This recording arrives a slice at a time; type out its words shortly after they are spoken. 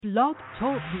Blog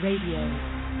Talk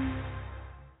Radio.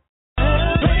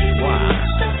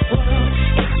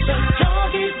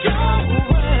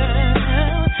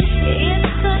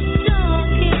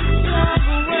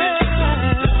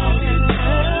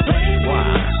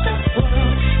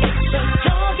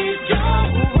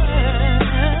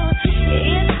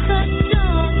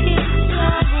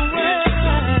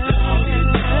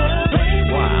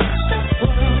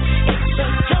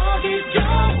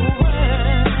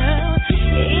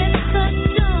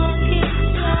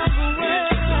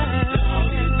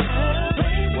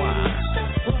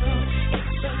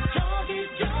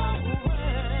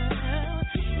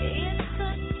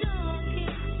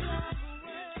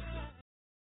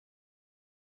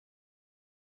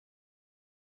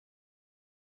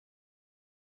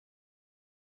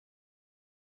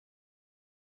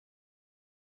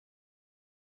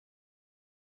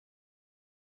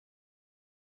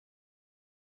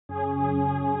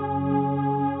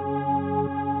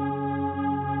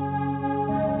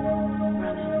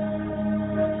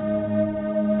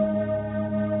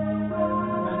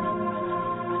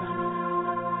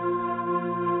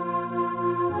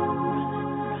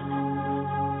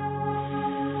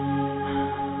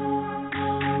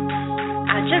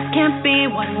 Can't be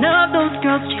one of those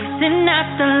girls chasing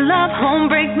after love.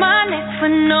 Home break my neck for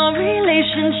no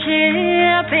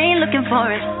relationship. Ain't looking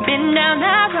for it. Been down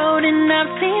that road and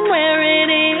I've seen where it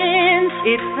ends.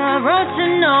 It's a road to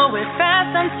nowhere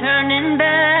fast. I'm turning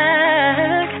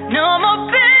back. No more,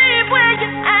 babe, where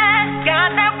you at?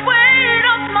 Got that weight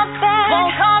off my back.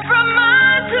 Won't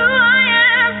compromise who I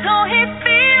am, so he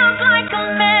feels like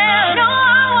a man. No,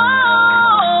 I won't.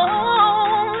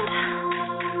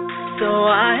 So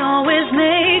I always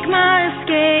make my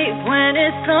escape when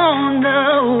it's on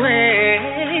the way.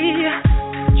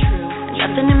 True.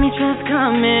 Nothing in me says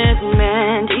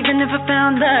commitment, even if I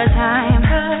found the time.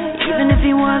 Even if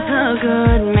he was a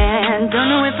good man, don't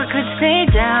know if I could stay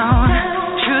down.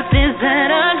 Truth is that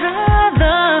I'd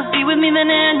rather be with me than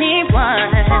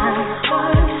anyone.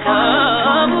 So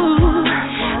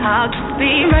I'll just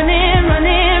be running,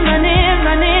 running, running,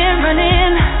 running,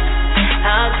 running.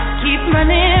 I'll just keep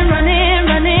running, running,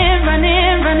 running,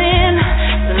 running, running.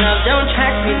 The love don't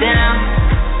track me down.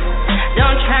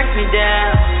 Don't track me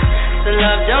down. The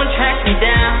love don't track me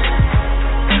down.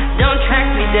 Don't track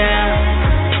me down.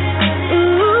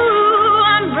 Ooh,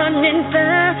 I'm running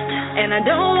fast, and I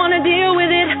don't wanna deal with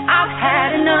it. I've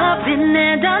had enough, been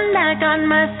there, done that, got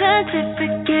my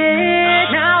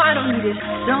certificate. Now I don't need it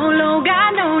solo,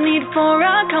 got no need for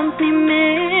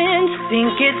accompaniment.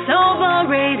 Think it's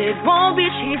overrated, won't be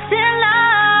chasing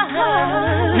love.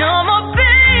 No more,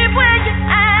 babe, where you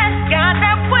at? Got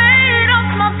that weight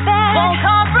off my back. Won't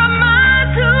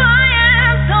compromise who I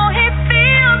am, so he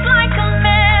feels like a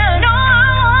man. No,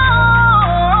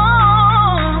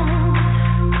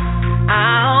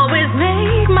 I always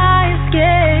make my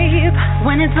escape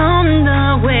when it's on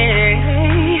the way.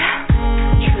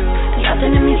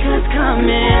 Nothing in me says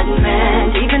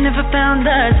commitment, even if I found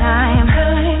the time.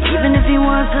 Even if he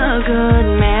was a good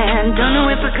man, don't know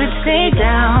if I could stay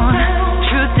down.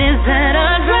 Truth is that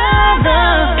I'd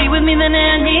rather be with me than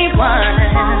anyone.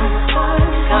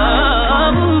 So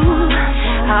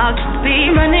I'll just be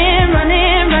running,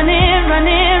 running, running,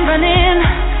 running, running.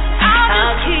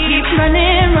 I'll keep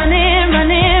running, running,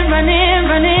 running, running,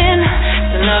 running.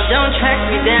 The love don't track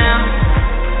me down.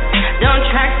 Don't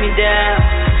track me down.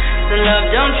 The love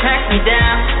don't track me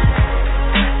down.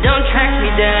 Don't track me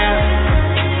down.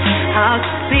 I'll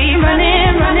just be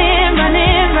running, running,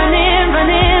 running, running,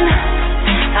 running.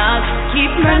 I'll just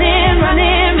keep running,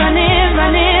 running, running,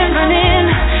 running, running.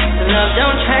 The love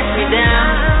don't track me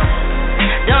down.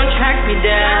 Don't track me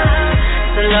down.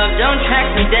 The love don't track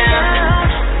me down.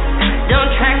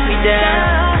 Don't track me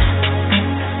down.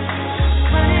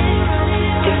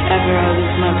 If ever I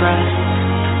lose my breath,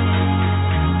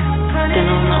 then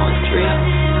I'll know it's real.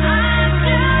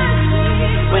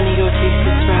 When ego takes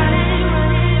its rest,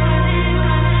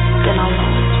 then I'll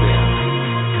know it's real.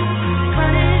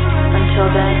 Until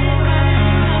then,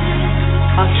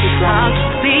 I'll keep running. I'll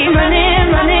just be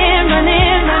running, running,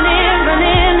 running, running,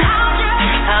 running.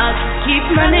 I'll just keep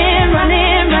running,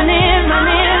 running, running,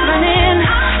 running, running.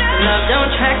 The love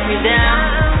don't track me down.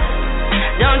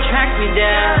 Don't track me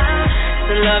down.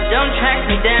 The love don't track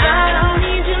me down.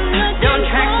 Don't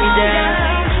track me down.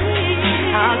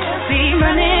 I'll just be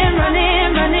running,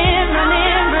 running, running,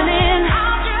 running, running.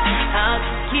 I'll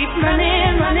just keep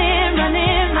running, running,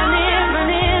 running, running,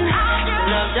 running. The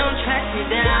love don't track me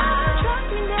down.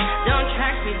 Don't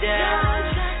track me down.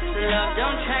 The love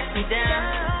don't track me down.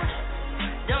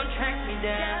 Don't track me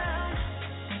down.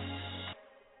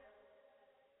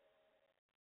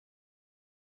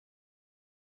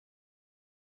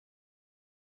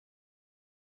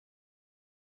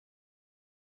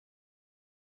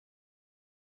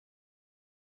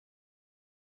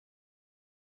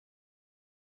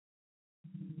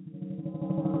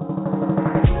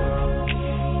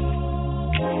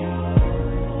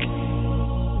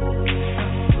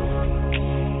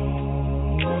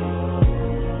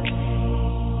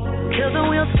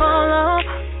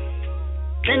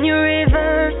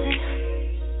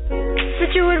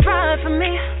 of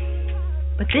me,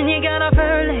 but then you got off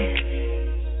early.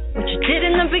 What you did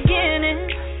in the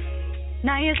beginning,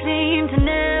 now you seem to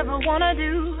never wanna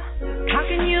do. How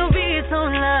can you be so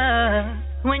in love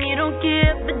when you don't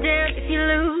give a damn if you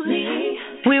lose me?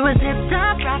 We were zipped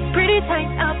up, wrapped pretty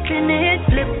tight up in it,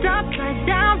 flipped upside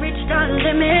down, reached our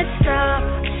limit. Stop.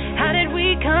 How did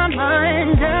we come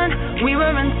undone? We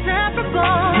were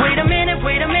inseparable. Wait a minute,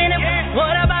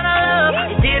 what about our love?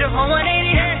 You did a whole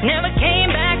 180, never came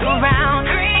back around.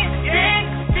 360.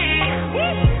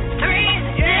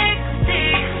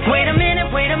 Wait a minute,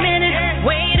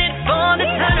 waited for the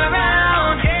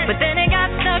turnaround, but then it got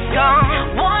stuck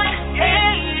on 180.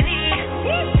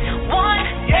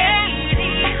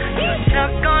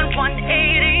 Stuck on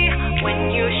 180 when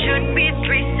you should be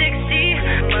 360.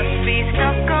 Must be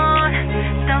stuck on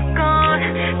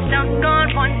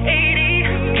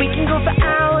 180. We can go for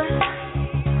hours,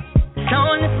 so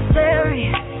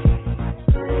unnecessary.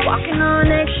 Walking on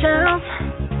eggshells,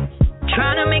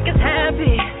 trying to make us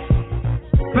happy.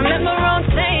 Remember old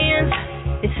sayings,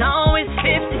 it's always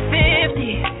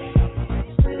 50-50.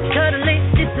 Suddenly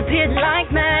disappeared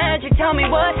like magic. Tell me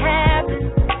what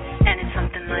happened. And it's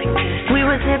something like this. We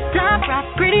were zipped up,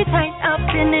 wrapped pretty tight up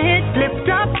in it, flipped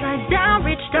upside down,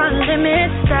 reached our limit.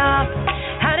 Stop.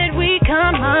 How did we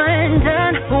come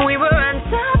undone? We were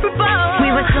inseparable.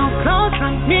 We were so close,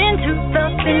 running to the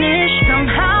finish.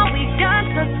 Somehow we got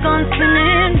stuck on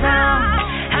spinning round.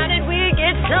 How did we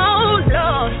get so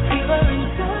lost? We were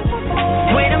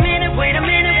inseparable. Wait a minute,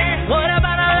 what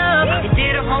about our love? You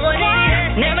did a whole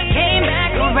 180, never came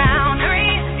back around.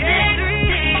 360.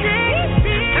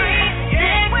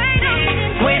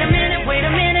 Wait a minute,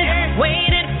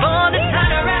 waited for the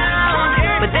turnaround,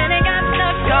 but then it got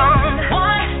stuck on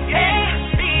 180.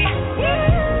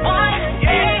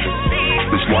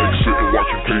 It's like sitting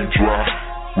watching paint dry.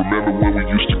 Remember when we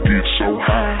used to get so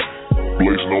high,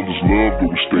 blazing all this love, but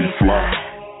we stay fly.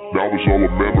 Now it's all a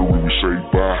memory, we say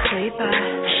bye.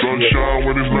 Sunshine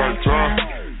when it's nighttime.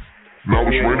 Now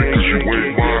it's raining cause you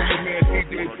ain't mine.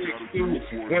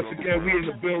 Once again, we in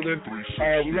the building.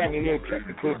 We having a little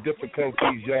technical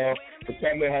difficulties, y'all. But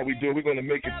y'all know how we do. We're going to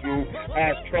make it through.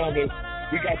 As promised,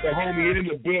 we got the homie in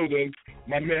the building.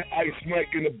 My man Ice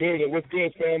Mike in the building. What's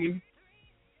good, family?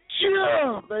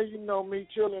 Chill, man. You know me,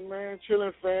 chilling, man.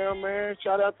 Chilling, fam, man.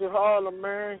 Shout out to Harlem,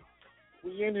 man.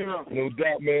 We in here. No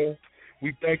doubt, man.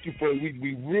 We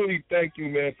really thank you,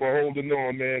 man, for holding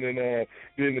on, man, and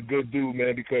being a good dude,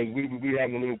 man, because we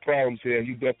having a little problems here, and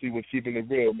you definitely was keeping it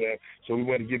real, man. So we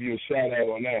want to give you a shout out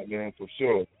on that, man, for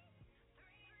sure.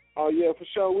 Oh yeah, for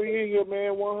sure. We in here,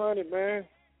 man. 100, man.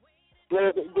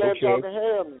 Glad okay. y'all can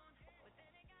have me.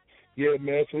 Yeah,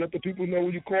 man. So let the people know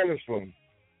where you calling from.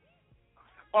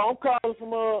 Oh, I'm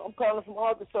calling from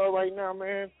Arkansas right now,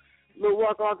 man. Little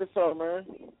Rock, Arkansas, man.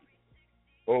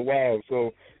 Oh wow.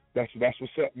 So that's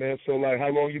what's up, man. So like, how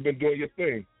long you been doing your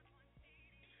thing?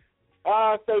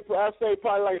 I say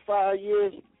probably like 5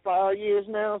 years. 5 years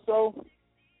now. So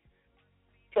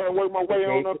trying to work my way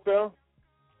on up there.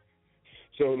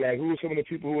 So like, who are some of the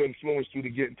people who influenced you to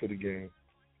get into the game?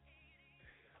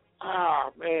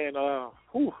 Man,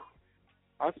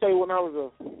 I say when I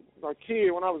was a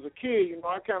kid, you know,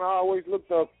 I kind of always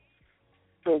looked up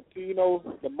to you know,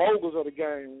 the moguls of the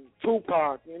game,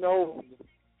 Tupac, you know,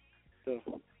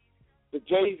 the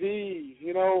Jay-Z's,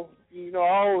 you know,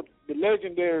 all the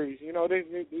legendaries, you know, they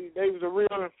was a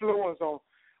real influence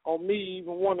on me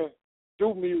even want to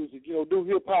do music, you know, do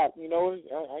hip hop, you know.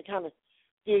 I kind of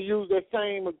still use that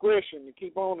same aggression to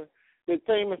keep on, that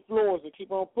same influence to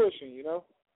keep on pushing, you know.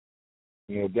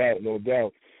 No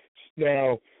doubt.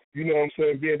 Now, you know what I'm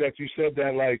saying, being that you said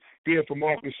that, like, being from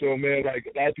Arkansas, man, like,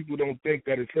 a lot of people don't think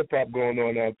that it's hip-hop going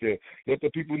on out there. Let the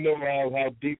people know how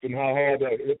deep and how hard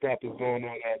that hip-hop is going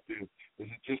on out there. Is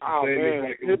it just the same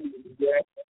as, like,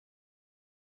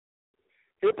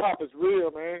 hip-hop is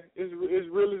real, man. It's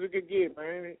real as it can get,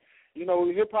 man. You know,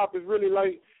 hip-hop is really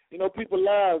like, you know, people's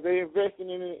lives. They're investing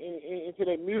into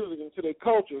their music, into their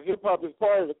culture. Hip-hop is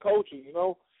part of the culture, you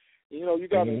know. You know, you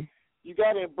got to... You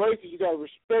got to embrace it. You got to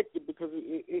respect it because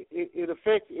it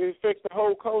affects the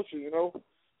whole culture, you know.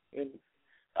 And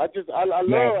I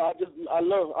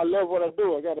love what I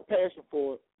do. I got a passion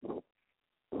for it.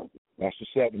 That's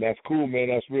what's up, and that's cool, man.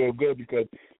 That's real good because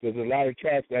there's a lot of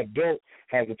cats that don't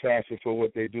have the passion for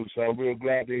what they do. So I'm real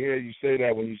glad to hear you say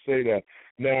that when you say that.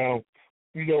 Now,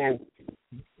 you know,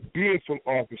 being from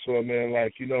Arkansas, man,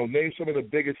 like, you know, name some of the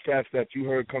biggest cats that you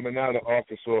heard coming out of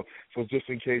Arkansas, so just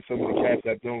in case some of the cats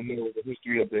that don't know the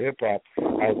history of the hip-hop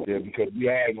out there, because we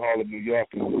are in Harlem, New York,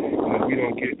 and we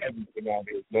don't get everything out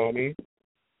here, you know what I mean?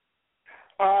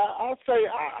 I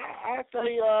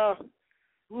say,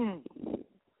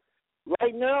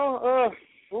 Right now,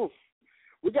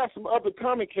 we got some up and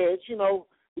coming cats. You know,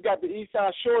 we got the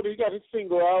Eastside Shorty. He got his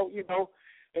single out. You know,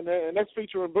 and that's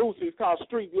featuring Boosie. It's called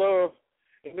Street Love,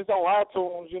 and it's on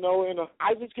iTunes. You know, and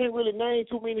I just can't really name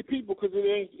too many people because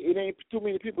it ain't too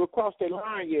many people across that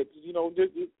line yet. You know,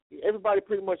 everybody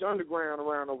pretty much underground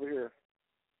around over here.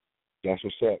 That's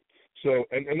what's up. So,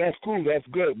 and that's cool. That's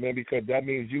good, man, because that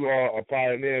means you are a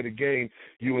pioneer of the game.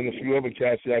 You and a few other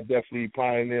cats are definitely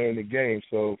pioneering the game,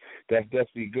 so that's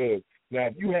definitely good. Now,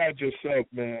 if you had yourself,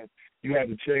 man, you had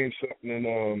to change something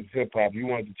in hip-hop. You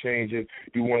wanted to change it.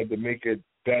 You wanted to make it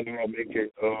better or make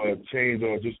it change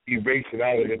or just erase it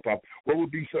out of hip-hop. What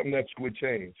would be something that you would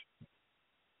change?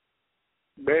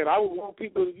 Man, I would want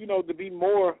people, you know, to be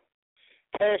more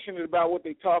passionate about what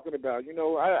they're talking about. You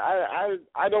know, I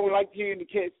don't like hearing the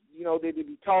cats, you know, they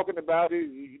be talking about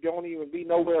it. You don't even be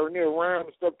nowhere near around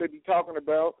the stuff they be talking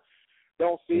about.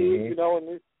 Don't see it, you know,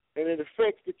 and it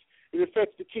affects the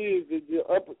kids, the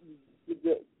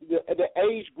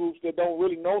age groups that don't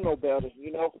really know no better.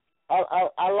 You know,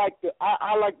 I like to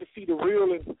see the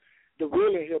real in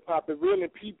hip hop, the real in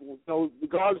people. You know,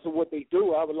 regardless of what they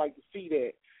do, I would like to see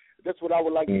that. That's what I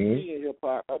would like to see in hip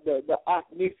hop, the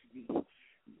ethnicity.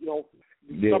 You know,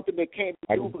 something that can't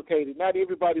be duplicated. Not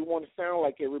everybody want to sound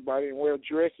like everybody and wear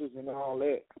dresses and all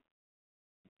that.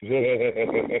 I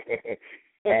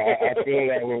feel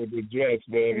that one with the dress,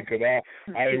 man, because I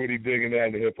ain't really digging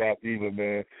that in hip hop either,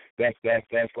 man. That's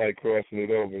like crossing it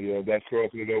over, yo. That's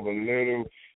crossing it over a little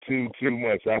too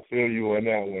much. I feel you on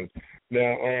that one.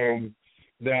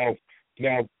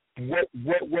 Now, what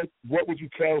would you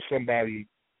tell somebody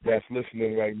that's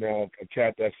listening right now, a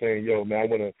cat that's saying, yo,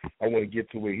 man, I want to get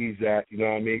to where he's at, you know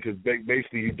what I mean? Because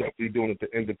basically you're definitely doing it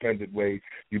the independent way.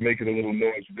 You're making a little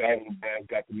noise. You got a little buzz,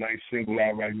 got the nice single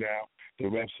out right now, the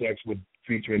RUFF SEX with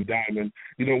featuring Diamond.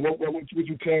 You know, what would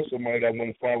you tell somebody that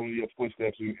want to follow your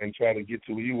footsteps and try to get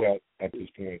to where you at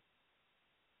this point?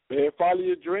 Man, follow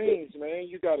your dreams, man.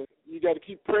 You gotta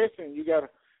keep pressing. You gotta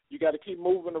keep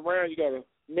moving around. You gotta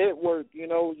network. You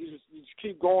know, you just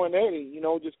keep going at it. You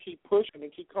know, just keep pushing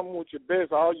and keep coming with your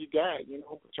best, all you got. You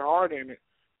know, put your heart in it.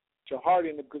 Put your heart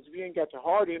in it, because if you ain't got your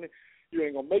heart in it, you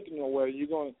ain't gonna make it nowhere. You're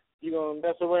gonna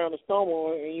mess around and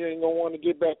stumble, and you ain't gonna want to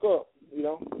get back up. You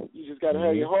know, you just gotta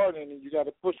have your heart in it. You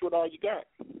gotta push with all you got.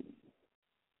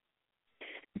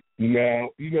 Now,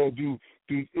 you know,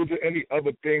 is there any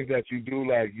other things that you do,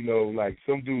 like, you know, like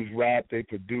some dudes rap, they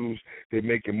produce, they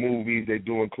making movies, they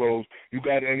doing clothes. You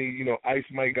got any, you know, Ice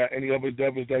Mike got any other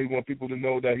endeavors that he want people to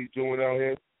know that he's doing out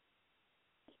here?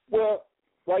 Well,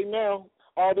 right now,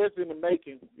 all that's in the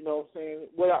making. You know what I'm saying?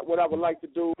 What I would like to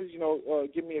do is, you know,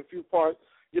 give me a few parts,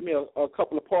 give me a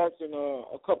couple of parts in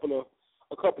a couple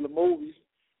of movies,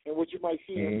 and what you might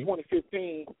see in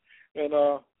 2015,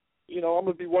 and you know, I'm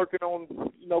gonna be working on,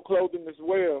 you know, clothing as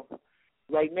well.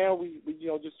 Right now, we you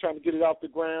know, just trying to get it off the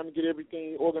ground and get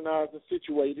everything organized and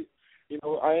situated. You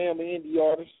know, I am an indie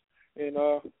artist, and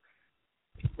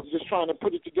just trying to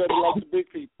put it together like the big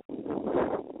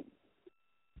people.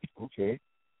 Okay.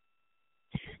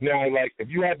 Now, like, if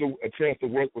you had a chance to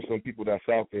work with some people that's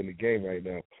out there in the game right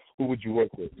now, who would you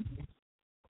work with?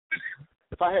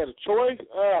 If I had a choice,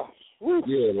 yeah, like,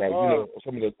 you know,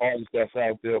 some of the artists that's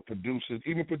out there, producers,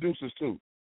 even producers too,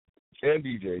 and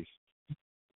DJs.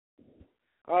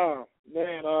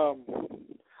 Man,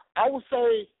 I would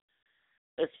say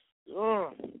as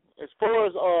far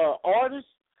as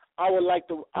artists, I would like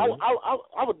to. I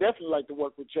would definitely like to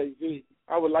work with Jay-Z.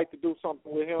 I would like to do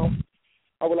something with him.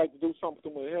 As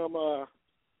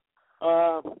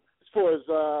far as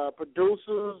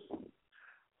producers,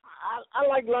 I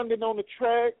like London on the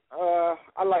track.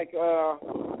 I like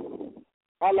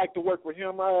to work with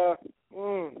him. I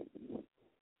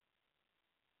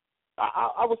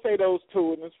would say those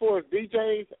two. And as far as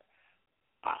DJs,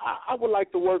 I would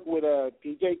like to work with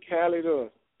DJ Khaled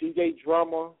or DJ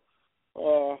Drummer,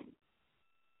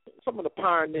 some of the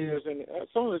pioneers in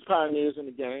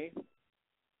the game.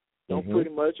 You know,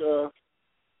 pretty much.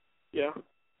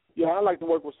 Yeah, I like to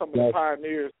work with some of the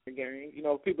pioneers in the game. You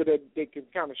know, people that they can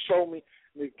kind of show me,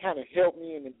 they kind of help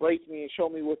me and embrace me and show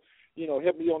me what, you know,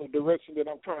 help me on the direction that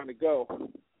I'm trying to go.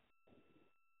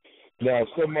 Now, if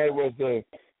somebody was to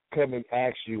come and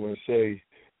ask you and say,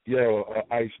 yo,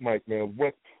 Ice Mike, man,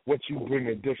 what you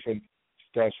bringing different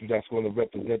that's going to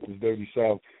represent this dirty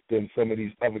South than some of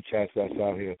these other cats that's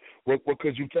out here? What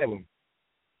could you tell them?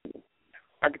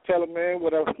 I could tell them, man,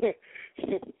 what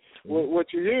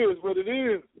you hear is what it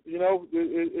is. You know,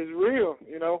 it's real.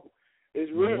 You know,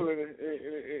 it's real, and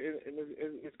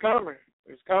it's coming.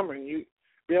 It's coming. You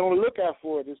be on the lookout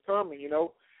for it. It's coming. You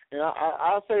know, And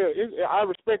I say I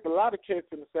respect a lot of cats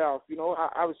in the South. You know,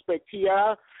 I respect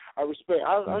T.I. I respect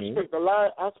a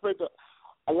lot. I respect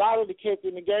a lot of the cats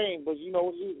in the game. But you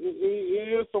know,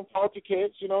 it is some faulty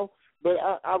cats. You know, but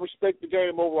I respect the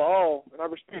game overall, and I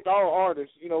respect all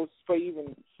artists. You know, for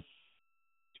even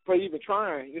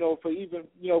trying. You know, for even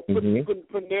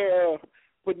putting their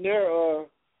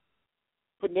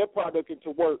product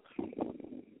into work.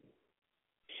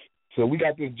 So we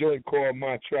got this joint called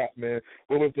My Trap, man.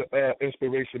 What was the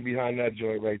inspiration behind that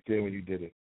joint right there when you did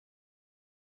it?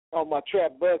 Oh, My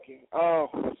Trap bucking.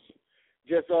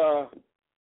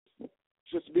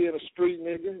 Just being a street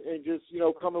nigga and just,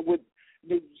 coming with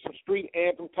some street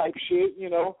anthem type shit,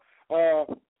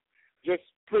 just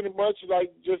pretty much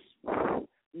like just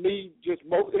me, just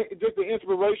the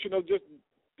inspiration of just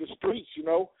the streets,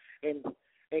 and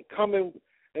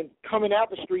coming out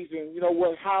the streets and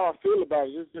how I feel about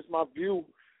it. It's just my view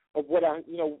of what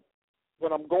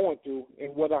what I'm going through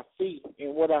and what I see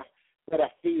and what I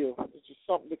feel. It's just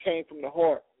something that came from the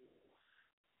heart.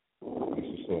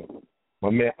 My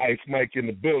man Ice Mike in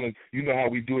the building. You know how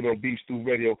we do it on Beef Stew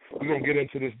Radio. We're going to get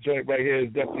into this joint right here.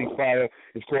 It's definitely fire.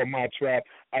 It's called My Trap.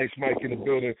 Ice Mike in the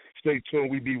building. Stay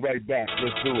tuned. We be right back.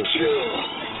 Let's do it.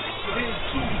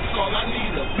 All I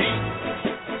need a beat.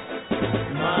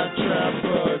 My trap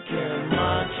bucking,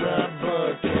 my trap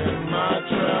bucking, my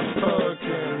trap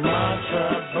bucking, my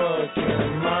trap bucking,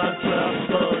 my trap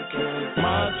bucking,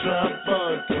 my trap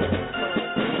bucking,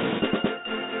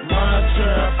 my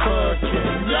trap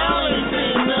bucking. Y'all ain't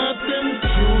seen nothing.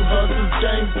 True hustlers,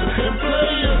 gangsters, and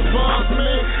players bump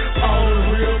me. All the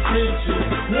real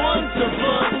bitches want to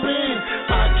fuck me.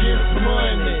 I get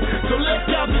money, so let's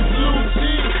got this loot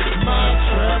shit. My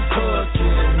trap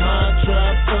bucking, my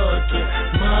trap bucking,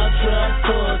 my trap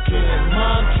bucking,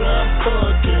 my trap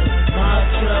bucking, my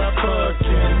trap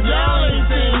bucking. Y'all ain't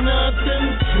seen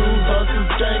nothing. True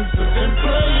hustlers, gangsters, and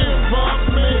players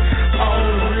bump me. All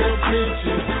the real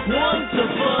bitches want to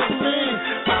fuck me.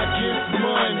 I get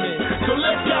money, so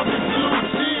let's got this loot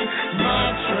shit.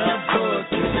 My trap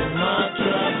bucking, my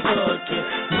trap bucking,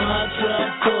 my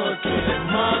trap bucking,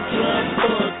 my trap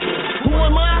bucking. Who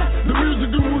am I? The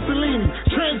music of Mussolini.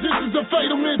 Transitions of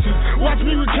fatal mentions. Watch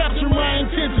me recapture my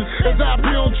intentions as I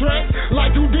be on track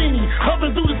like Houdini,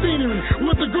 hopping through the scenery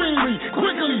with the greenery.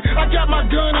 Quickly, I got my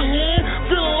gun in hand,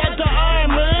 feeling like the Iron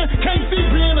Man. Can't see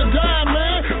being a dime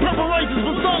man. Preparations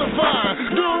personified,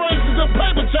 doing races of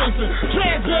paper chasing,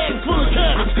 trash bags full of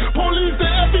cabbage. Police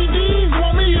and FEDs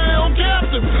want me held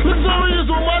captive. Luxurious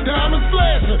with my diamonds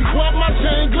flashing, while my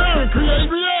chain glaring, create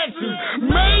reactions.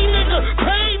 Main nigga,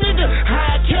 pay nigga,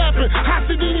 high capping, high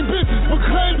sedini bitches with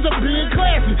claims of being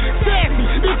classy, sassy,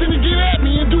 itching to get at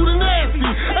me and do the nasty.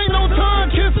 Ain't no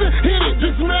tongue kissing, hit it,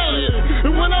 just smell it.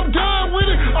 And when I'm done with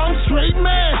it, I'm straight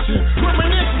mashing.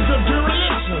 Reminiscence of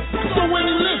dereliction. So when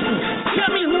you listen,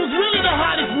 tell me who's really the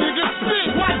hottest nigga.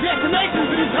 Spit, why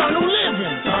destinations eternal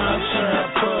living. My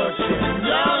trap bucking,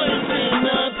 y'all ain't seen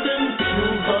nothing.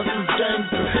 True hustlers,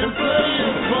 gangsters, and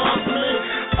players bump me.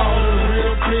 All the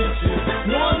real bitches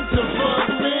want to fuck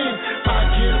me. I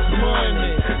get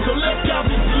money, so let's got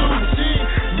this loot shit.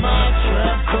 My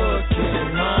trap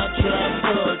bucking, my trap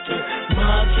bucking,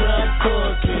 my trap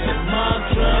bucking, my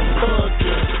trap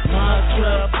bucking, my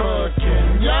trap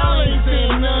bucking. Y'all ain't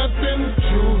seen nothing.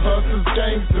 True hustlers,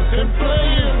 gangsters, and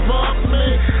players bump me.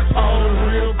 All the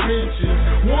real bitches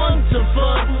want to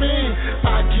fuck me.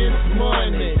 I get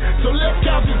money, so let's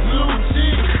got this loot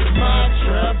shit. My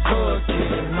trap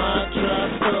bucking, my trap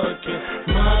bucking,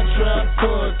 my trap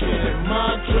bucking,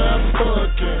 my trap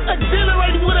bucking.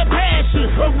 Exhilarated with a passion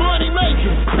of money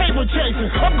making, paper chasing.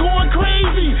 I'm going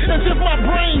crazy as if my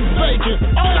brain's vacant.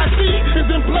 All I see is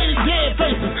inflated dead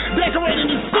faces, decorating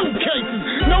these suitcases.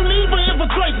 No need for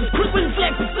infiltrations, quick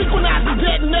reflexes, synchronizing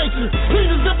detonation.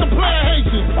 Please as if the player hates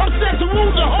it. I'm set to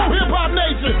rule the whole hip-hop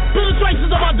nation.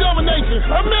 Penetrations of my domination,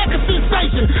 American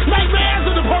sensation. Nightmares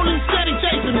of the police steady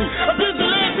chasing me. A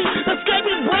vigilante,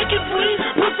 escaping, breaking free.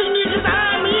 Pussy niggas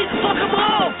eyeing me. Fuck them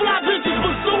all, fly bitches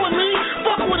pursuing me.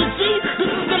 Fuck with a G,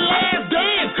 this is the last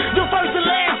dance. Your first and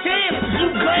last chance, you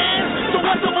glad? So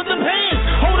what's up with them hands?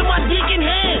 Holding my dick in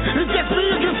hand. It's just me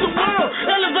against the world.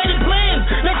 Elevated plans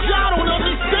that y'all don't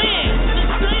understand.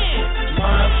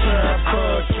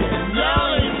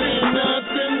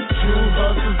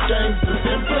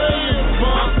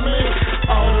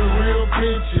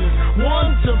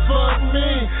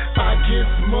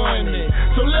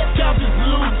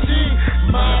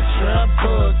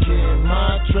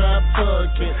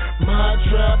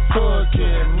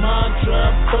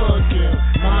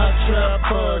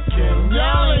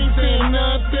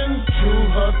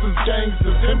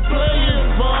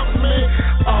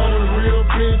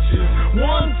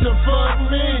 to fuck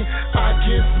me, I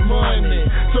get money.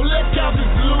 So let's count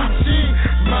this Lucci.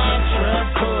 My trap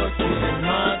fucking,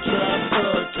 my trap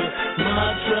fucking, my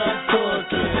trap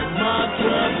fucking, my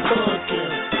trap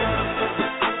fucking.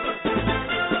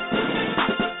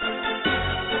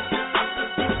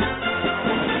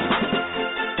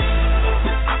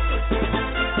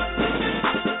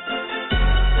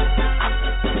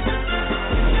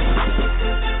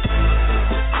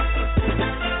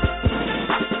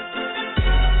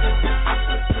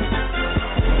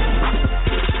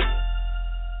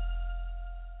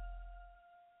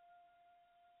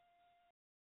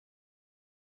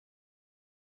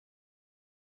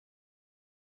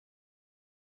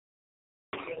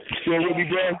 Still with me,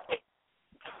 bro?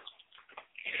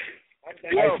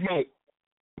 Hey, Smoke.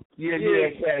 Yeah,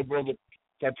 I'm sorry, brother.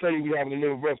 I tell you, we having a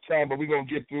little rough time, but we're going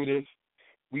to get through this.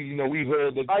 We've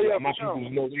heard that my people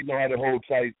know we know how to hold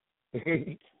tight.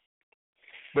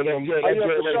 But,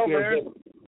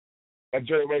 that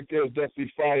joint right there is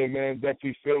definitely fire, man.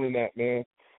 Definitely feeling that, man.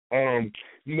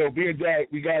 Being that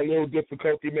we got a little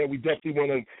difficulty, man, we definitely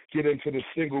want to get into the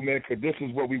single, man, because this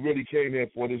is what we really came here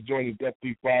for. This joint is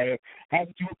definitely fire. How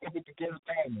did you hook up with the girl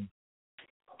Diamond?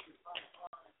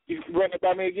 You run it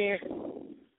by me again?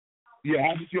 Yeah,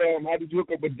 how did you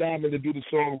hook up with Diamond to do the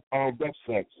song RUFF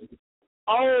SEX?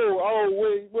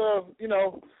 Well,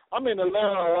 I'm in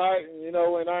Atlanta, right? And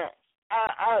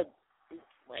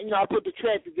I put the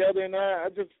track together, and I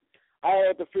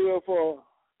had the feel for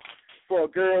a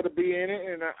girl to be in it,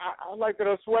 and I liked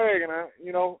her swag, and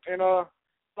so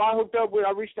I hooked up with.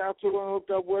 I reached out to her and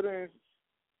hooked up with her,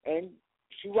 and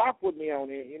she rocked with me on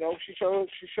it. She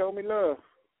showed me love.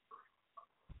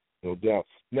 No doubt.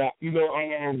 Now,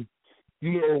 when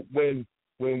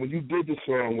you did the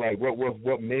song, like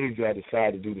what made you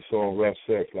decide to do the song RUFF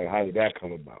SEX? Like, how did that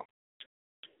come about?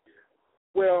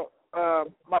 Well,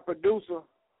 my producer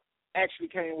actually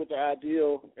came with the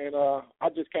idea, and I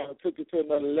just kind of took it to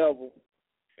another level,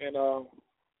 and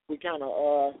we kind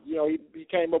of, he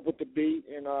came up with the beat,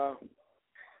 and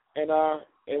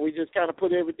we just kind of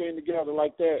put everything together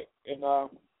like that, and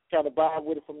kind of vibe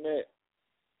with it from that.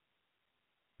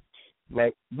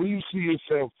 Like, where you see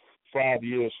yourself 5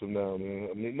 years from now, man?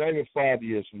 I mean, not even 5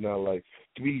 years from now, like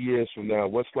 3 years from now.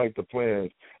 What's like the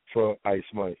plan for Ice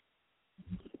Mike?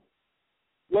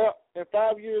 Well, in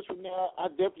 5 years from now, I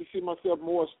definitely see myself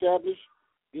more established,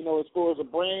 as far as a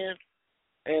brand,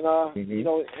 and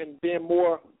and being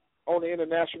more on the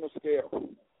international scale.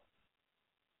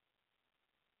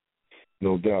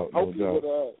 No doubt, hopefully with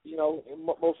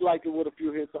most likely with a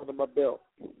few hits under my belt.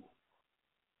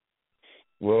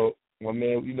 Well, my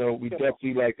man, we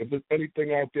definitely, like, if there's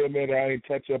anything out there, man, that I ain't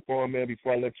touch up on, man,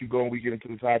 before I let you go and we get into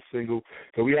this hot single,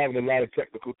 because we having a lot of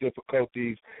technical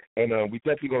difficulties, and we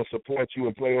definitely going to support you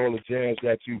and play all the jams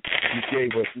that you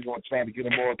gave us. We're going to try to get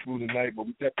them all through tonight, but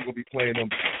we definitely going to be playing them,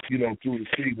 through the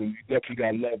season. You definitely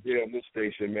got love here on this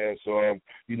station, man, so,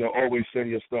 always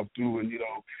send your stuff through,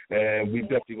 and we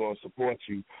definitely going to support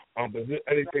you. But is there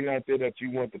anything out there that you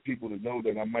want the people to know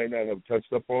that I might not have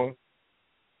touched up on?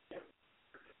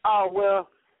 Oh,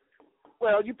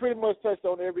 well, you pretty much touched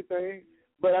on everything.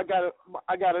 But I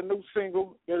got a new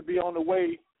single that'll be on the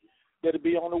way.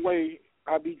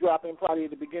 I'll be dropping probably at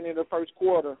the beginning of the first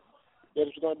quarter. That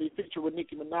is going to be featured with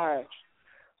Nicki Minaj.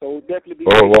 So definitely be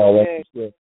waiting on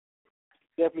that.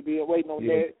 Definitely be waiting on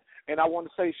that. And I want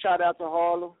to say shout out to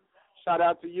Harlem, shout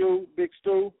out to you, Big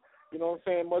Stu. You know what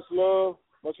I'm saying? Much love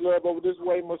over this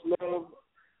way. Much love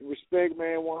and respect,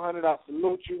 man. 100. I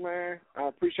salute you, man. I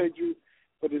appreciate you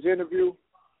for this interview.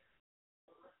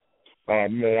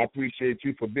 Man, I appreciate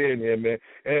you for being here, man,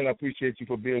 and I appreciate you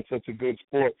for being such a good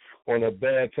sport on a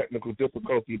bad technical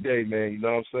difficulty day, man, you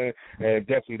know what I'm saying? And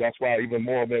definitely that's why even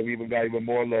more, man, we even got even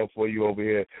more love for you over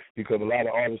here, because a lot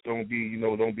of artists don't be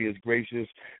as gracious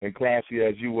and classy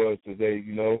as you was today,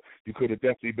 You could have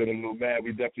definitely been a little mad.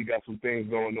 We definitely got some things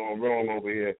going on wrong over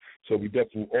here, so we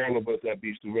definitely, all of us at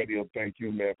Beach 2 Radio, thank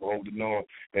you, man, for holding on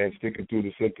and sticking through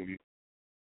this interview.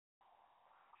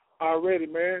 Already,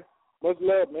 man. Much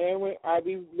love, man. I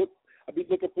be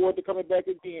looking forward to coming back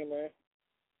again, man.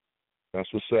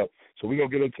 That's what's up. So we're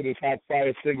going to get into this hot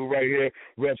fire single right here,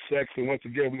 RUFF SEX. And once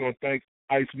again, we're going to thank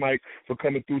Ice Mike for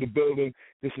coming through the building.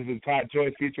 This is his hot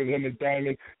joint featuring him and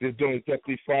Diamond. This joint is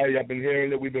definitely fire. I've been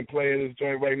hearing it. We've been playing this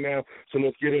joint right now. So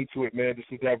let's get into it, man. This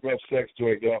is that RUFF SEX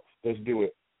joint, y'all. Let's do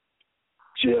it.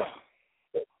 Chill.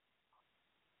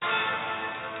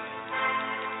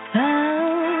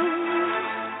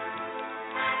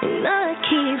 Love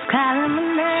keeps calling my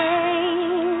name.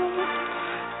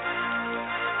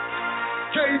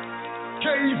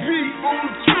 KV on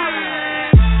the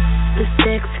track. The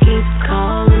sex keeps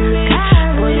calling me.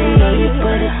 Boy,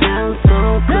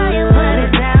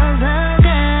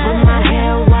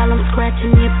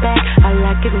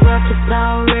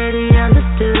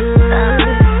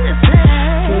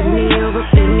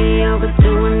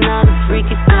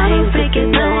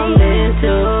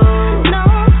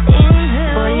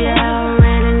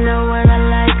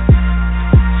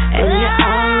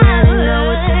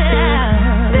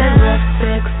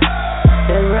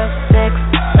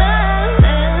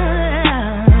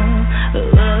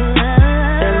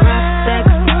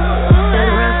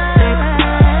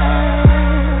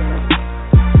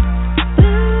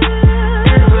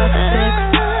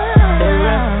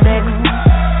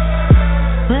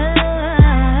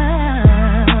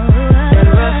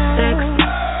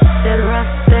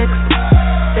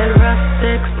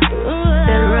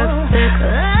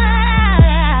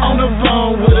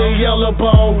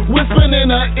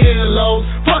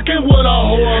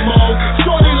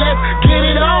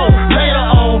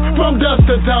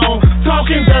 the dome,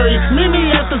 talking dirty. Meet me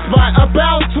at the spot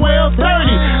about 12:30.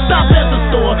 Stop at the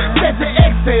store, set to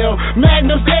exhale,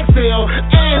 Magnums XL,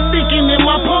 ass sticking in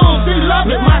my palms. She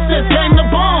love it, my sis came to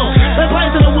bomb.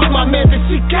 Replacing her with my method,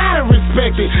 she gotta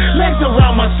respect it. Legs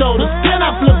around my shoulders, then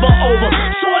I flip her over.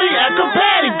 Shorty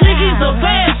acrobatic, Biggie's a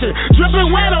fashion,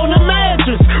 dripping wet on the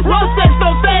mattress. Rough sex,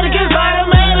 no static, it's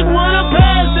automatic with a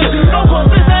passion. No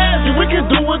questions asking, we can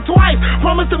do it twice.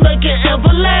 Promise to make it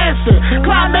everlasting.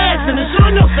 Climaxing and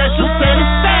showing your sexual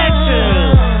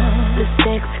satisfaction. The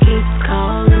sex keeps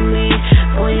calling me.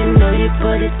 Boy, you know you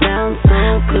put it down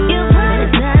so good. You put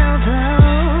it down so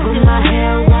good. Pull my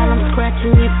hair while I'm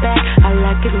scratching your back. I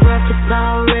like it rough, it's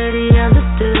already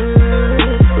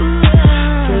understood.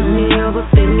 Flip me over,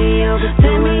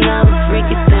 doing all the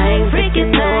freaky things that you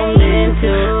know I'm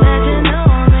into.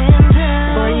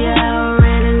 Boy, you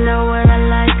already know what I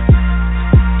like,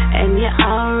 and you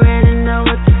already know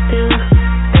what to do.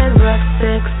 That rough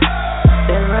sex,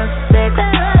 that rough sex,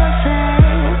 that rough sex,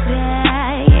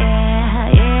 yeah, yeah,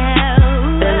 yeah.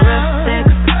 That rough sex,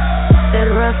 that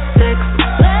rough sex,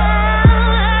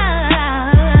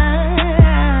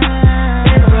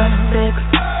 that rough sex,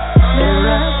 that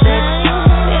rough sex,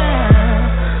 yeah.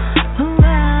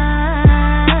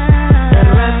 That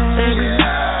rough sex,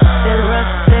 that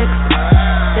rough sex,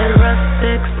 that rough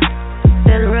sex,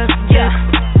 that rough sex.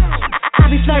 I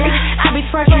be flirting, I be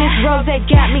twerking, this rose that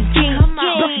got me geeked.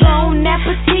 Bon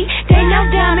appetit, they know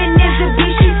Diamond is a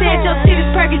beast. She said your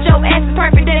titties perfect, your ass is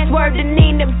perfect, that's word to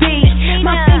Nina B.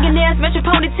 My fingernails match your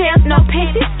ponytails, no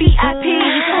panties, VIP.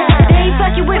 They ain't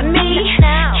fucking with me,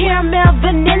 caramel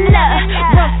vanilla.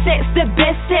 Rough sex, the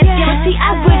best sex, guarantee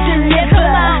I will deliver.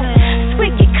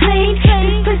 Squeaky clean,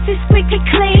 this pussy squeaky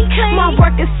clean. My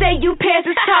workers say you pairs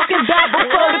is talking about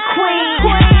before the queen.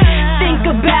 Think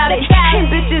about it, and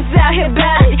bitches out here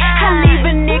about it. I leave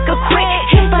a nigga quick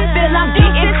if I feel I'm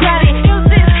getting crowded.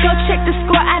 Go check the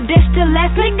score, I dashed the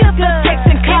last nigga plus text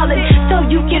and call it, so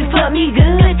you can fuck me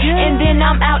good, and then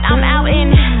I'm out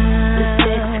in. The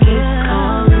sex keeps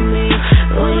calling me.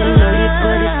 Oh, you know you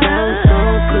put it down so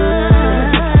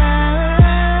good.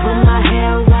 Pull my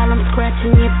hair while I'm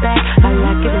scratching your back. I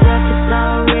like it rough, it's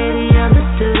already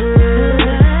understood.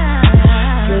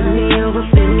 Flip me over,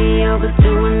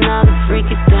 doing all the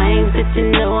freaky things that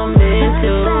you know I'm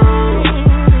into.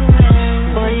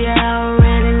 Boy, you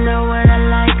already know what I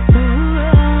like,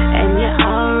 and you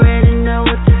already know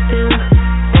what to do.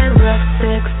 That rough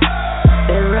sex,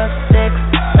 that rough sex,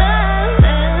 that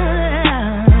rough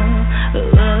sex,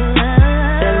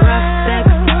 that rough sex,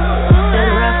 that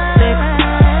rough sex, that rough sex,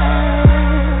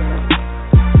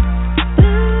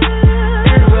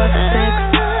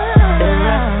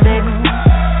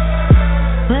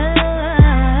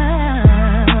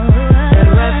 that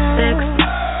rough sex,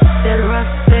 that rough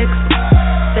sex,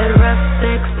 that rough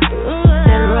sex,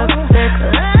 that rough sex.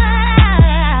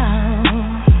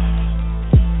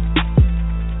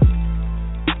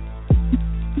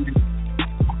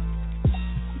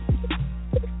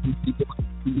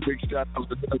 Big shout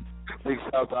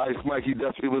out to Ice Mike, he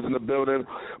definitely was in the building.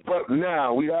 But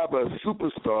now we have a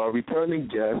superstar, returning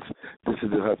guest. This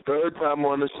is her third time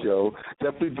on the show,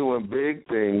 definitely doing big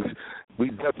things. We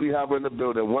definitely have her in the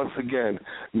building. Once again,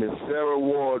 Miss Seraphim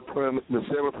Ward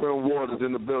is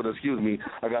in the building. Excuse me,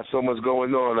 I got so much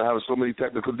going on. I have so many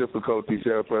technical difficulties,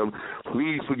 Seraphim.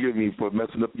 Please forgive me for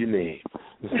messing up your name.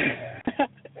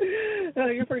 No,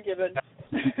 you're forgiven.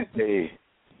 Hey.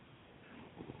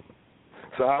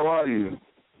 So how are you?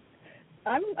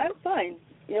 I'm fine.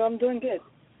 You know, I'm doing good.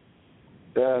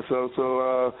 Yeah,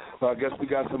 so I guess we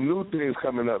got some new things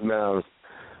coming up now.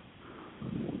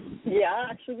 Yeah,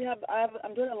 actually,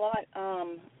 I'm doing a lot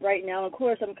right now. Of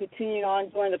course, I'm continuing on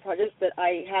doing the projects that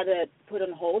I had to put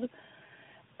on hold.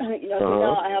 You know, so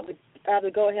now I have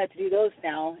to go ahead to do those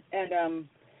now. And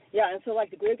and so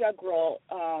like the Graveyard Girl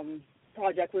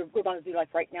project, we're about to do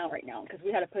like right now, because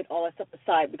we had to put all that stuff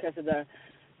aside because of the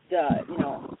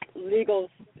legal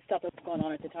stuff that's going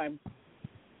on at the time.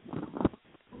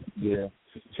 Yeah.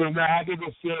 So now how does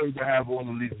it feel to have all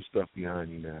the legal stuff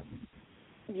behind you now?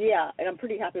 Yeah, and I'm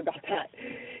pretty happy about that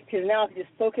because now I can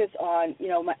just focus on,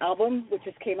 my album, which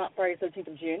just came out Friday the 13th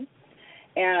of June.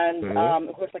 And,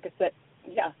 of course, like I said,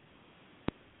 yeah.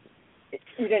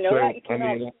 You didn't know that? You came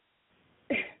out.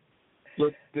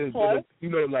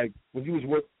 Like when you was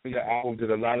working on your album,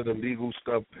 did a lot of the legal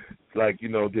stuff, like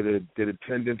did it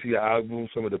tend into your album,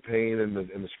 some of the pain and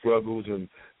the struggles and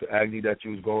the agony that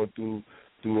you was going through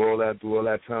all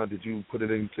that time? Did you put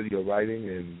it into your writing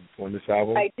and on this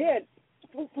album? I did.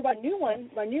 For my new one,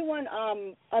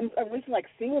 I'm releasing like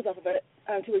singles off of it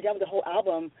until we're done with the whole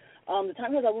album. The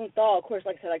Time Heals I Won't Thaw, of course,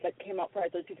 like I said, came out Friday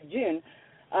 13th of June.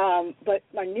 But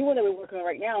my new one that we're working on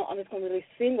right now, I'm just going to release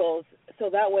singles, so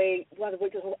that way we'll have to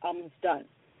wait till the whole album's done.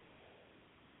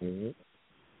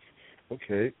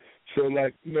 Okay. So,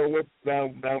 like, you know what?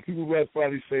 Now people are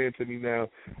probably saying to me now,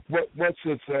 what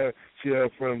should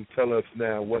Seraphim tell us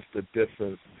now? What's the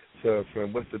difference,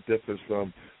 Seraphim? What's the difference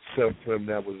from Seraphim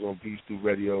that was on Beast Through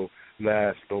Radio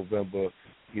last November?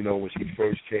 You know, when she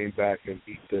first came back and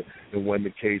won the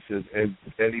cases, and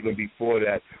even before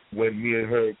that, when me and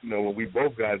her, you know, when we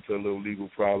both got into a little legal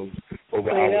problems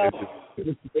over our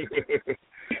interest.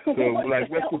 So, like,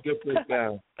 what's the difference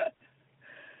now?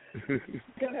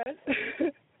 Go ahead.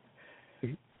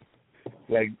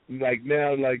 like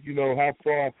now, like, you know, how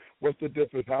far? What's the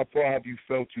difference? How far have you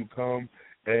felt you come?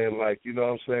 And, like, you know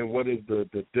what I'm saying, what is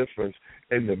the difference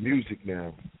in the music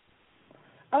now?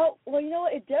 Oh, well, you know,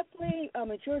 it definitely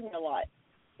matured me a lot,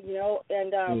 you know,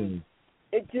 and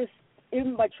it just,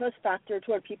 even my trust factor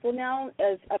toward people now,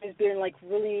 as I've just been, like,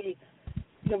 really,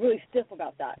 you know, really stiff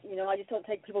about that. You know, I just don't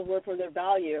take people's word for their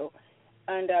value.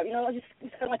 And, you know, I just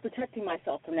kind of like protecting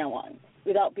myself from now on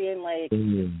without being like,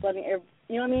 letting,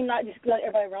 you know what I mean, not just let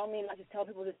everybody around me, not just tell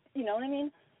people, just, you know what I mean?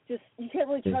 Just, you can't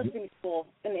really trust many people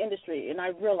in the industry, and I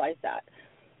realized that.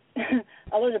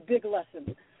 I learned a big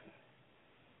lesson.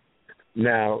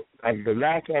 Now, the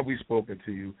last time we spoken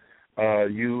to you,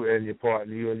 you and your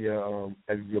partner, you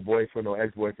and your boyfriend or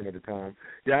ex-boyfriend at the time,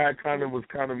 was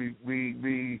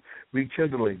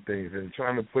rekindling things and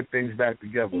trying to put things back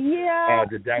together. Yeah.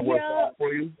 Did that work out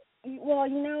for you? Well,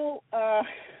 you know,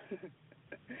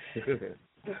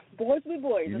 boys be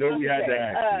boys. You know we had to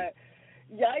ask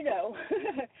you. Yeah, I know.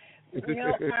 You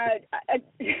know,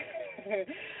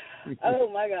 oh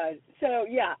my God. So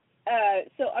yeah,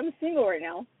 so I'm single right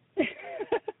now.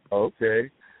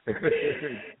 Okay.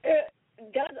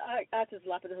 Guys, I just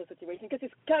laugh at the whole situation because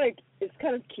it's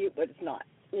kind of cute, but it's not.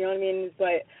 You know what I mean?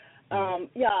 But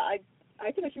yeah,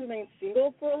 I think I should remain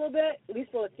single for a little bit, at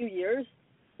least for a few years,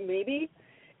 maybe.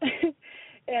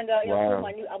 And you know,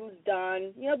 my new album's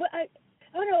done. You know, but I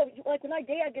don't know. Like when I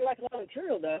date, I get like a lot of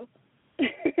material though.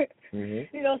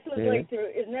 You know, so it's like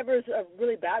it's never a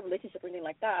really bad relationship or anything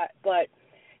like that. But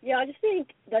yeah, I just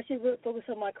think that I should really focus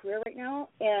on my career right now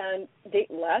and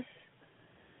date less.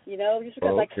 You know, just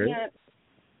because I can't.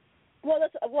 Well,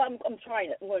 I'm trying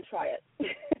it. I'm going to try it.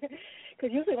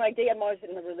 Because usually when I date, I'm always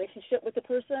in a relationship with the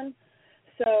person.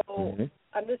 So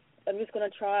I'm just going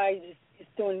to try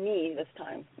just doing me this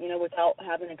time. You know, without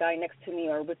having a guy next to me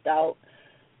or without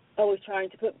always trying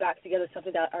to put back together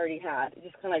something that I already had.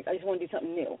 Just kind of like I just want to do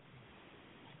something new.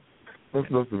 There's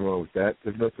nothing wrong with that.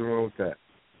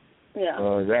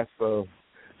 Yeah. That's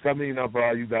something.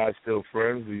 Are you guys still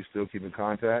friends? Do you still keep in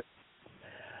contact?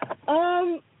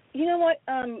 You know what?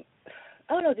 I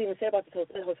don't know what to even say about this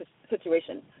whole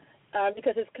situation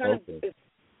because it's kind of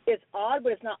it's odd,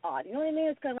 but it's not odd. You know what I mean?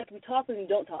 It's kind of like we talk and you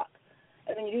don't talk,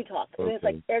 and then you do talk, and then it's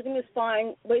like everything is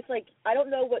fine, but it's like I don't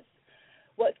know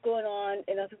what's going on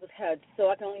in other people's heads, so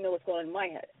I can only know what's going on in my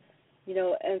head. You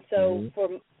know, and so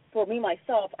for me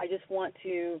myself, I just want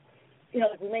to, you know,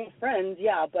 like remain friends,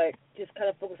 yeah, but just kind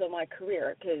of focus on my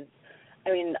career because,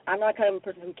 I mean, I'm not kind of a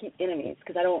person who keeps enemies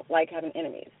because I don't like having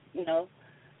enemies, you know.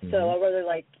 So I'd rather,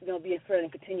 like, you know, be a friend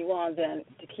and continue on than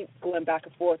to keep going back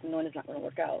and forth and knowing it's not going to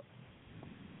work out.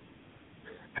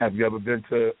 Have you ever been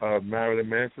to Marilyn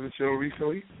Manson show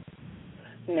recently?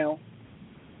 No.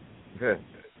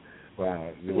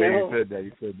 Wow. The way you said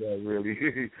that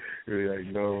really, really like,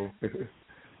 no.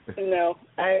 No,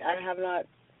 I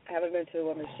haven't been to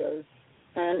one of his shows.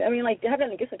 And, I mean, like, I haven't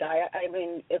been against a guy. I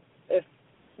mean, if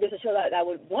there's a show that I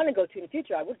would want to go to in the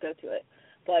future, I would go to it.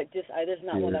 But just there's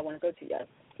not one I want to go to yet.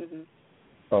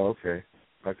 Oh, okay.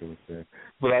 I can understand.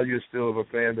 But are you still a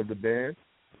fan of the band?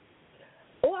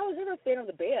 Oh, I was never a fan of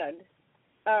the band.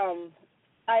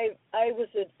 I was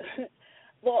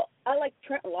well, I like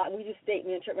Trent a lot. We just date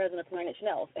me and Trent rather than 9 Inch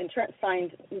Nails. And Trent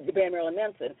signed the band Marilyn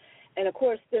Manson. And, of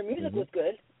course, their music was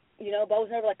good, you know, but I was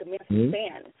never, like, a Manson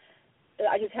fan.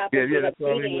 I just happened to that's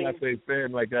what I mean when I say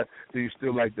fan like that. Do you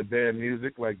still like the band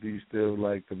music? Like, do you still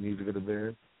like the music of the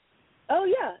band? Oh,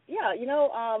 yeah. You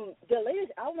know, the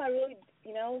latest album I really,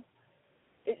 you know,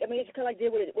 it's kind of like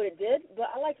did what it did, but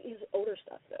I like his older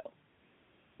stuff, though.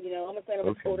 You know, I'm a fan of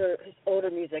his older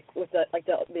music with,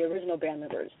 the original band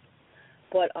members.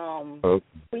 But,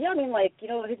 but yeah, I mean, like, you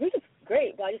know, his music's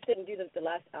great, but I just didn't do the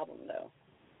last album, though.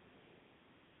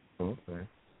 Okay.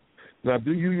 Now,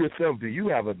 do you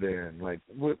have a band? Like,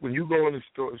 when you go on a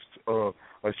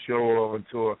show or on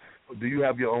tour, do you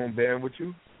have your own band with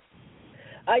you?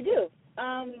 I do.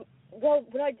 Well,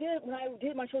 when I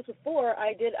did my shows before,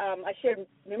 I shared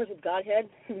members with Godhead.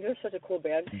 They're such a cool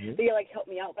band. Mm-hmm. They like help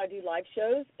me out when I do live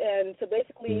shows, and so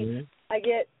basically I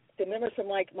get the members from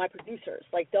like my producers.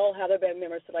 Like they'll have their band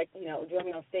members to like join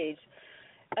me on stage,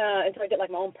 and so I get like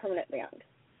my own permanent band,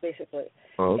 basically.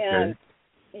 Oh, okay. And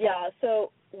yeah,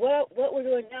 so what we're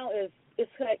doing now is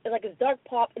it's dark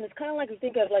pop, and it's kind of like you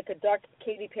think of like a dark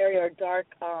Katy Perry or a dark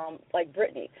like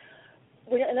Britney.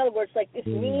 In other words, like it's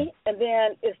me, and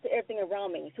then it's everything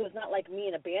around me. So it's not like me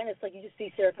in a band. It's like you just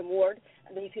see Seraphim Ward,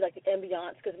 and then you see like the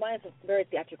ambiance, because mine is very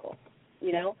theatrical,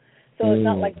 So it's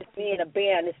not like just me in a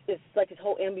band. It's like this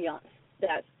whole ambiance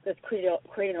that's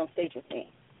created on stage with me.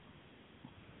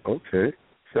 Okay,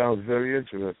 sounds very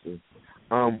interesting.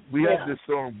 We have this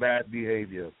song "Bad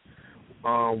Behavior."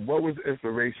 What was the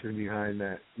inspiration behind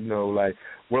that? Like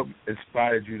what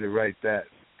inspired you to write that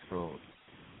song?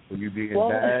 Were you being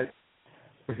bad?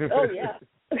 Oh yeah,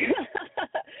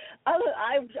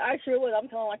 I sure was. I'm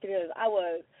telling like it is. I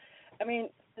was. I mean,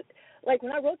 like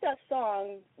when I wrote that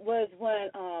song was when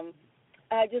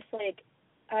I just like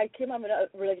I came out of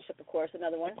a relationship, of course,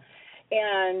 another one,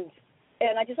 and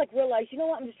I just like realized,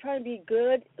 what, I'm just trying to be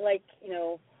good, like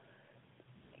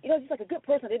just like a good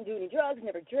person. I didn't do any drugs,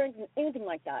 never drank, anything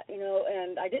like that,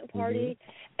 and I didn't party,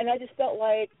 and I just felt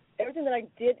like everything that I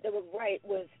did that was right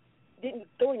didn't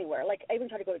go anywhere. Like I even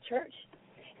tried to go to church.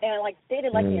 And, like, they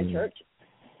didn't like me in church.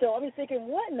 So I'm just thinking,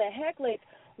 what in the heck? Like,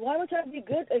 why would I try to be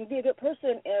good and be a good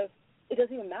person if it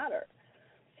doesn't even matter?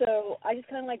 So I just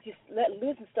kind of, like, just let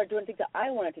loose and start doing things that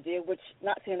I wanted to do, which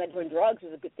not saying that doing drugs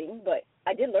was a good thing, but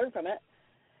I did learn from it.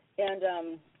 And,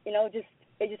 it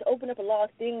just opened up a lot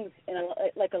of things and,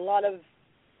 a lot of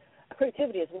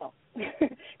creativity as well,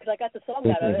 because I got the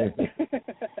song out of it.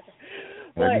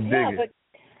 But I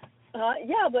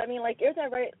mean, like, everything I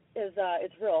write is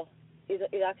it's real.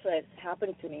 It actually has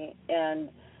happened to me, and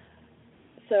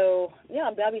so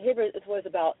bad behavior is what it's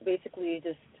about. Basically,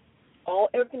 just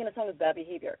everything in the song is bad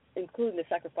behavior, including the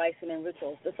sacrificing and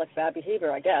rituals. It's like bad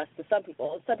behavior, I guess, to some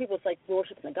people. Some people it's like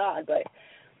worshiping the God, but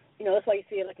that's why you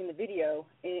see it like in the video.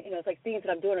 It's like things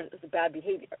that I'm doing is bad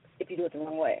behavior if you do it the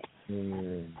wrong way.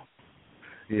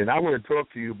 Yeah, and I want to talk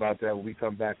to you about that when we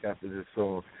come back after this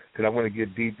song, because I want to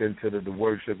get deep into the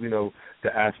worship, the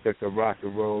aspect of rock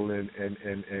and roll and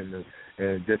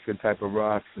different type of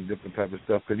rocks and different type of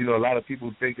stuff. Because, a lot of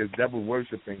people think it's devil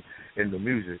worshiping in the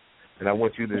music. And I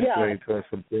want you to explain to us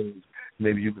some things.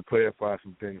 Maybe you can clarify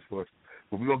some things for us.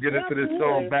 But we're going to get into this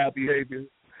song, Bad Behavior.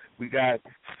 We got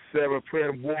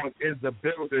Seraphim Ward in the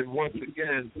building once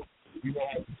again. That's a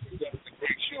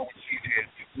great show when she did.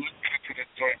 Let's get into this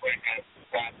joint right now.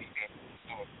 Bad Behavior.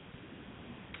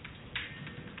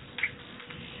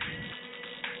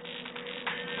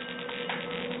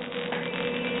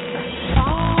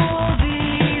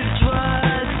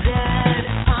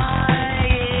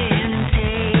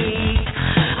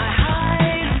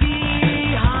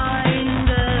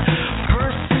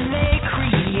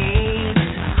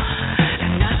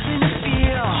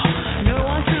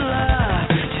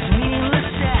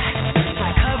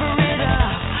 Cover it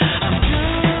up. I'm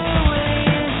doing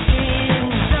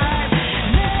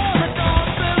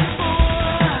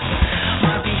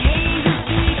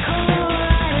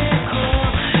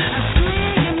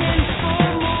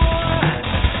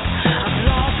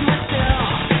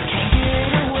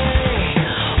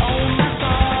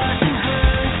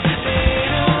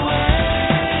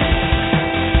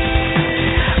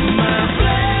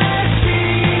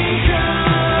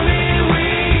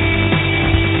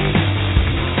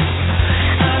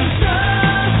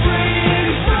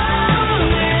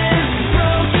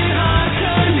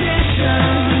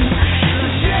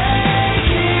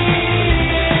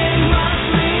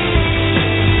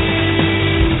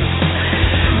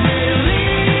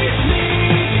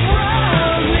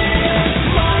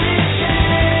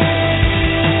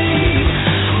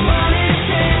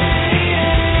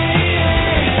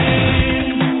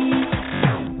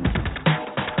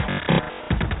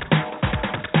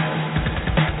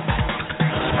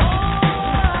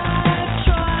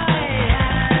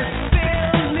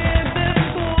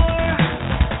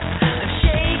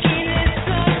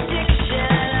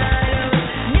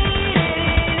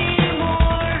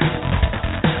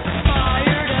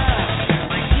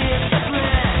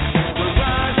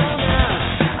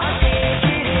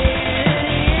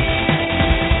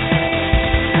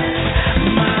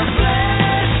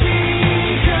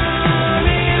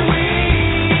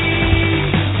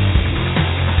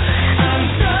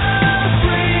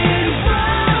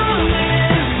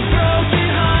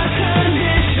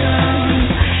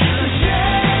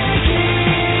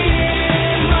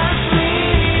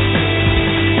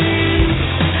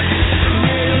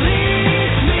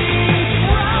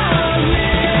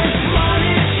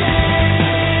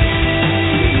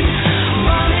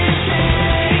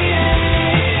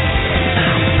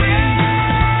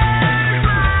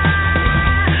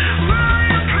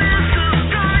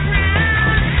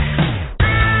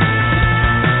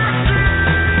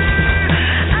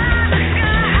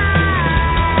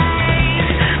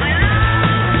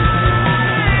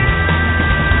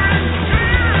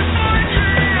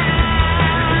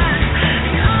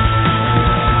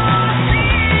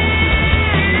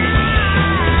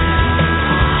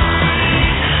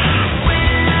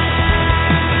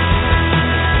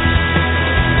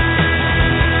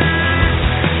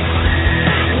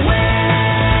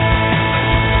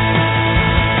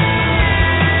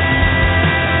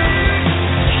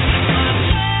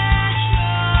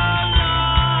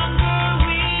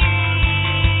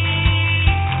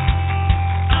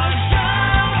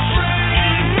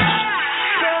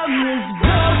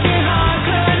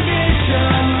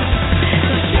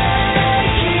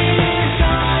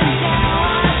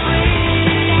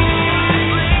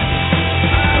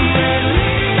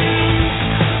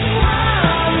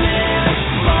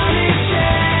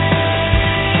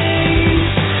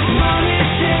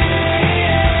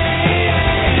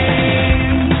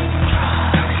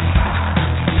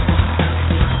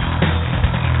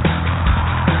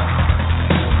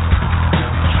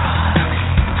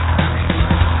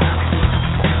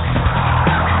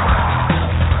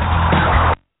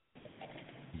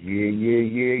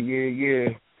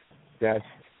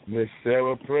Miss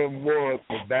Seraphim Ward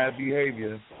for Bad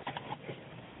Behavior.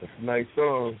 That's a nice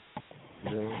song.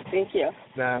 You know? Thank you.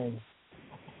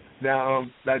 Now,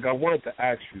 like I wanted to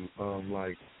ask you,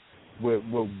 like, what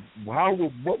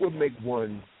would make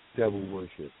one devil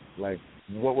worship? Like,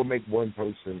 what would make one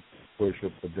person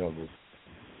worship the devil?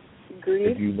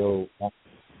 Greed. If you know,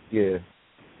 yeah.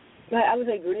 I would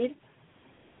say greed.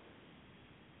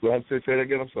 Go ahead, say that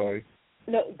again. I'm sorry.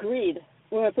 No, greed.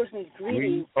 When a person is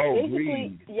greedy,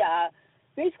 greed. Yeah.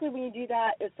 Basically, when you do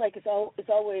that, it's like it's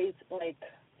always like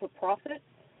for profit.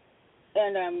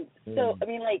 And so I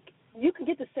mean, like, you can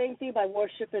get the same thing by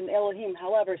worshiping Elohim.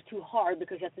 However, it's too hard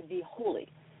because you have to be holy.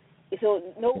 So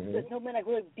there's no man that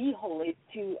really be holy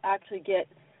to actually get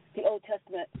the Old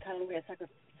Testament kind of way of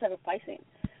sacrificing.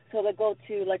 So they go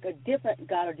to like a different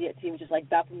god or deity, which is like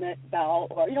Baphomet, Baal,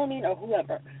 or you know what I mean, or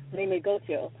whoever they may go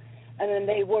to, and then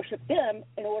they worship them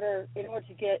in order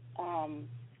to get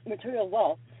material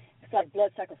wealth. It's like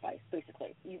blood sacrifice,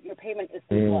 basically. Your payment is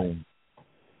through blood.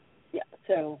 Yeah.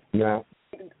 So now,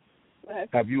 go ahead.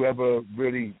 Have you ever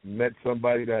really met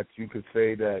somebody that you could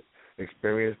say that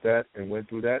experienced that and went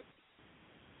through that?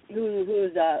 Who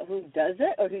does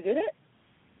it or who did it?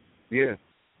 Yeah.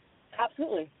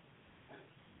 Absolutely.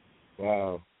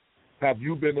 Wow. Have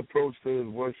you been approached to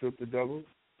worship the devil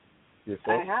yourself?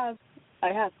 I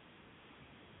have.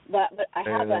 But I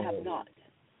have not.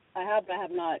 I have, but I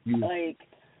have not. You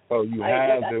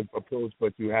have been approached,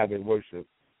 but you haven't worshipped.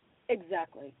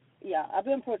 Exactly. Yeah, I've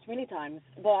been approached many times,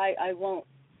 but I won't.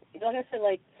 Like I said,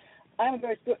 like, I'm a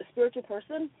very spiritual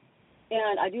person,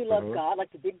 and I do love God,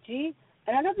 like the big G,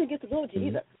 and I never get the little G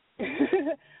either.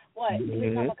 What?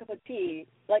 You have a cup of tea.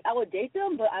 Like, I would date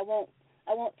them, but I won't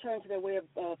turn to their way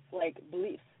of like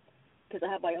beliefs because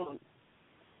I have my own.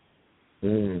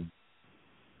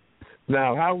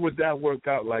 Now, how would that work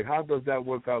out? Like, how does that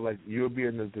work out? Like, you're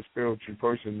being the spiritual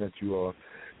person that you are,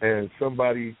 and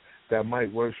somebody that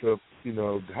might worship, you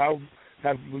know,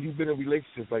 when you've been in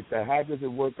relationships like that, how does it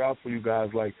work out for you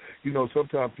guys? Like, you know,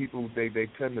 sometimes people, they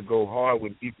tend to go hard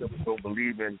when each of them don't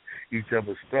believe in each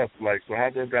other's stuff. Like, so how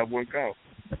does that work out?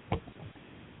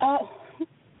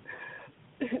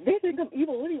 They think I'm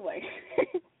evil anyway.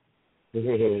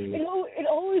 It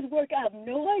always works out. I have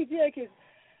no idea because,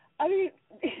 I mean,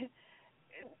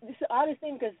 it's the oddest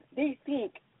thing because they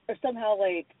think, or somehow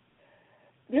like,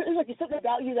 there's something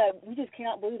about you that we just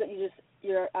cannot believe that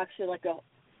you're actually like a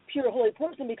pure holy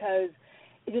person because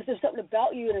there's something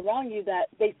about you and around you that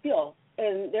they feel,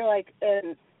 and they're like,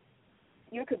 and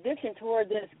your conviction toward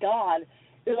this God,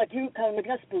 they're like, you kind of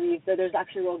make us believe that there's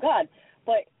actually a real God,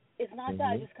 but it's not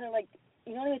that. It's just kind of like,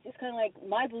 you know what I mean? It's kind of like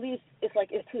my beliefs. It's like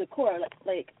it's to the core.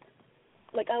 Like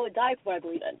I would die for what I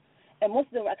believe in, and most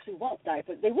of them actually won't die,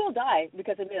 but they will die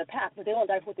because they made a pact, but they won't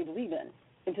die for what they believe in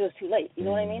until it's too late. You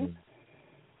know what I mean?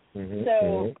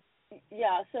 So,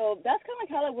 yeah, so that's kind of like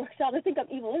how that works out. They think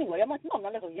I'm evil anyway. I'm like, no, I'm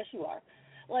not evil. Yes, you are.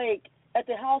 Like, at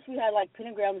the house, we had, like,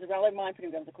 pentagrams around, like mine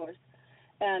pentagrams, of course.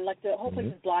 And, like, the whole place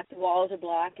is black. The walls are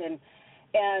black. And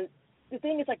the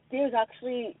thing is, like, they was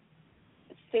actually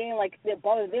saying, like, it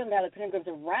bothered them to have the pentagrams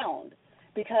around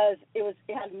because it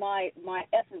had my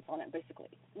essence on it, basically,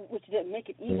 which didn't make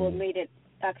it evil. It made it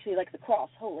actually, like, the cross,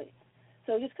 holy.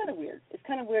 So it's kind of weird. It's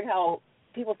kind of weird how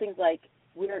people think, like,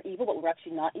 we're evil, but we're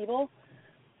actually not evil.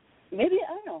 Maybe,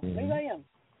 I don't know. Maybe I am.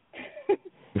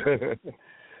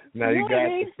 Now you got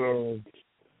the song.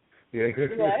 Yeah.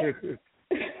 What?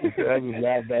 I just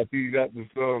laughed at you. You got the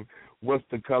song, What's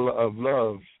the Color of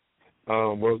Love?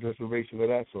 What was the inspiration of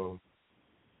that song?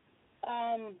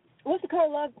 What's the color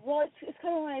of love? Well, it's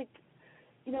kind of like,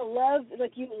 you know, love,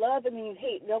 like you love and then you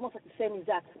hate. They're almost like the same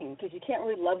exact thing because you can't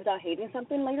really love without hating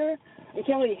something later. You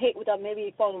can't really hate without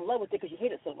maybe falling in love with it because you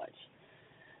hate it so much.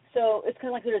 So it's kind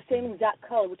of like they're the same exact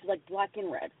color, which is like black and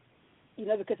red, you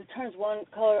know, because it turns one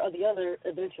color or the other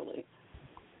eventually,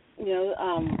 you know.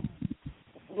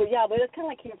 But it kind of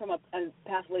like came from a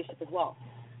past relationship as well,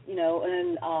 you know.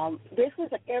 And basically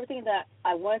it's like everything that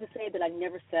I wanted to say that I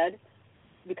never said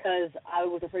because I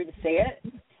was afraid to say it.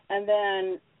 And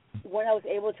then when I was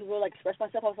able to really like express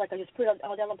myself, I was like, I just put it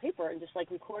all down on paper and just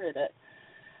like recorded it.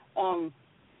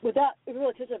 Without real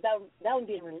attention, that would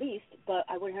be released, but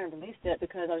I wouldn't have released it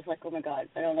because I was like, oh my God,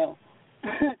 I don't know,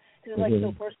 because it's like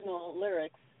so personal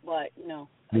lyrics. But you know,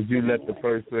 did you let the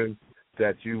person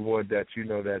that you want, that you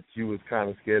know that you was kind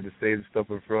of scared to say the stuff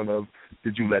in front of,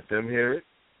 did you let them hear it?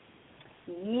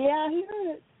 Yeah, he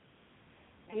heard it.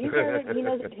 He heard it. He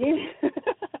knows.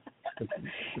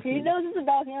 He knows it's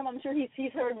about him. I'm sure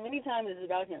he's heard many times it's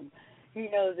about him. He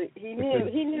knows it. He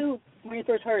knew when he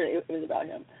first heard it was about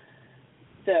him.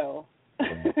 So.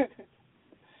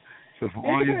 So for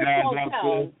all you guys out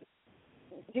there.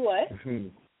 Do what?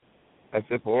 I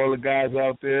said, for all the guys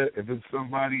out there, if it's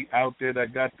somebody out there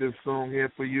that got this song here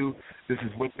for you, this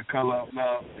is With the Color of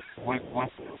Love. With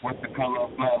the Color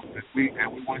of Love. We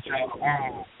want y'all to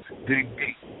all dig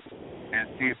deep and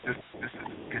see if this is,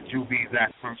 could you be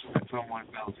that person that someone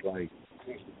else like.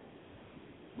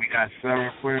 We got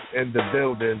Seraphim in the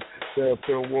building.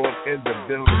 Seraphim Ward in the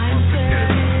building once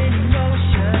again.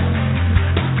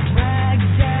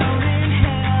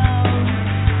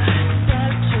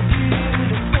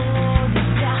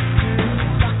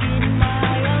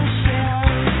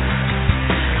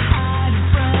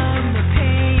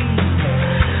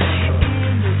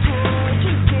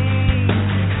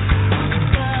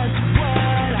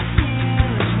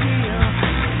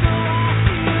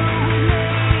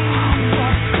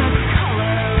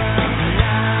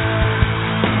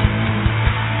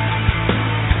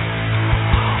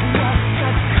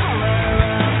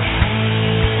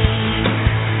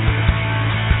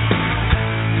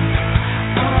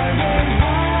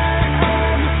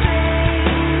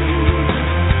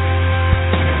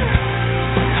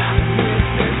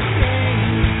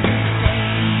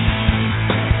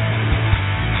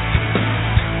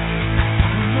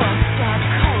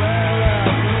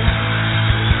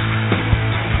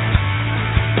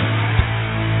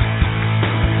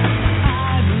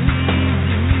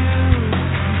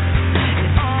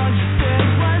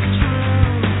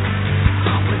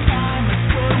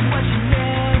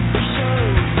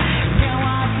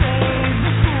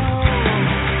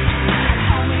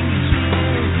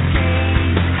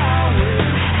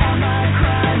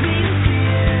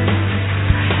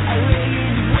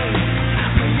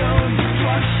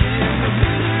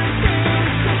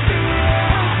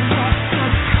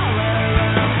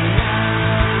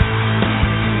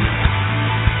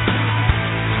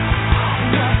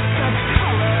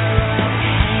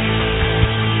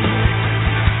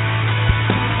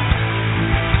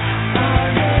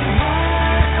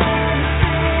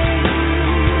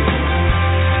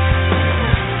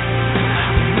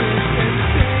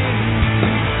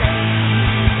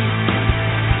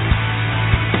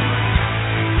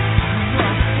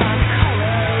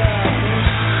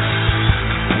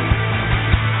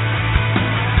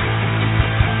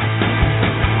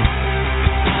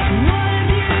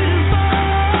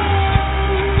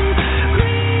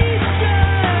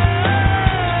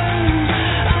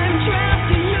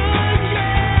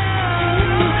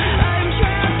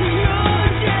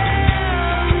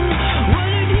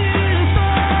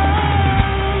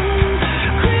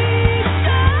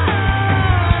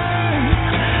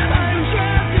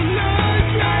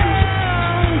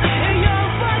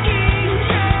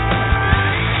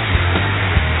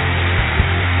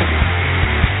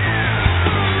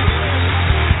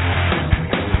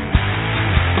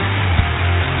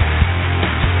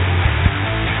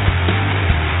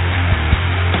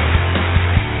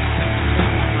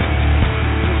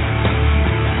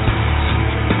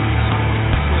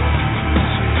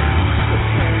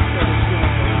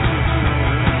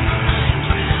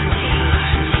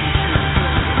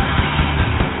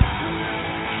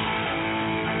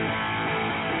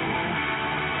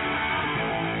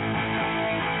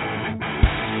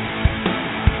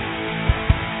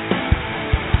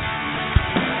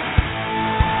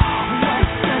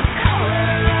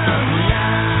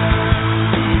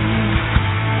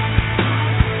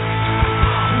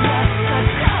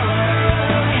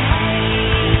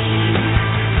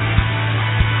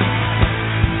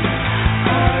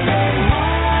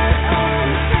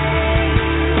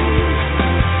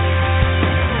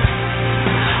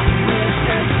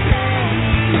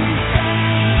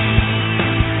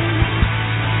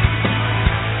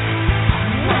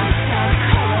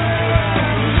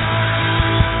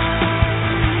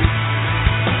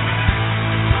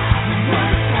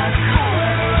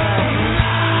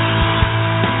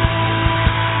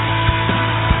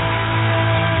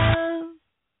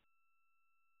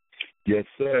 Yes,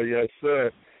 sir. Yes,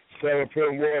 sir.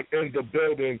 Seraphim Ward in the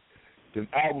building. The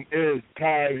album is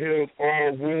Time Heals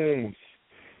All Wounds.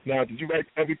 Now, did you write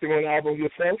everything on the album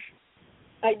yourself?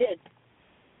 I did.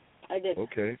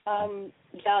 Okay.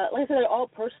 Yeah, like I said, all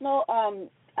personal.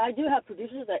 I do have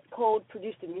producers that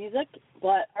produce the music,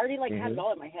 but I already had it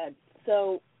all in my head.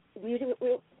 So we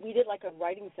did like a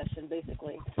writing session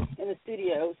basically in the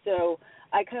studio. So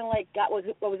I kind of got what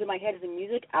was in my head as the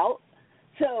music out.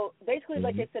 So basically,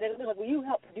 like I said, it was well, you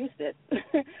helped produce it,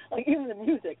 even the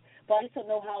music, but I just don't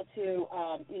know how to,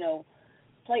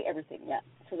 play everything yet.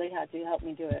 So they had to help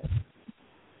me do it.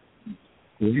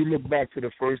 When you look back to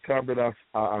the first time that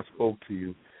I spoke to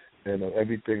you and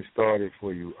everything started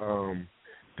for you,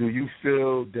 do you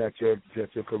feel that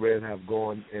your career have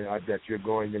gone and that you're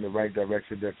going in the right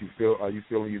direction? That you feel? Are you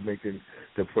feeling you're making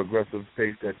the progressive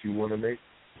pace that you want to make?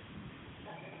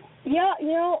 Yeah,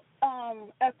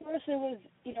 at first it was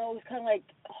kind of like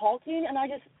halting, and I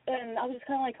was just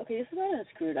kind of like, okay, this is not gonna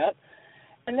screw it up.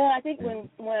 And then I think when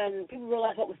people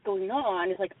realized what was going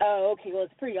on, it's like, oh, okay, well,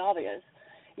 it's pretty obvious,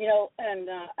 And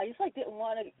I just didn't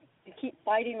want to keep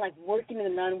fighting, working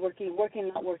and not working,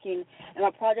 not working, and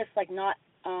my projects not,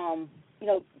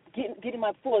 getting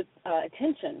my full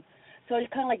attention. So I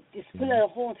just kind of just put it in a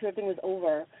hole until everything was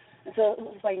over. And so it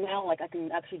was now I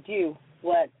can actually do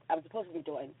what I was supposed to be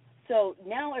doing. So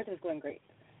now everything's going great,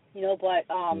 But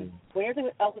when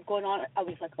everything else was going on, I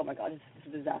was like, oh my God, this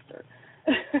is a disaster.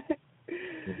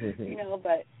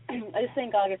 But I just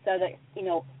thank God, like I said, that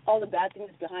all the bad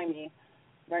things behind me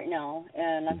right now,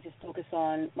 and I'm just focused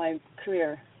on my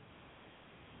career.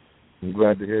 I'm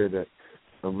glad to hear that.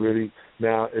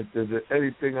 Now, is there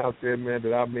anything out there, man,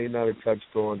 that I may not have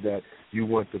touched on that you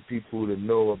want the people to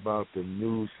know about the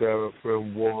new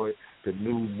Seraphim Ward, the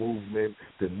new movement,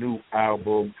 the new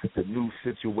album, the new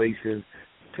situations?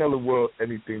 Tell the world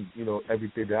anything,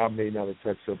 everything that I may not have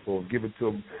touched up on. Give it to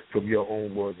them from your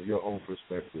own words and your own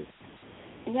perspective.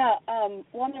 Yeah,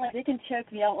 they can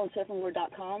check me out on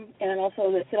seraphimward.com and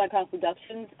also the Silicon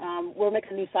Productions. We're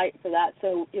making a new site for that,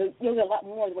 so you'll get a lot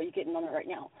more than what you're getting on it right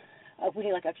now. We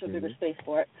need extra bigger space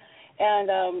for it.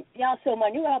 And so my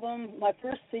new album, my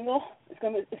first single,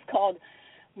 it's called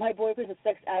 "My Boyfriend's a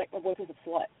Sex Addict, My Boyfriend's a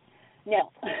Slut."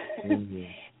 Now,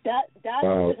 that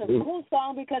is a cool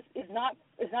song because it's not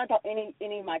about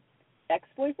any of my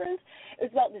ex-boyfriends.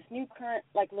 It's about this new current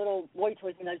little boy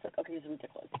toy thing. I was like, okay, this is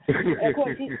ridiculous. And of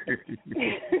course,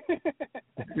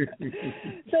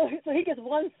 so he gets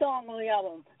one song on the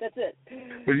album. That's it.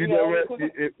 But you know what?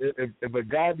 If a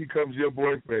guy becomes your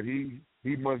boyfriend,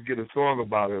 he must get a song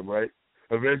about him, right?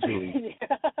 Eventually.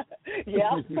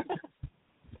 Yeah.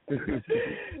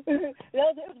 It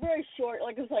was very short.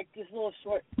 It was this little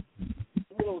short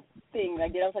thing I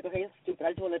did. I was like, okay, it's stupid. I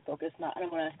just want to focus. I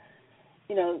don't want to,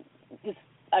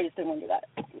 I just didn't want to do that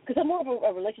because I'm more of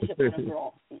a relationship kind of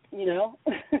girl, Yeah.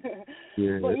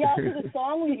 But yeah, so the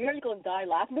song when you hear it, you're gonna die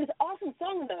laughing. But it's an awesome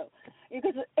song though,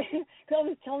 because I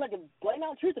was telling a blatant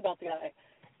out truth about the guy,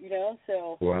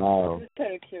 So wow, it's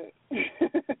kind of cute.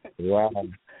 Wow.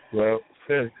 Well,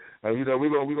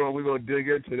 we're gonna dig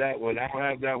into that one. I don't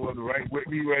have that one right with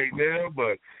me right now,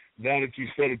 but now that you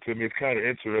said it to me, it's kind of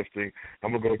interesting.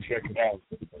 I'm gonna go check it out.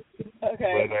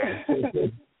 Okay.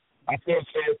 But, I feel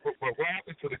so. What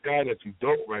happens to the guy that you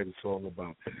don't write a song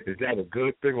about? Is that a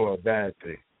good thing or a bad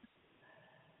thing?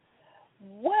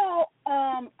 Well,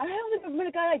 I haven't even met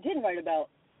a guy I didn't write about.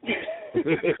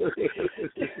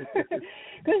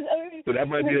 So that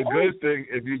might be a good thing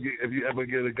if you ever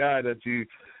get a guy that you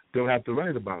don't have to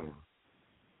write about him.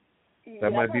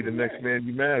 That might be the next man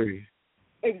you marry.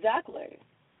 Exactly.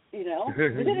 But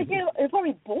then again, it's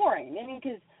probably boring. I mean,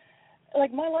 because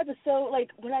my life is so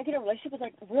when I get in a relationship,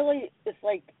 it's really it's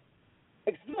really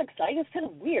exciting. It's kind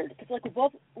of weird because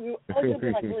we're always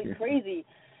been really crazy,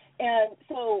 and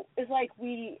so it's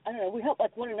we help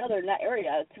one another in that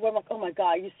area. To where I'm like, oh my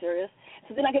God, are you serious?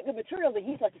 So then I get good material that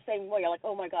he's the same way. I'm like,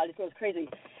 oh my God, this girl's crazy,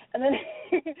 and then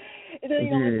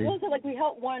we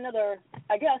help one another,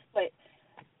 I guess. But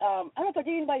I don't know if I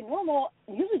date anybody normal.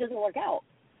 It usually doesn't work out.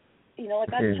 I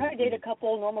tried to date a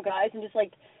couple normal guys and just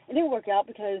it didn't work out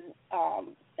because I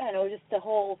don't know, just the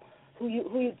whole who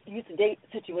you used to date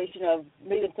situation of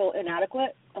made them feel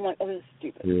inadequate. I'm like, oh, this is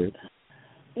stupid.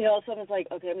 So I'm just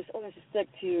like, okay, I'm just going to stick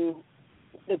to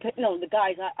the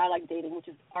guys I like dating, which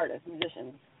is artists,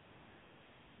 musicians.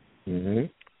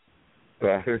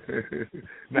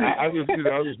 Now I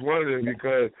was wondering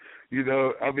because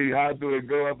how do it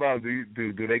go about?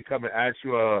 Do they come and ask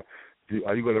you?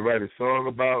 Are you going to write a song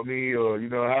about me, or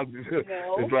how?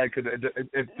 No. It's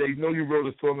if they know you wrote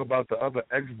a song about the other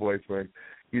ex-boyfriend,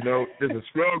 there's a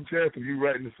strong chance of you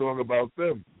writing a song about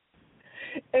them.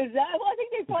 Exactly. Well, I think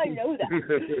they probably know that.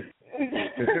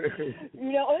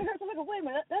 Or they heard something like, wait a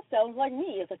minute, that sounds like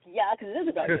me. It's like, yeah, because it is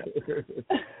about you.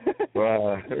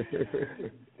 Wow.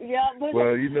 Yeah, but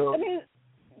well, I mean,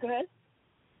 go ahead.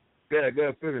 Yeah, go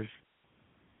ahead, finish.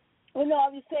 Well, no,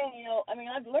 I'm just saying,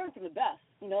 I've learned from the best,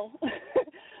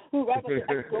 who write about their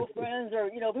ex-girlfriends or,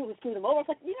 people who screw them over. It's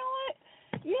like, you know what?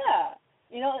 Yeah.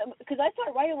 Because I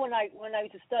started writing when I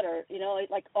used to stutter,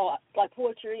 like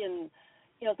poetry and,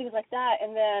 things like that.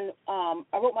 And then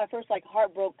I wrote my first,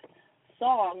 heartbroken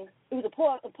song. It was a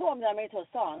poem that I made into a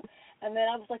song. And then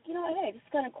I was like, hey, this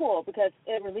is kind of cool because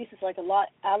it releases, a lot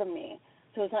out of me.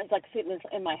 So it's not just, sitting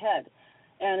in my head.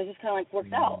 And it just kind of,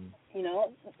 worked out. you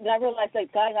know. Then I realized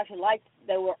that guys actually liked,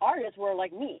 that were artists, were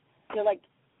like me. They're like,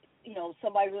 you know,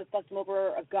 somebody really fucked them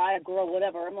over, a guy, a girl,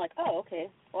 whatever. I'm like, oh, okay,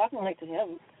 well, I can relate to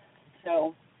him.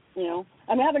 So, you know,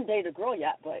 I mean, I haven't dated a girl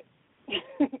yet, but.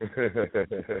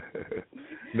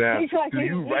 Now, do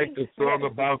you write the song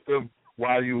about them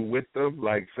while you're with them?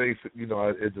 Like, say, you know,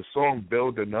 is the song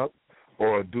building up,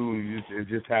 or it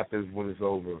just happens when it's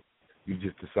over? You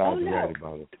just decide to write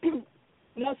about it.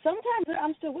 No, sometimes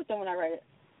I'm still with them when I write it.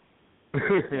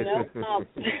 You know,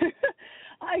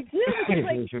 I do.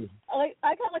 Like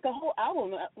I got like a whole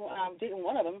album when I'm dating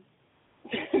one of them.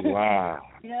 Wow.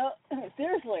 You know,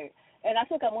 seriously, and I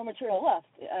still got more material left.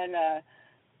 And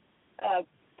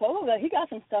Polo, he got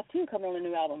some stuff too coming on the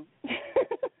new album.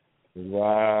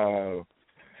 Wow.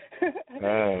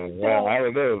 Wow. I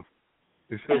don't know.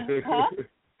 Huh?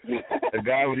 A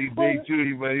guy when he date you,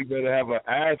 he better have an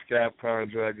ASCAP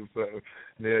contract or something.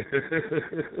 Yeah.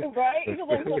 Right? He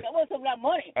was like, I want some of that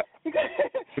money. Because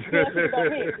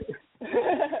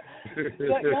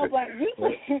about me.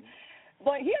 But usually,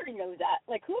 but he already knows that.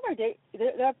 Like, whoever I date, they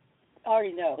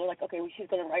already know. They're like, okay, well, she's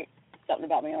going to write something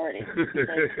about me already.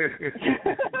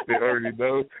 They already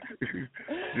know?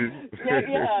 yeah,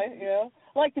 you know.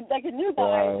 Like the new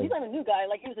guy, he's not a new guy.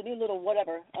 Like, he was a new little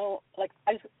whatever. I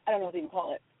don't know what you can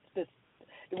call it.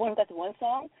 The one that's the one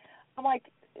song. I'm like,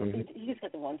 he just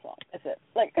got the one song. That's it.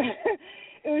 Like,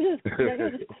 it was just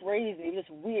crazy. It was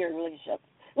just weird relationship.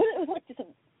 It was like just a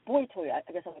boy toy, I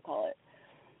guess I would call it.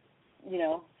 You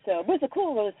know. So, but it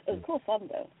was cool fun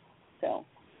though. So.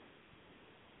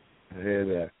 I hear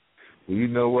that. Well, you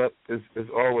know what? It's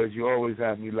always, you always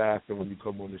have me laughing when you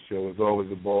come on the show. It's always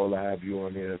a ball to have you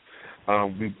on here.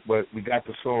 But we got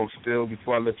the song Still.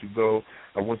 Before I let you go,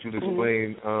 I want you to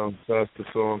explain to us the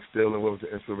song Still and what was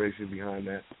the inspiration behind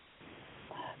that.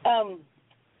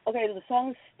 Okay, the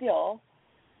song Still,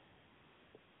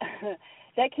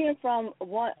 that came from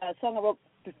a song I wrote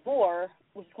before,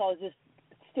 which is called just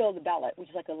Still the Ballad, which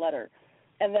is like a letter.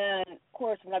 And then, of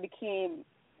course, when I became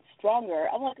stronger,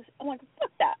 I'm like,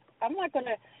 fuck that. I'm not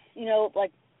gonna, you know,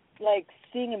 like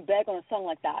sing and beg on a song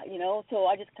like that, you know. So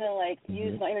I just kind of like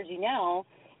use my energy now,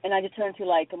 and I just turn to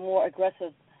like a more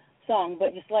aggressive song,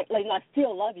 but just like I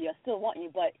still love you, I still want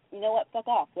you, but you know what? Fuck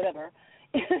off, whatever.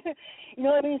 You know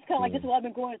what I mean? It's kind of like this is what I've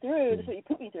been going through. This is what you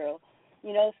put me through,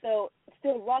 you know. So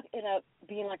Still Rock ended up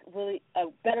being like really a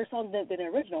better song than the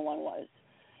original one was,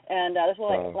 and that's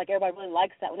why like everybody really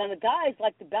likes that one. And the guys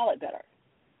like the ballad better.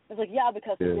 It's like, yeah,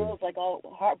 because the girl's like all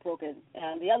heartbroken,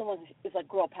 and the other one is like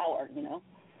girl power, you know.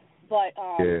 But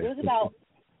it was about,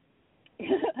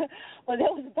 well,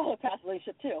 that was about a past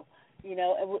relationship too, you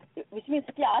know, which means,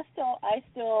 yeah, I still,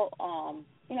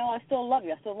 you know, I still love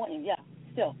you, I still want you, yeah,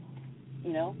 still,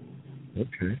 you know.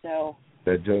 Okay. So.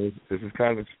 That Joe, this is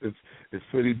kind of, it's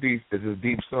pretty deep. It's a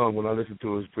deep song. When I listen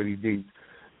to it, it's pretty deep.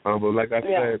 But like I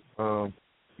said,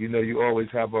 you know, you always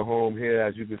have a home here,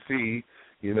 as you can see,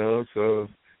 you know, so.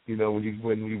 You know, when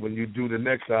you do the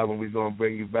next album, we're gonna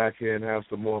bring you back here and have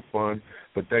some more fun.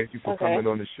 But thank you for coming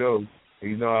on the show.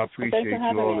 And you know, I appreciate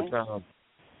you all the time.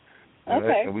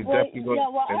 Okay. And we well, definitely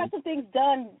I have some things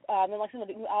done in like some of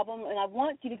the new album, and I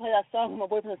want you to play that song. My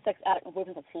boyfriend's a sex addict. My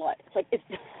boyfriend's a slut. It's like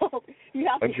you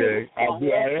have to hear this song.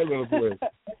 I am gonna play.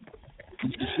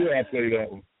 Sure, I'll play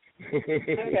that one.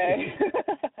 Okay.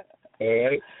 All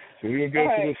right. So we're gonna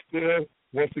get to the Still.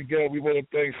 Once again, we want to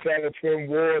thank Seraphim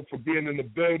Ward for being in the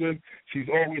building. She's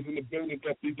always in the building,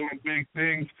 definitely doing big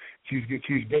things. She's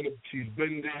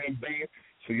been there and back.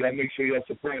 So y'all make sure y'all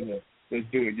support her. Let's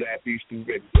do it, y'all. Peace through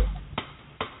radio.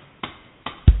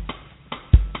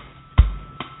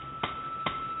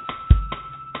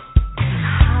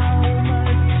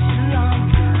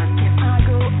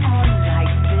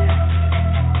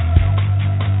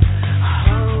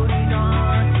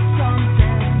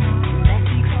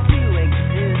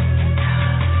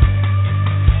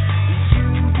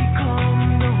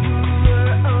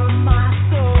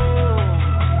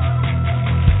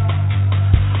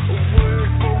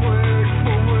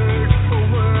 Word for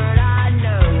word,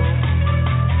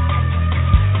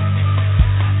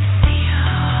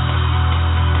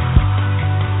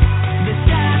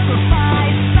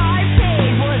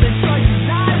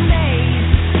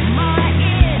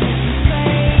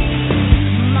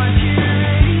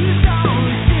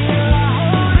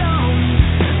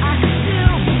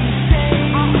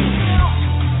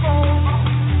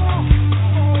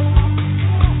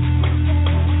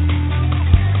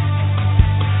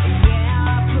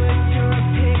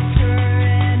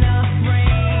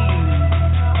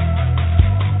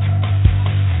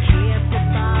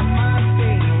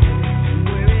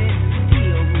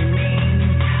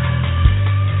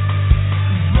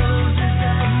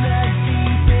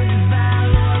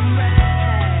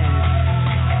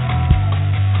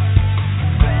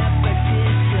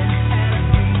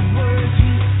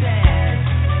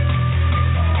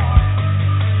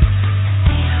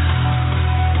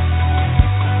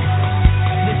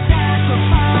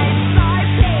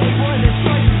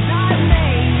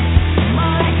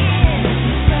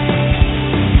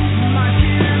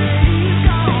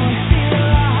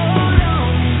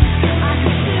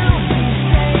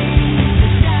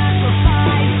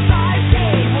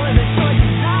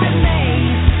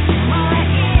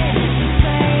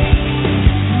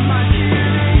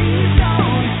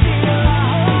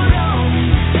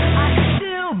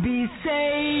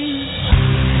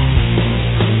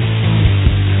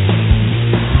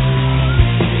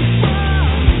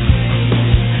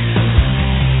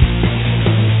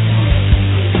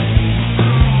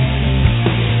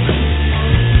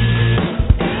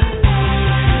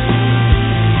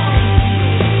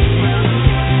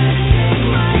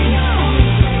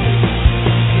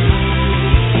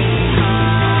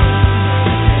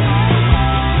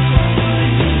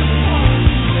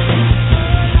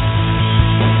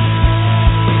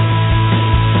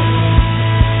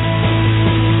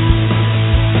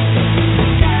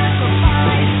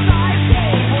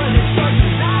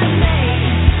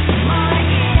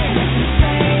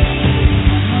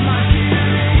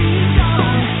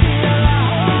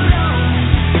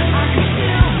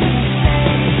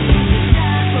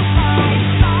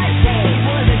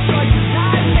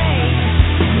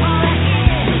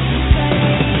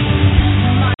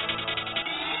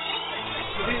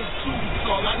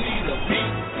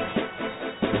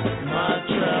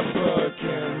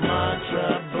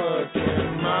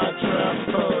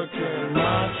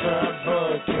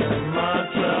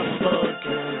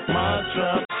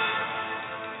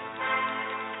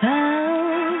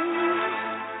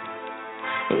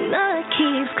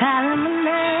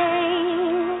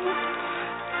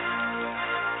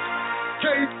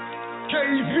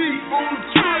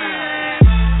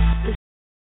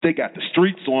 They got the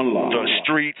streets on lock. The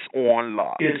streets on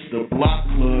lock. It's the Block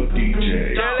Club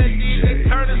DJ. Tell that DJ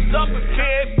turn us up a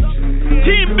kid.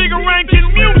 Team Bigger Ranking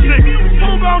Music. Who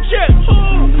gon' check?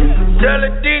 Tell the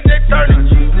DJ turn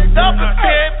it up a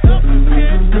kid.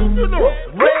 You know,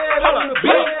 red on the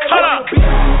beat. Hold up.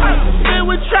 Here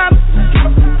we tryna.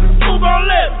 Who gon'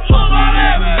 let me? Who gon'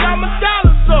 let me? I'm a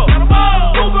dollar so.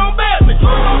 Who gon' bet me? Who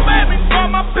gon' bet me? For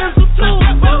my pistol too.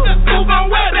 Who gon'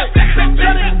 wet it?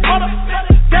 Hold up.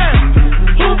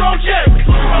 Who gon' check me?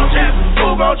 Who gon' check me?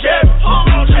 Who gon' check me? Who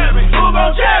gon' check me? Who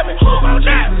gon' check me? Who gon'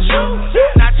 check me?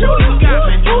 Not you, you got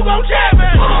me. Who gon' check me?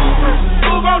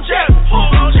 Who gon' check me? Who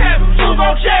gon' check me? Who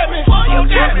gon' check me? Who gon'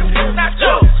 check me?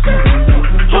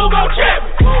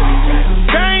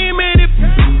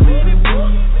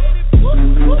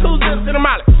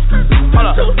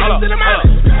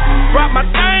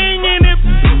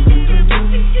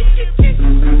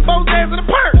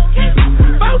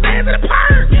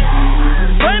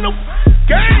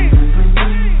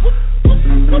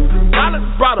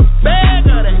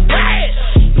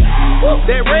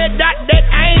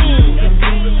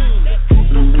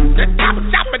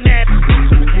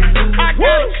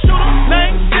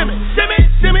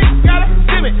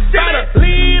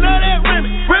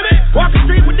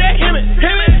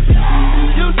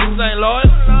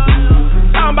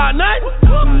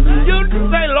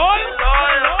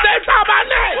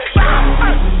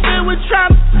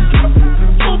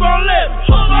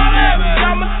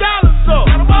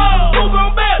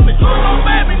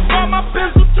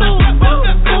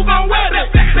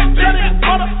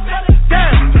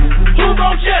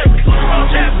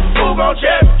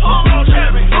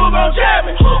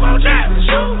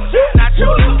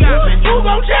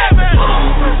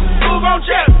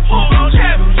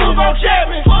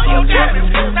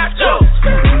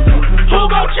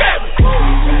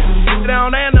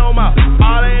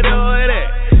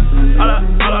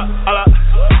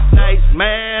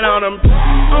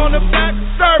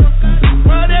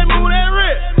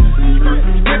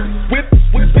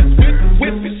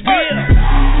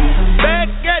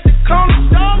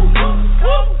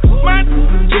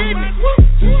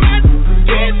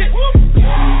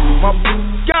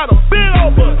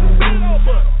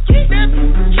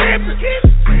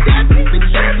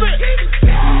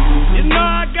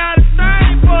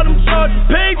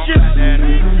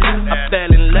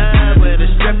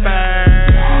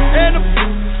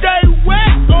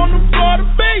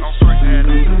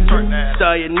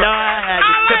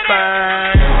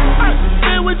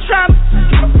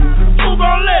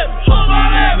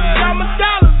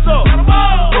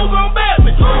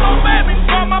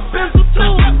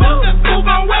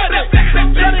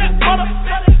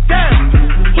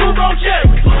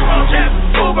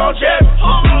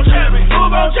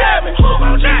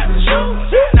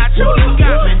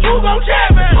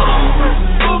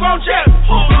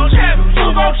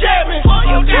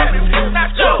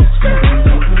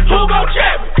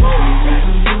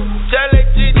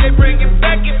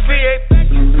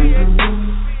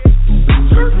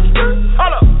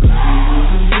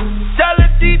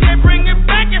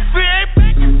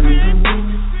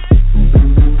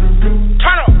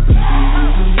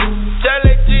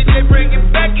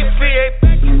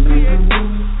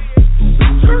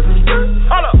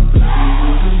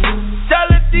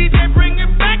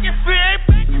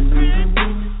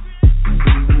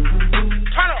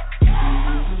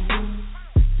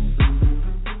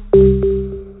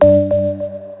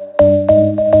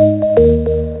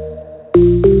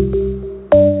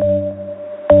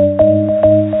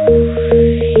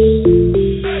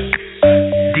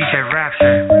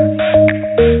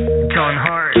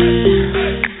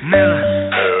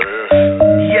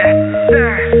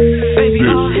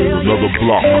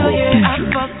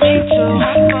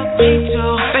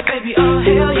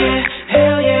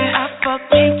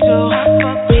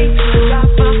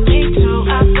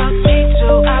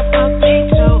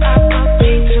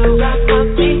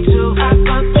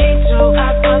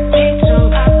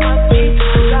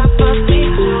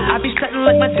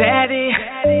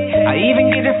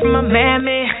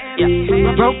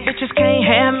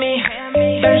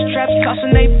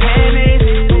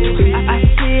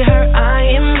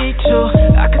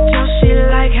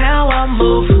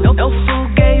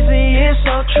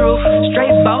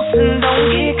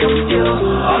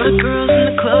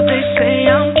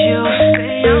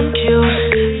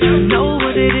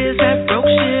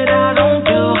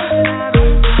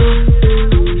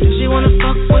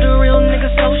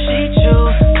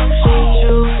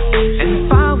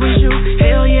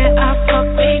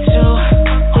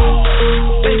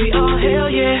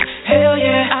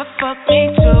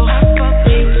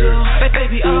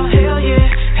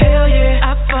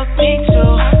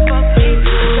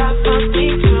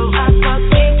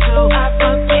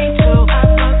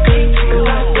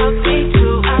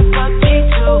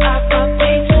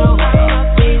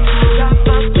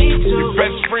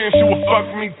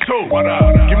 me too.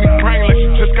 Give me brain like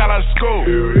you just got out of school.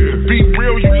 To be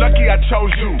real, you lucky I chose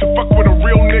you. To fuck with a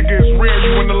real nigga is rare,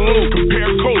 you in the loop. Compare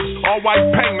coats, all white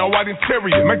paint, no white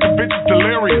interior. Make the bitches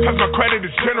delirious, cause my credit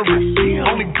is generous.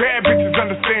 Only bad bitches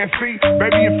understand, see.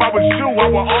 Baby, if I was you, I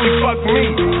would only fuck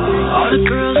me. All the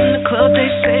girls in the club, they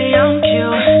say I'm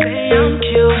cute,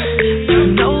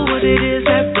 You know what it is,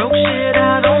 that broke shit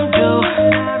I don't do.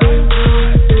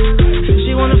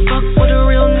 She wanna fuck with a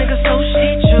real nigga, so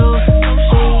she choose.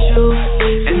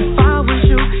 And if I was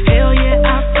you, hell yeah,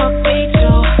 I fuck me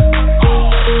too.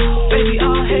 Baby,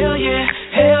 oh hell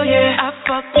yeah, I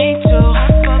fuck me too.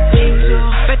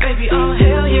 Baby, oh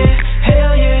hell yeah,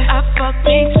 I fuck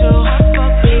me too. I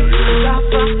fuck me too. I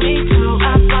fuck me too.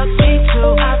 I fuck me too.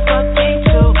 I fuck me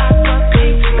too. I fuck me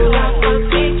too. I fuck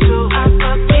me too. I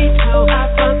fuck me too. I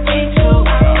fuck me too.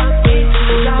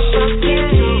 I fuck me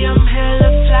too. I'm hella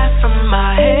fly from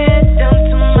my head down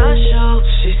to my shoes.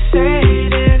 She say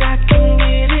that I can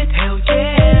get it. Hell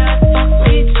yeah, I fuck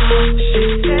me too. She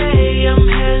say I'm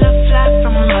hella fly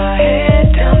from my head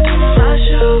down to my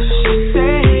shoes. She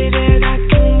say that I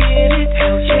can get it.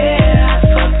 Hell yeah, I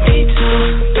fuck me too.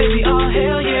 Baby, oh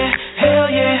hell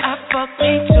yeah, I fuck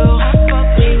me too.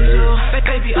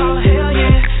 Baby, oh hell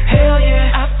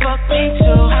yeah, I fuck me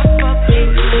too. I fuck me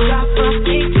too. I fuck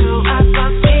me too. I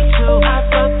fuck me too. I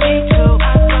fuck me too.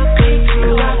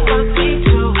 I fuck me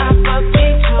too. I fuck me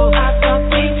too. I fuck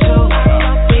me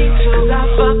too. I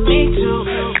fuck me too.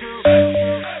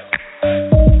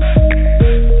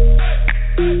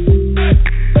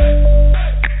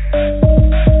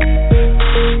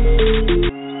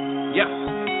 Yeah,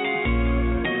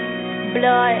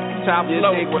 Blood. top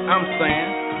low, what I'm saying.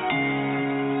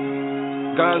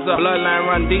 Guns up, bloodline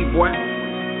run deep, boy.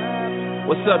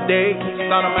 What's up, Dave?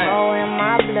 Son of man. Oh, in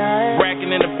my blood.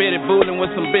 Racking in the bitty, booling with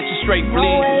some bitches straight No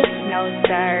bleeding. way, no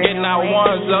sir. Getting our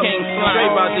ones up, King Slime.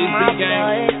 Straight about these big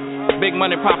games. Big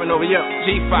money popping over here,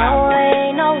 G5. No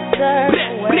way, no sir.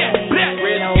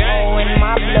 Rich No gang. hoe in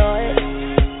my blood.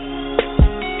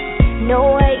 No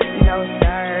way, no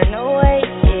sir. No way,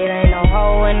 it ain't no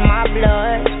hoe in my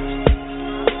blood.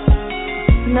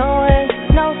 No way,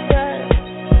 no sir.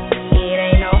 It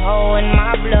ain't no hoe in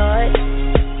my blood.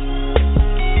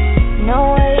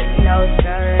 No way, no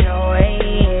sir. No way,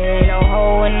 it ain't no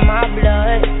hoe in my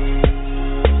blood.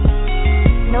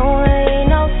 No way,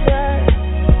 no sir.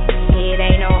 It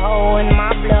ain't no hoe in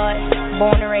my blood.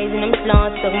 Born and raised in them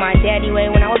slums. Took my daddy away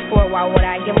when I was 4. Why would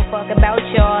I give a fuck about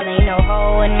y'all? Ain't no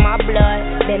hoe in my blood.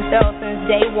 Been thorough since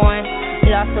day one.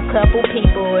 Lost a couple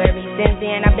people. Ever since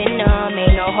then I've been numb.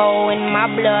 Ain't no hoe in my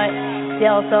blood.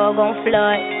 Cell soul gon'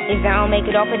 flood. If I don't make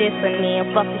it off of this one,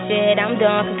 then fuck the shit, I'm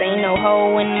done. Cause ain't no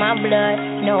hoe in my blood.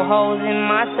 No hoes in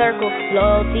my circle.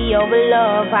 Loyalty over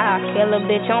love. I kill a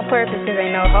bitch on purpose. Cause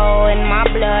ain't no hoe in my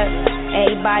blood.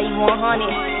 Everybody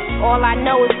 100. All I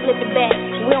know is flip it back.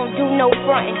 We don't do no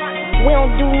frontin'. We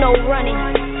don't do no running.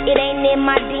 It ain't in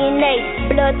my DNA.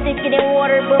 Blood thicker than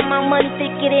water, but my money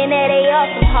thicker than that. They all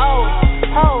some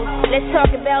hoes. Let's talk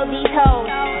about these hoes.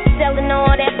 Selling all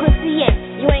that pussy in.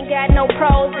 You ain't got no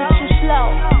pros, but you slow.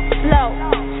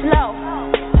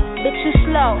 But you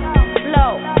slow.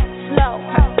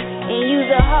 And you's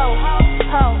a hoe.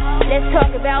 Let's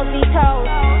talk about these hoes.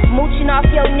 Mooching off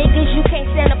your niggas, you can't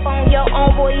stand up on your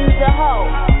own. Boy, you's a hoe.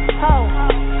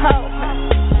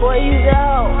 Boy, you's a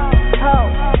hoe.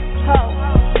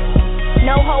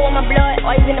 No hoe in my blood,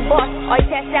 always in the boss, always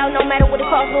passed out, no matter what it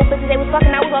cost. Little bitches, they was fucking,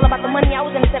 I was all about the money. I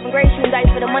was in the 7th grade shooting dice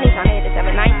for the money, trying to hit the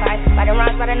 795. By the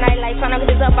rhymes, by the nightlight, trying to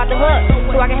get this up out the hood,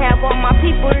 so I can have all my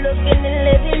people looking and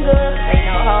living good. Ain't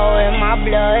no hoe in my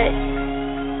blood.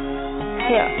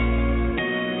 Yeah.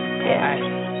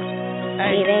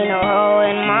 It ain't no hoe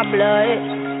in my blood.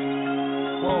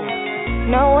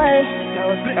 No way,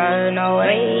 no sir, no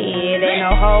way. It ain't no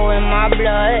hoe in my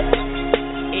blood.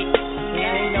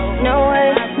 No way,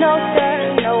 no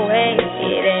sir, no way.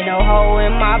 It ain't no hoe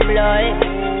in my blood.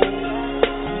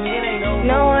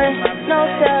 No way, no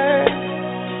sir.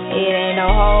 It ain't no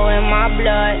hoe in my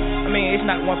blood. I mean, it's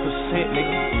not 1%,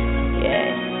 nigga.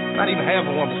 Yeah. Not even half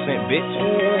of 1%, bitch.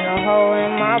 It ain't no hoe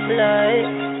in my blood.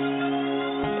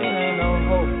 It ain't no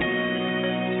hoe.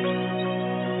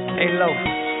 Hey, low.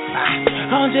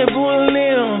 I'm just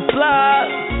bullying on block.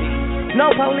 No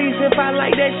police, if I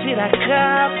like that shit, I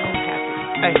cop.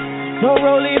 Hey, no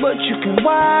rollie, but you can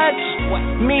watch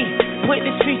me put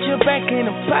this feature back in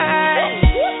the pot.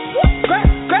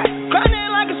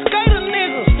 Grinding like a skater,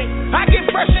 nigga. I get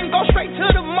fresh and go straight to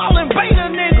the mall and bait a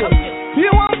nigga. You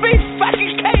want beef?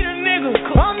 Fucking cater, nigga.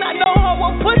 I'm not no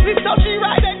hoe pussy, so she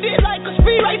ride that dick like a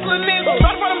speed racer, nigga.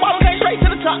 Started from the bottom, came straight to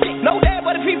the top. No dad,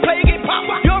 but if he play, you get popped.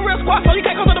 You're a real squad, so you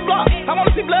can't come to the block. I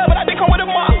wanna see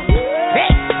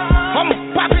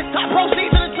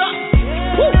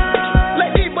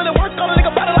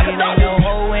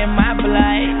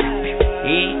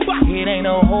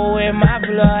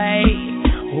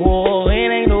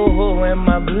in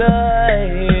my blood.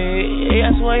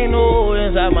 That's why you know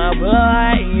inside my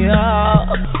blood, yeah.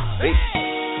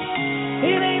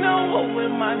 It ain't no hope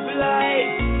in my blood.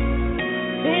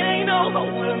 It ain't no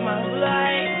hope in my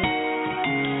blood.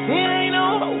 It ain't no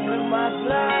hope in my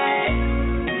blood.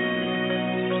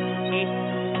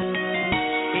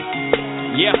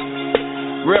 Yeah,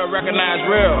 real recognize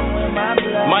real.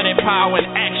 Money, power, and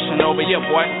action over here,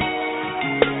 boy.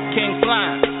 King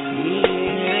Slime.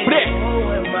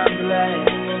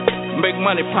 Big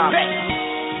money pop.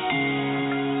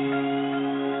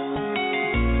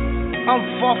 I'm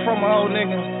far from an old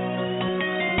nigga.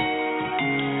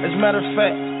 As a matter of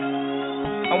fact,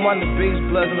 I'm one of the biggest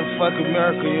bloods in the fucking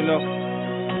America, you know.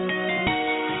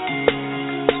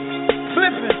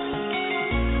 Flipping.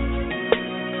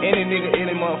 Any nigga,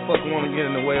 any motherfucker wanna get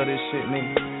in the way of this shit,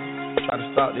 nigga. Try to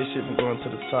stop this shit from going to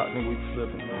the top, nigga. We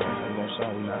flipping. Ain't gonna show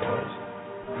we not those.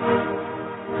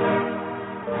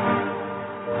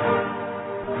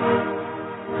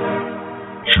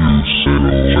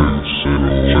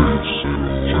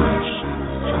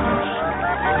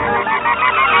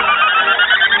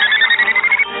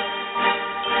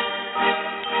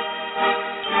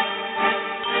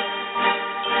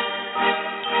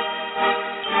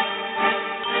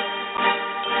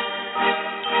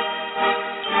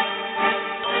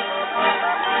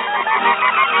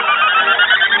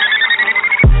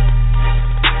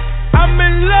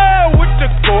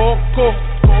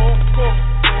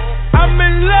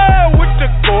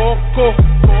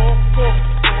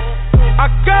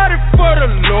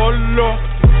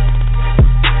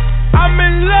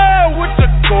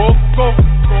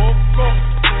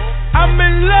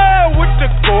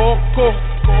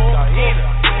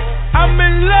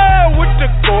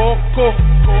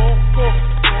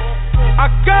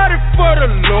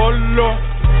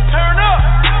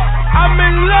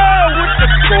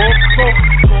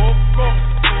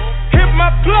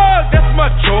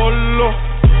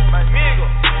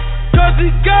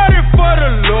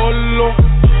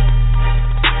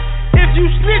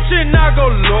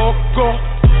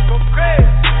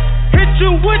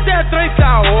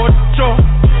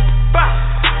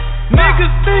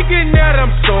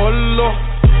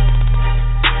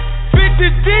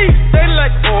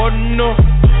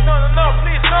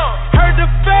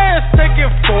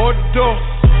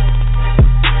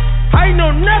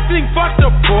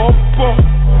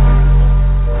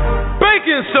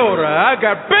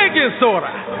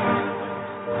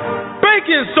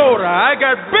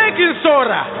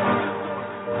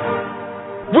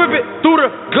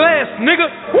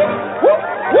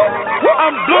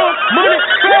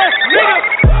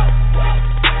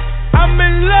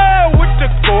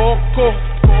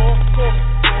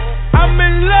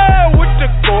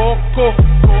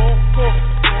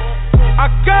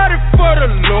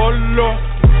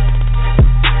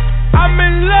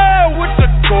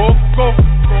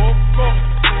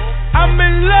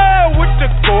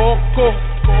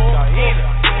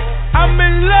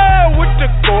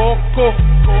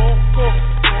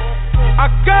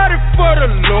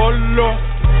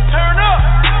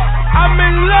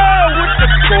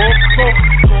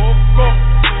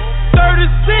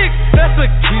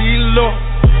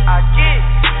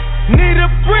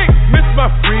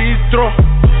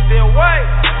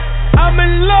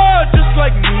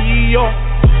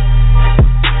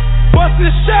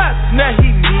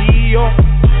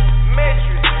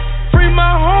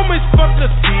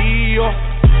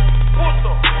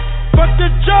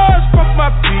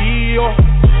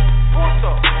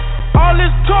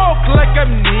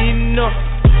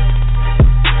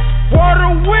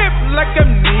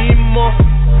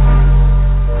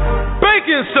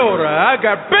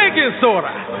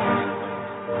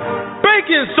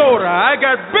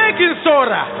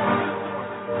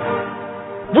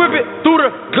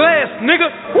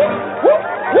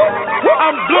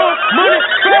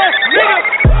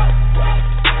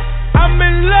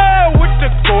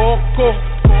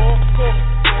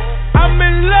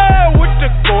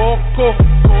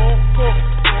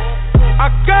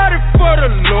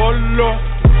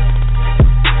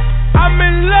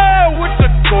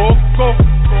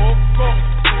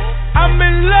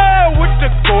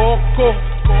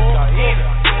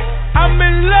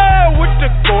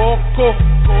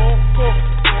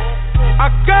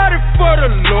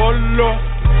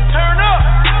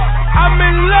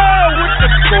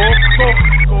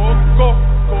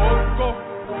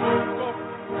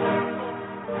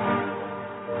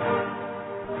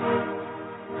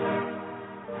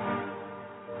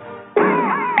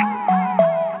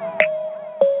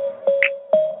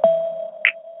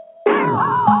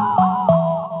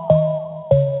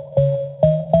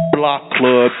 Block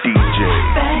Club DJ.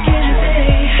 Back in the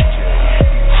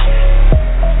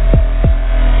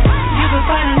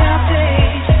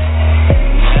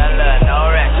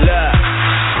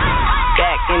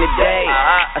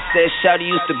shawty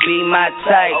used to be my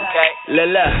type.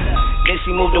 Look, then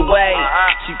she moved away.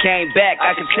 She came back,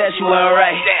 I could tell she wasn't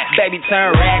right. Baby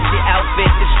turned ratchet, outfit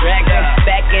distracting.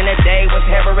 Back in the day was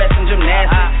hair and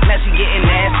gymnastics. Now she getting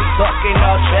nasty, talking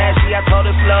all trashy. I told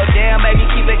her slow down, baby,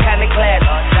 keep it kinda classy.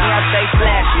 Me, I stay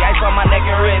flashy, ice on my neck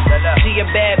and wrist. She a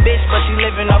bad bitch, but she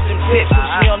living off them tips.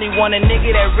 She only want a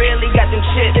nigga that really got them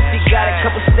shit. If he got a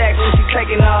couple stacks, then she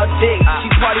taking all dick. She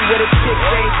party with a chick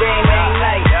every day and every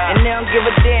night, and they don't give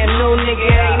a damn, new nigga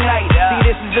every night. See,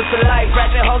 this is just a life.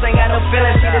 Ratchet hoes ain't got no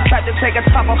feelings. She the type to take a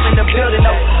top off in the building,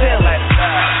 no feeling.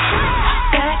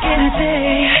 Back in the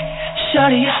day,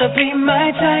 shawty used to be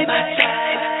my type.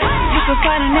 You can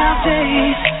find her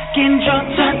nowadays, getting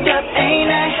drunk, turned up,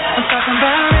 ain't I? I'm talking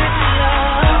about ratchet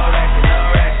love.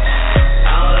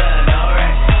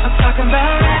 I'm talking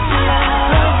about ratchet love.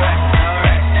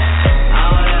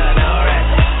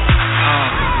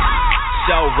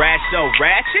 So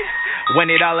ratchet? When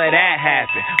did all of that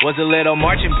happen? Was a little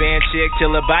marching band chick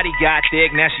till her body got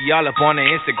thick. Now she all up on the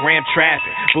Instagram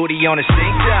trapping. Booty on the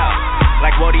sink though.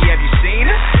 Like, Wody, have you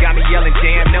seen her? Got me yelling,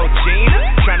 damn, no Gina.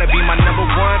 Trying to be my number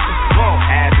one, won't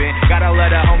happen. Got all of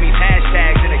the homies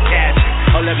hashtags in the caption.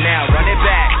 Hold up now, run it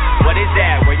back. What is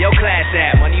that? Where your class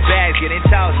at? Money bags getting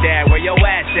tossed at. Where your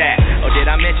ass at? Oh, did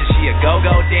I mention she a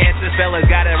go-go dancer? Fellas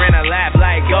got her in a lap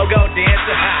like go-go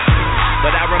dancer.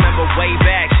 But I remember way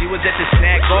back, she was at the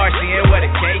snack bar seeing where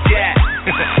the cake at.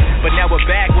 But now we're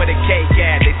back where the cake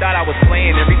at. They thought I was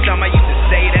playing. Every time I used to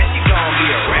say that, you gon' be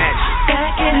a ratchet.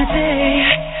 Back in the day,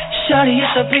 shawty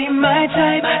used to be my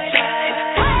type.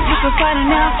 You can find her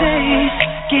nowadays,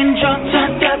 getting drunk,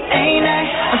 turned up, ain't I?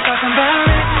 I'm talking about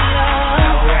ratchet love.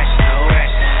 No ratchet, no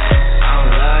ratchet. I don't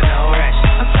love no ratchet.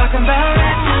 I'm talking about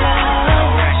ratchet love. No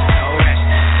ratchet, no ratchet.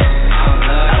 I don't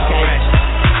love no ratchet.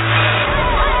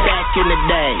 Back in the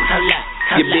day,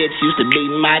 your bitch used to be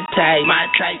my type.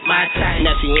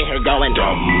 Now she in here going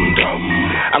dum dum.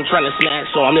 I'm trying to smash,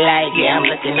 so I'm like, yeah, I'm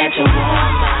looking at your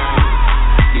woman.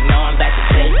 You know I'm about to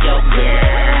take your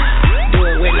girl. Do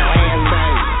it with no hands,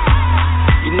 baby.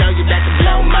 You know you about to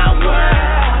blow my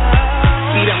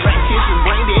world. See them rat kisses,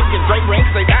 brain dead, get great ring,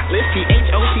 cause they got list.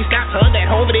 T-H-O-C, stop her, that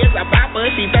hoe it is. I pop her,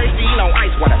 she thirsty, no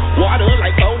ice water. Water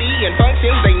like 40 and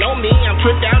functions, they know me. I'm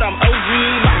tripped out, I'm OG,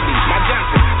 my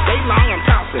Johnson. Stay long, I'm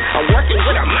tossing. I'm working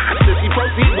with a monster, she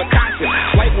proceed with caution.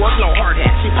 Slight work, no hard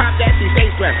hat. She pop that, she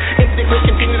stay strapped. Instant quick,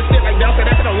 continue to sit like Delta,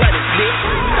 that's no lettuce, bitch.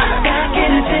 Back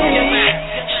in the day,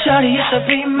 shawty used to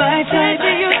be my type.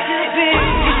 You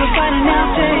can find her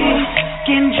nowadays,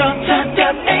 getting drunk, turned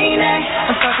up, ain't I?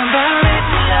 I'm talking about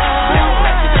ratchet love. No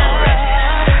ratchet, no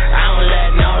ratchet. I don't let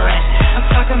no ratchet. I'm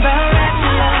talking about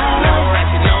ratchet love. No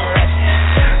ratchet, no ratchet.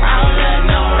 I don't let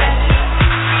no ratchet.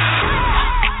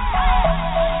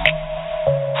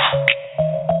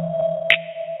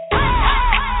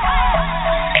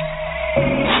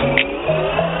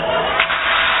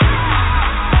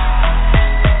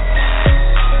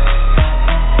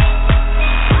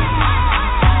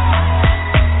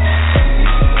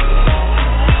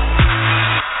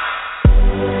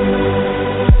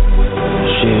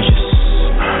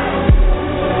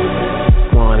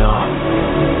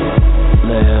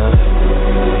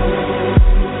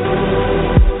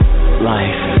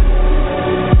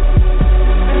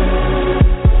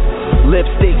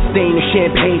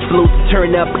 Champagne salutes to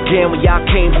turn up again when y'all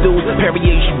came through.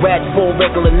 Perrier, she ratchet for a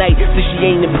regular night. So she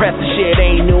ain't impressed, the shit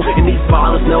ain't new. And these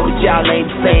ballers know that y'all ain't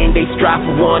the same. They strive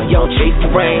for one, y'all chase the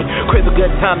rain. Crave a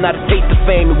good time, not a taste of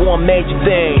fame. It one major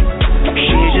thing.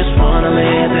 She just wanna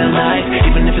live that life,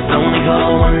 even if it's only for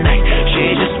one night.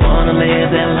 She just wanna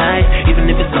live that life, even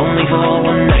if it's only for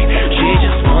one night. She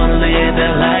just wanna live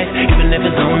that life, even if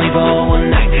it's only for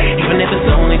one night. Even if it's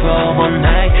only for one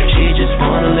night. She just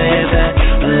wanna live that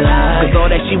life. Cause all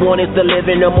that she want is to live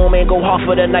in the moment. Go hard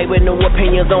for the night with no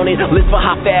opinions on it. Live for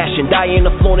high fashion, die in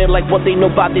the flaunt it. Like what they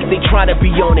know about this, they try to be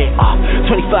on it.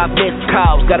 25 missed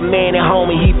calls, got a man at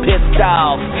home and he pissed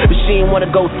off. But she ain't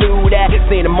wanna go through that.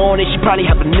 Say in the morning she probably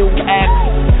have a new act.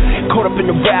 Caught up in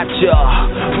the rapture,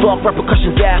 fuck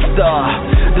repercussions after.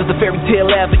 Does the fairy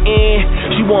tale ever end?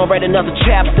 She won't write another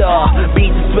chapter.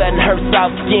 Beats are sweating her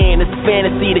soft skin. It's a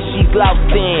fantasy that she's lost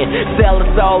in. Sell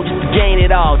us all just to gain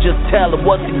it all. Just tell her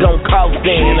what's it gon' cost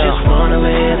then. She just wanna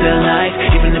live that life,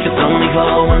 even if it's only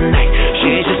for one night.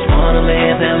 She just wanna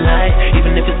live that life,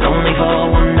 even if it's only for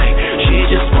one night. She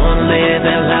just wanna live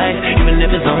that life, even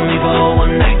if it's only for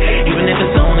one night. Even if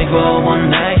it's only for one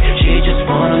night. She just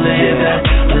wanna live that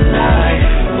life.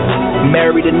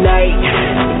 Married tonight,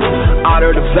 out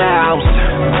of the vows.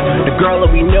 The girl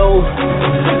that we knew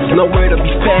is nowhere to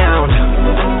be found.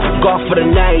 Gone for the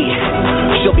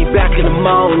night, she'll be back in the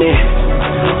morning.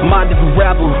 Mind of a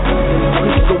rebel,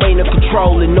 so ain't no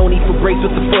control and no need for brakes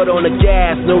with the foot on the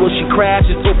gas. No, when she crash,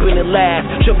 it's open at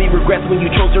last. She'll be regrets when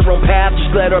you chose her own path.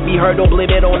 Just let her be heard, don't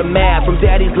blame it on the map. From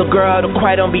daddy's little girl to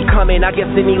quite unbecoming. I guess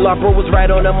any lover was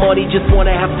right on the money, just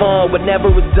wanna have fun.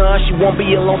 Whenever it's done, she won't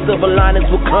be alone. Silver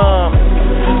linings will come.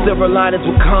 Silver linings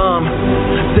will come.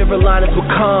 Silver linings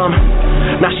will come.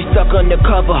 Now she's stuck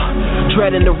undercover,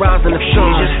 dreading the rise in the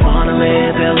sun. She just wanna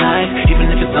live that life,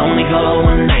 even if it's only for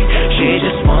one night. She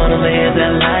just wanna live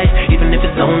that life, even if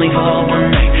it's only for one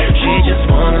night. She just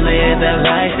wanna live that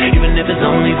life, even if it's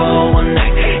only for one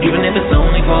night. Even if it's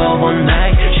only for one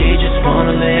night. She just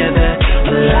wanna live that life.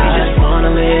 She just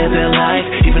wanna live that life,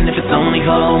 even if it's only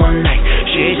for one night.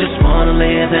 She just wanna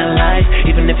live that life,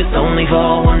 even if it's only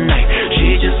for one night.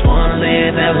 She just wanna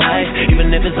live that life,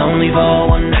 even if it's only for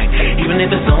one night. Even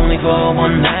if it's only for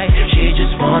one night. She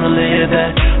just wanna live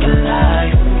that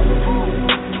life.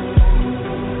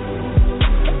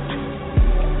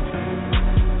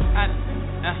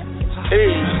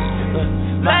 Hey,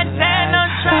 Montana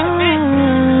traffic.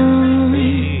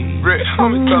 Rick,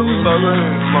 homie, talking about it,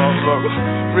 motherfucker.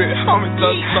 Rick, homie,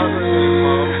 talking about it,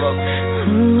 motherfucker.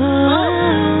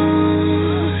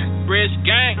 Bridge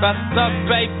gang, about to suck,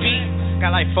 baby.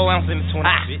 Got like 4 ounces in the 20,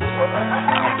 bitch.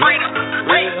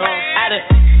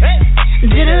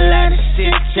 Did a lot of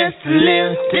shit just to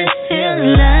live this here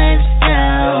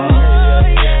lifestyle.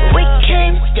 We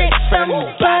came straight from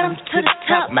the bottom to the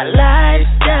top, my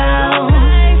lifestyle.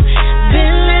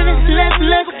 Been living life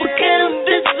like a volcano,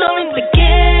 this is only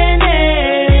beginning.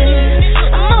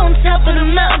 I'm on top of the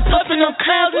mountain, puffing on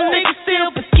clouds, and niggas still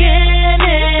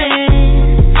beginning.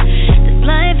 This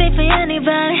life ain't for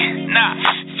anybody. Nah.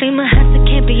 Free my hustle,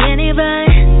 can't be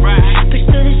anybody. Right. Push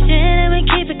through the shit and we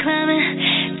keep it climbing.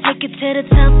 Take it to the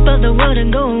top of the world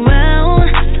and go around.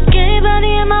 Get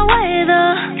anybody in my way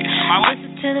though.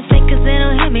 Listen to the fakers, they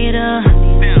don't hear me though.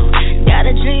 Got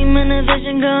a dream and a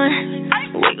vision going.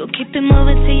 We gon' keep it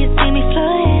moving till you see me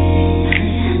floating.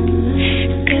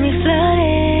 See me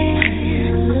floating.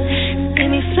 See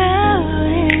me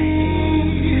floating.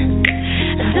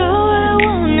 I do what I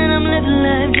want and I'm living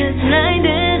life just like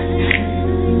this.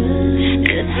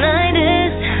 Just like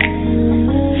this.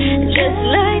 Just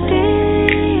like this.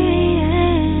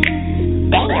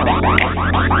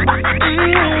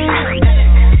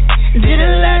 Did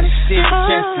a lot of shit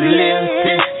just to live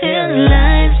this here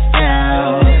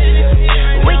lifestyle.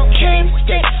 We came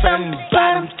straight from the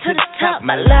bottom to the top,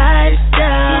 my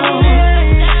lifestyle.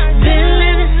 Been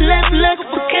living this life like a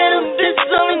volcano, this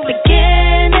is only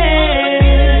beginning.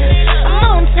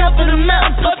 I'm on top of the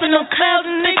mountain, puffing on clouds,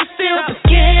 and niggas still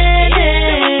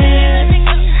beginning.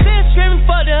 Still screaming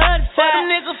for the other side,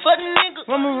 for the nigga.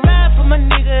 I'ma ride for my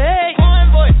nigga, hey.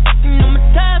 Convoy, I'ma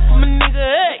die for my nigga,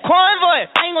 hey. Convoy,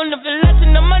 I ain't gon' never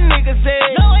listen to my niggas,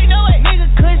 hey. No way, no way.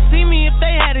 Niggas couldn't see me if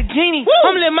they had a genie. Woo.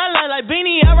 I'm living my life like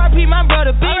Beanie, R.I.P. my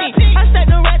brother Beanie. I stacked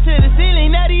the rat to the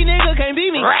ceiling, now these niggas can't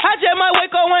beat me. I just might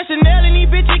wake up one Chanel and these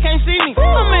bitches can't see me.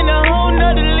 I'm in a whole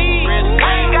nother league.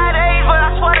 I ain't got AIDS, but I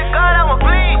swear to God I'ma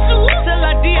bleed. Till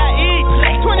I D.I.E.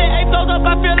 28 flows up,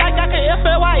 I feel like I can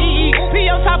F.L.Y.E.E. P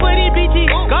on top of these BT.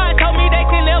 God told me they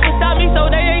can never stop me, so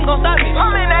they ain't gon' stop me. I'm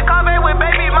in that car with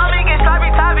baby, mommy get sloppy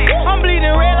toppy. I'm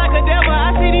bleeding red like a devil,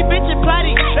 I see these bitches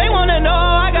plotty. They wanna know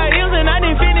how I got heels and I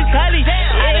didn't finish college. Yeah.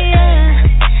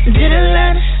 Did a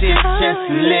lot of shit just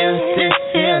to live this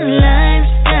here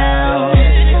lifestyle.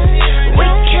 We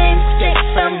came straight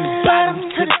from the bottom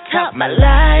to the top, my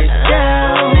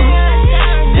lifestyle.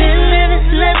 Been living this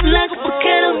life like a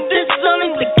volcano, this is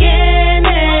only beginning.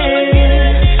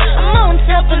 I'm on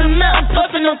top of the mountain,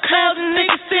 puffing on clouds, and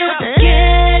niggas still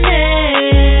beginning.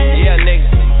 Yeah, nigga,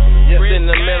 just in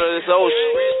the middle of this ocean.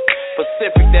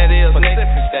 Pacific, that is, nigga.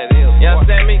 You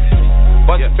understand me?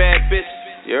 Bunch of bad bitches,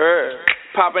 you heard.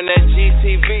 Popping that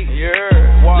GTV, you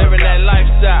heard. Living that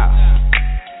lifestyle.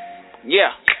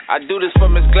 Yeah, I do this for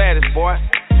Miss Gladys, boy.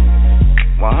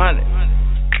 100.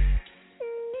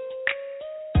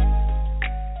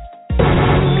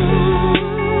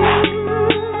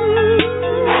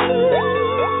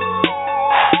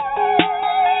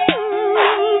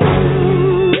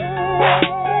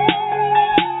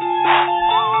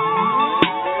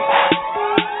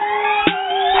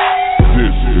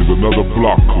 Another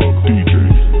Block Club DJ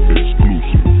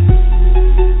exclusive.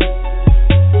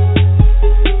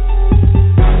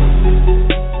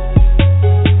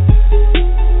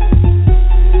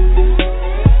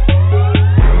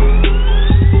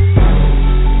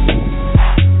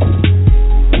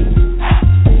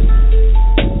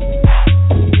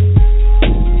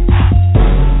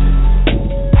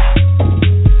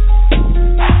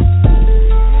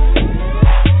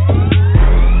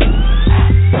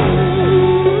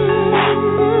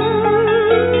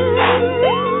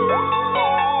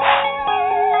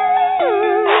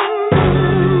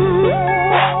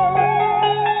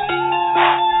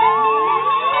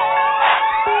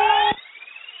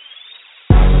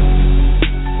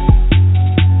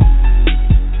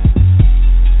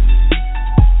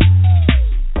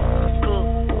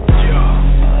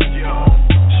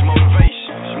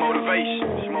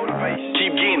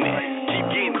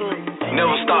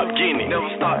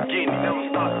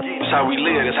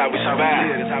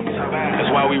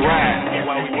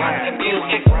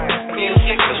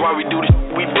 That's why we do this.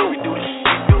 We do.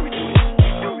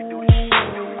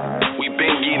 We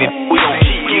been getting it. We gon'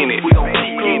 keep getting it.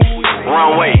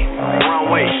 Runway.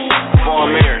 For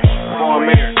a minute.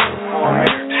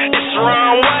 It's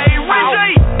runway.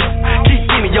 Richie. Keep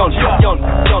getting it, young. Keep getting it.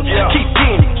 Keep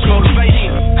getting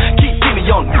it,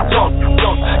 young.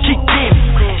 Keep getting it.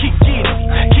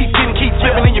 Keep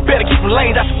swimming, and you better keep them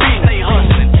lanes out the business. Stay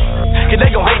hustling. Cause they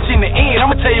gon' hate you in the end.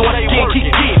 I'ma tell you what I can. Keep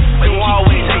getting it. They will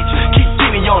always hate you. Keep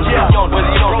getting it, young. Whether you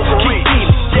don't keep getting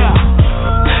it.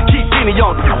 Keep getting it,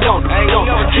 young.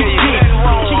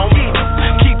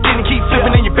 Keep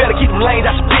swimming, and you better keep them lanes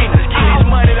out the business. Get this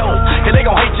money though. Cause they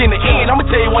gon' hate you in the end. I'ma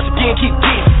tell you once again. Keep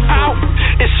getting it. Out.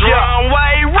 It's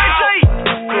runway. Richie.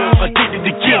 Addicted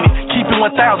to getting it. Keep it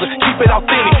 1,000. Keep it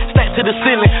authentic. Stack to the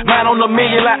ceiling. Mine on a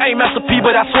million like ain't Master P,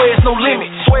 but I swear it's no limit.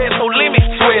 Swear it's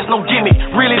no gimmick.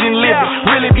 Really didn't live it.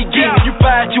 Really be getting it. You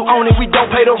buy it, you own it. We don't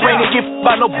pay the rent. Get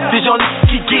by no bitch on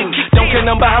keep getting it. Don't care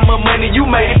nothing about how much money you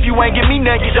made. If you ain't give me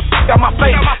nothing, get the fuck out my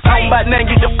face. Talking about nothing,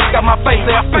 get the fuck out my face.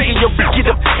 Say I figure your bitch, get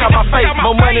the fuck out my face.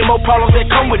 More money, more problems that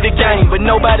come with the game. But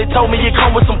nobody told me it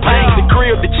come with some pain. The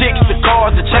crib, the chicks, the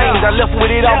cars, the chains. I left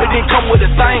with it all, but didn't come with a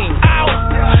thing.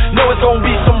 Know it's gonna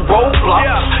be some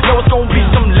roadblocks. Know it's gonna be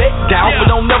some letdowns.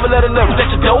 But don't never let another let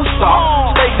your dough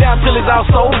stop. Stay down till it's all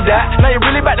sold out. Now you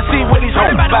really about to see what he's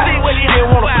holding back. Didn't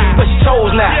wanna see but she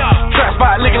chose now. Trap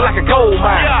spot looking like a gold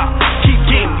mine. Keep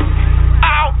getting it.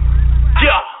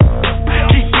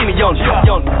 Keep getting it, young. Keep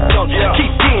getting it. Keep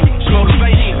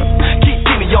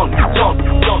getting it, young. Keep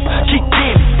getting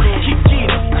it.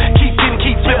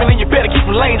 Keep swimming, and you better keep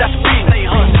them lanes out the business. Stay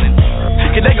hustling.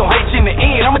 Cause they gon' hate you in the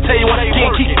end. I'ma tell you what I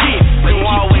can. Keep getting it. They will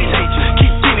always hate you.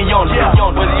 Keep getting it, young. Whether you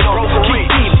don't keep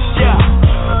getting it.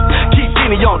 Keep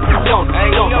getting it, young. Keep getting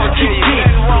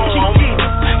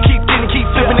it. Keep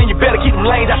swimming, and you better keep them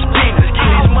lanes out the business. Get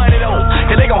this money though.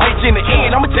 Cause they gon' hate you in the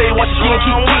end. I'ma tell you what you can.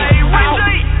 Keep getting it.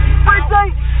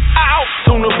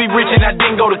 Soon to be rich and I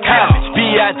didn't go to college.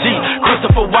 B.I.G.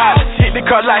 Christopher Wallace. Hit the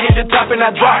car light, hit the top and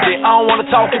I dropped it. I don't wanna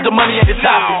talk if the money at the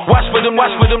top. Watch for them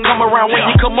come around when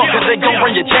you come up, cause they gon'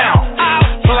 bring you down.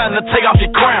 Planning to take off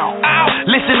your crown.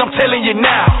 Listen, I'm telling you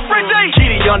now. Get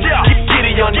it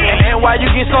on it. And while you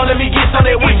get some, let me get some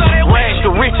that with you. Rags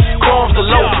the rich, crumbs the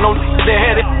low. No that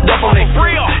had it up on it.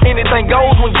 Anything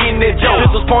goes when getting that dough.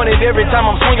 Pistols pointed every time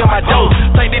I'm swinging my dough.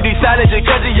 Think they decided just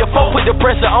cause of your folk. Put the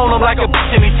pressure on them like a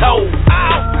bitch in his toe.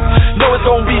 Know it's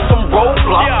gonna be some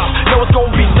roadblocks. Know it's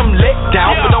gonna be some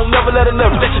letdowns. But don't never let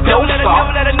another let your dough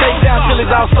stop. Stay down till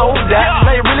it's all sold out.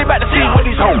 Now you really about to see what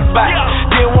these hoes back.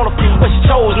 Didn't wanna feel but she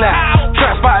chose now.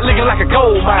 Trap spot looking like a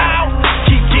gold mine.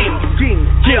 Keep getting it. Keep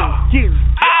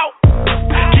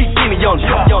getting it, young.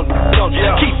 Keep getting it.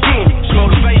 Keep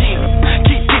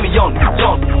getting it, young.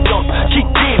 Keep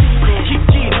getting it.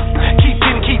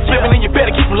 Keep swimming, and you better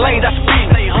keep them lanes out the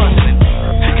business. Stay hustling.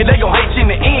 Cause they gon' hate you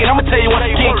in the end. I'ma tell you what I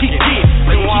can. Keep getting it.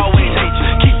 They will always hate you.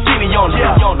 Keep getting it, young.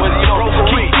 Whether you don't keep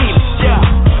getting it.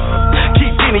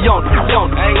 Keep getting it, young.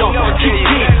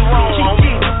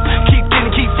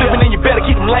 Keep swimming, and you better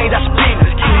keep them lanes out the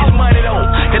business. Get this money though.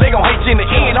 Cause they gon' hate you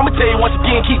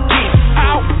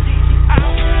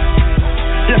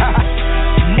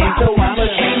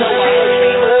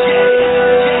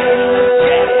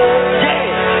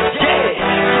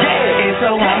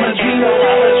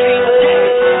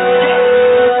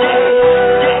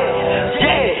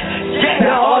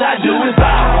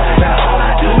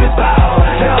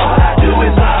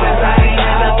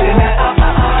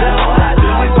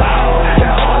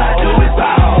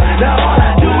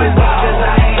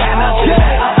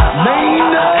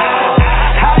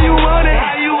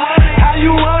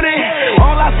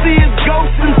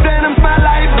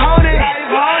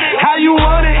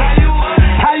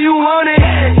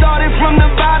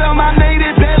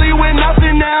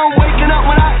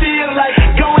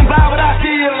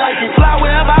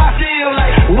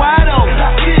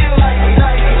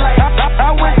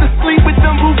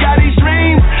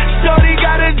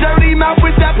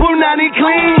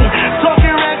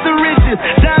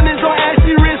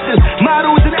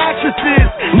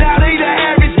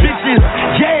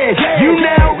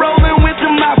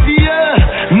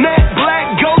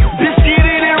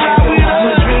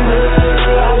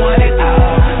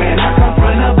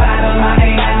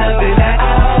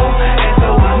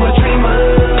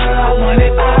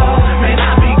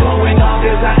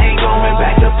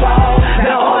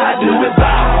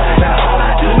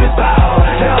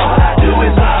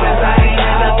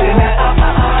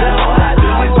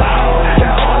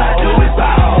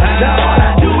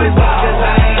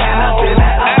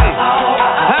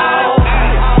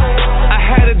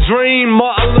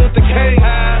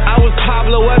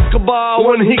basketball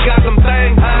when he got them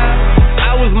things.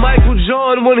 I was Michael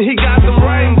Jordan when he got them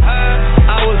rings.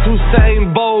 I was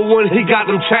Usain Bolt when he got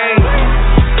them chains.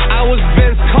 I was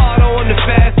Vince Carter on the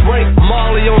fast break,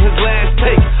 Marley on his last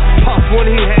take, Puff when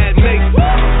he had mates.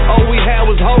 All we had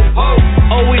was hope, all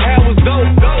we had was dope.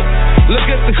 Look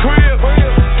at the crib,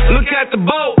 look at the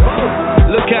boat,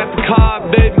 look at the car,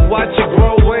 baby, watch it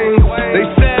grow wings. They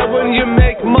said when you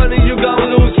make money, you gon'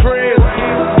 lose friends.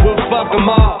 Well, fuck them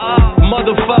all,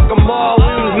 motherfuck them all.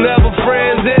 We was never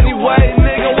friends anyway,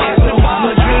 nigga. Watch the ball.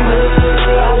 I'm a dreamer,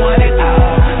 I want it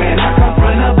all. Man, I come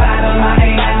from the bottom, I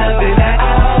ain't got nothing at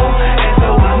all. And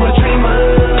so I'm a dreamer,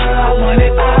 I want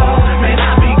it all. Man,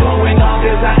 I be going on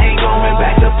 'cause I ain't going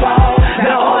back to fall.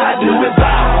 Now all I do is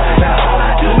ball. Now all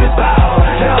I do is ball.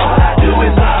 Now all I do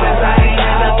is ball. 'Cause I ain't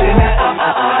got nothing at all.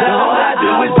 Now all I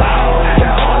do is ball.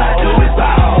 Now all I do is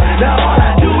ball. Now all I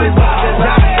do is ball. 'Cause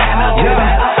I ain't got nothing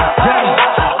at all.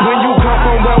 When you come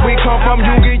from where we come from,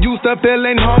 you get used to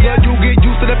feeling hunger. You get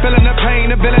used to the feeling of pain,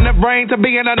 the feeling of brain, to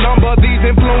being a number. These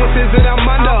influences that I'm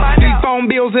under, these phone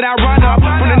bills that I run up.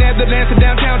 From the Netherlands to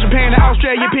downtown Japan to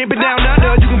Australia, pimping down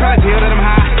under. You can probably tell that I'm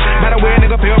high, by the way a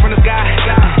nigga fell from the sky.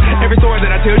 Every story that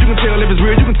I tell, you can tell if it's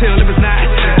real, you can tell if it's not.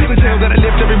 You can tell that I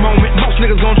lived every moment. Most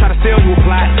niggas gon' try to sell you a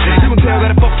plot. You can tell that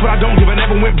I fucks what I don't give. I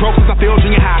never went broke since I fell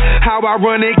junior high. How I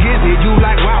run it gets it. You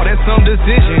like, wow, that's some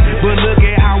decision. But look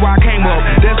at how I came up.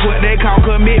 That's what they call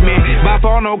commitment. By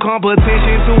far no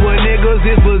competition to a nigga's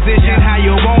disposition. How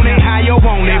you want it,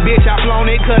 bitch, I flown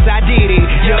it 'cause I did it.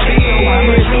 You feel I'm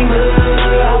a dreamer,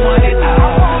 I want it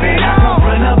all. Man, I come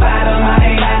from the bottom, I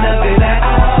ain't got nothing at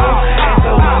all. And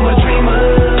so I'm a dreamer, I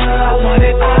want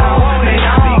it all. Man, I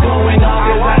be going on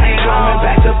 'cause I ain't going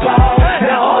back to fall.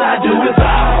 Now all I do is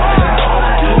ball. Now all I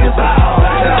do is ball.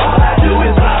 Now all I do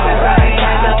is ball. 'Cause I ain't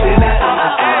got nothing at all.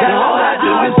 Now all I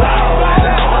do is ball.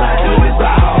 Now all I do is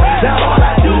ball. Now all I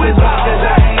do is ball. 'Cause I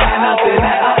ain't got nothing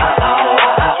at all.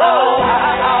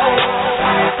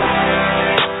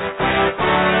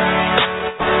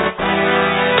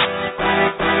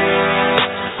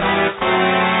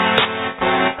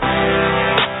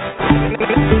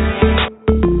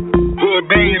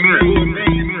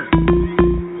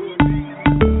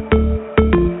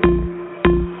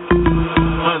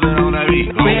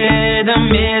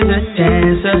 Rhythm is a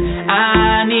dancer,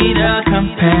 I need a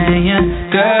companion.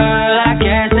 Girl, I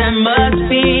guess that must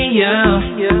be you.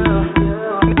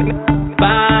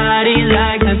 Body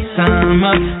like the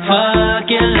summer,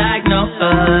 fucking like no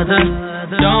other.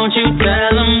 Don't you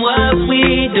tell them what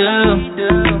we do.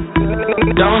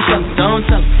 Don't tell them,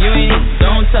 you ain't,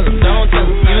 don't tell them, you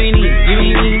ain't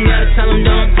even gotta tell them,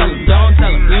 don't tell them,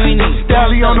 you ain't even.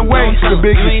 Stally on the way, the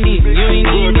biggest. You ain't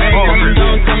even gotta tell them,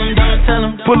 don't tell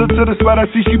them. Pull her to the spot, I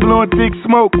see she blowing thick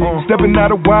smoke. Stepping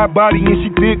out a wide body and she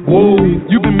thick. Whoa,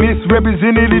 you been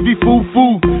misrepresented if you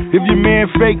foo. If your man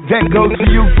fake, that goes to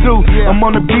you too. I'm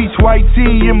on the beach, white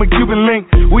tee in my Cuban link.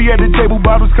 We at the table,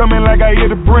 bottles coming like I hear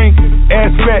the brink.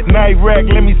 Ass fat, night rack,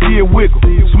 let me see it wiggle.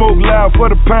 Smoke loud for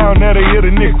the pound, now they hear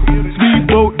the nickel.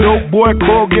 Speedboat, dope boy,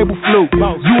 Coral Gable float.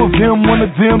 You of them, one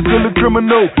of them, still a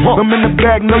criminal. I'm in the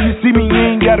back, know you see me, you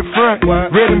ain't got a front.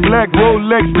 Red and black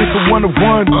Rolex, this a one of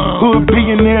one. Hood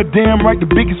billionaire, damn right, the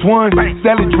biggest one.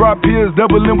 Salad drop pills,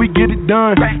 double and we get it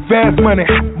done. Fast money,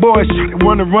 hot boy, shit,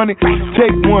 run it.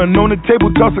 Take one, on the table,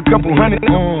 toss a couple hundred.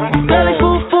 Girl, like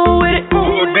fool with it.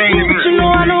 But you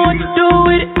know I know what to do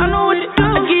with it. I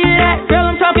give you that, girl,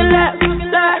 I'm talking loud. Let's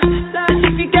see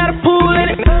if you got a pool in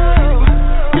it.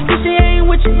 Let's see she ain't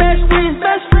with your best friends.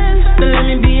 Then let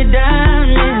me be a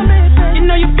diamond. You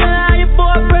know you feel how your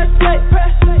boy press play.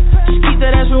 Just keep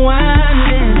that ass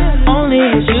rewinding. Only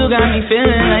if you got me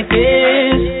feeling like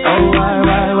this. Oh, why?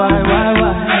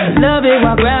 Love it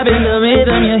while grabbing the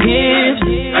rhythm, your hips.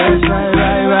 That's right.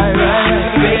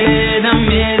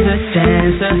 Rhythm is a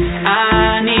dancer,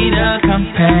 I need a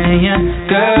companion.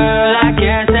 Girl, I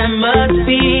guess that must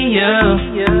be you.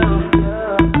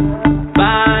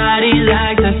 Body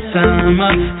like the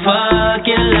summer,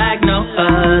 fucking like no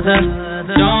other.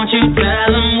 Don't you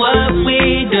tell them what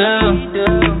we do.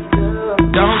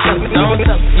 Don't tell them,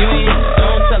 you ain't,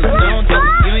 don't tell them,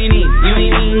 you ain't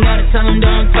even gotta tell them,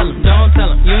 don't tell them,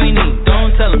 you ain't even,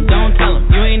 don't tell them,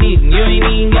 you ain't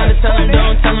even gotta tell them,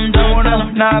 don't tell them.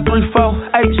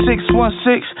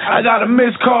 934-8616. I got a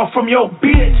missed call from your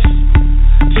bitch.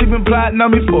 She been plotting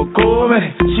on me for a cool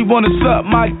minute. She wanna suck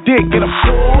my dick and I'm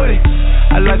cool with it.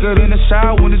 I like her in the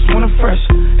shower when it's winter fresh.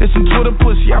 There's some Twitter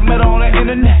pussy I met her on the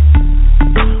internet.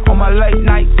 On my late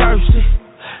night thirsty.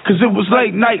 cause it was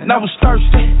late night and I was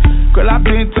thirsty. Girl, I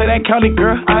been to that county,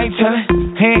 girl, I ain't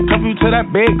tellin'. Handcuff you to that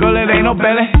bed, girl, it ain't no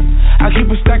belly. I keep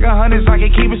a stack of hundreds, I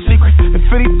can keep it secret. If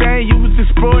anything, you was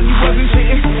exploring, you wasn't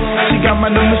cheating. She got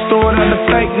my number stored under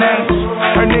fake names.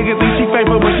 Her nigga think she fake,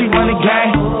 but when she run the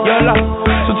game, YOLO.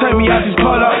 So take me out these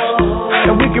pull-ups,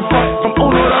 and we can fuck from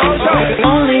Uno to Ocho.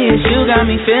 Only if you got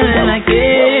me feeling like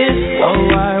this. Oh,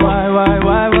 why?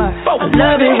 I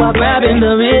love it while grabbing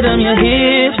the rhythm, your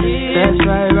hips. That's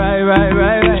right.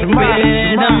 Rhythm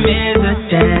is a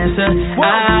dancer.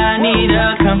 I need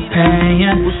a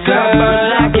companion.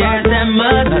 Girl, I guess that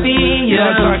must be you.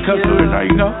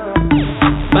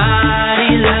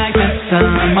 Body like the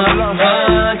summer,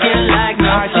 fucking like no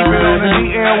other.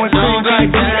 Don't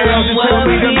write down what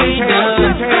we do.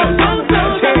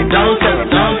 Don't tell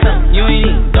him, you ain't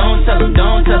need. Don't tell him,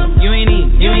 you ain't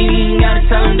need. You ain't even gotta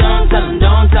tell him, don't tell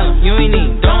him, you ain't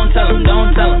need. Don't tell him,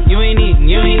 you ain't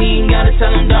even gotta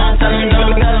tell him, don't tell him,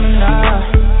 nah.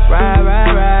 Right.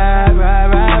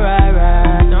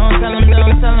 Don't tell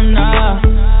him, nah.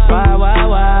 Why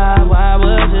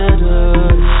would you do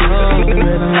it? Oh, the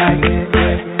rhythm like it,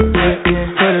 yeah.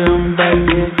 Put it on me,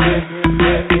 baby,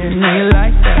 yeah. You know you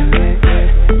like that,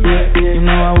 yeah. You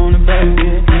know I want it, baby,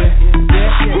 yeah.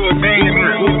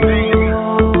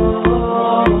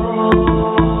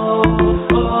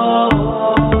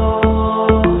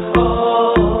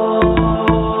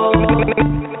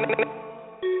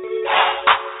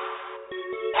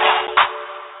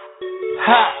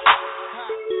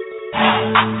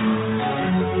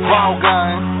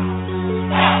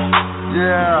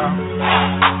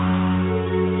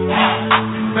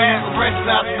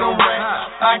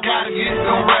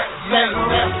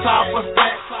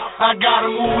 I gotta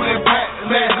move it back,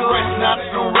 let the rest not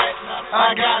the rest.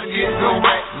 I gotta get the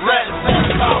rest, let the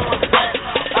rest off the back.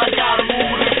 I gotta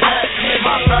move it back, let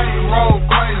my bank roll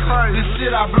crazy. This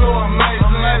shit I blew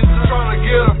amazing, tryna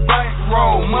get a bank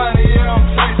roll. Money I'm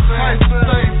chasing,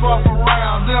 stay fuck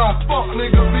around. Them fuck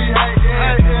niggas be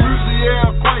hating,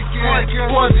 Louisiana quaking,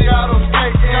 Boise auto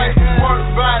skating, work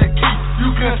by the key. You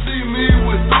can see me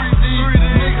with 3D.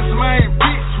 Niggas main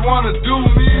bitch wanna do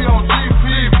me on GP.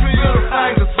 Middle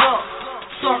fingers up,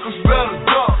 suckers better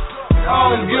duck.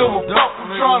 I don't give a fuck, I'm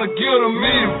tryna get a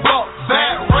million bucks.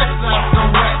 Bad rest out the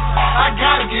rest, I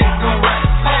gotta get the rest.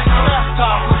 That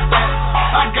laptop was that,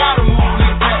 I gotta move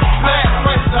it back. Bad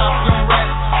rest out the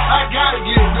rest, I gotta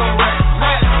get the rest.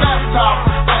 That laptop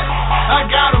was that, I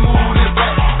gotta move it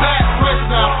back. Bad rest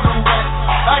out the rest,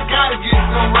 I gotta get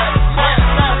the rest. That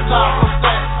laptop was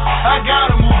that, I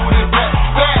gotta move it back.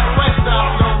 Bad rest out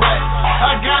the rest,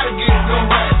 I gotta get the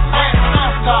rest. That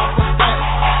laptop was that,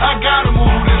 I gotta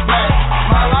move it back.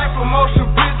 My life a motion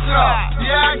picture,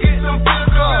 yeah I get them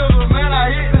figures. Man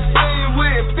I hit the scene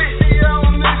with 50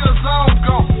 old niggas on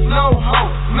go, no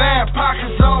hope. Man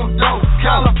pockets on dope,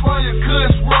 California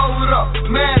kush rolled up.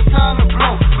 Man time to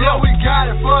blow, yeah we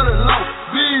got it for the low.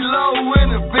 Be low in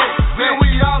the bit, man we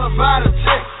all about a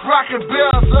check. Rockin'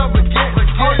 bells up again,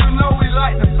 oh you know we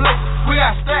like to flex. We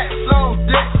got stacks on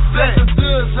deck, blessing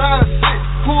goods out of shit.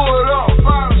 Pull it up,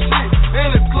 bottom shit, in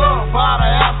the club, by the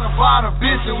after, by the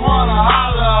bitch that wanna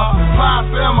holler.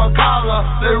 Pop in my collar,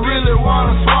 they really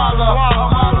wanna swallow.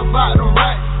 I'm all about the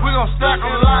rack, we gon' stack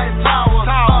them like towers.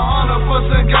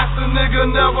 100% got the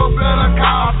nigga, never been a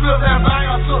cow. I flipped that bang,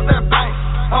 I took that bank.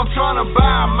 I'm tryna buy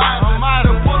a Mazda,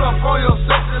 to pull up on your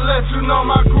section, let you know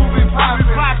my crew be poppin'.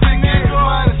 Get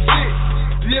money shit,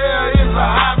 yeah it's a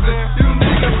hobby. You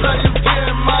niggas say you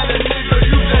getting money, nigga,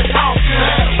 you just talking.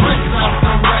 Rich off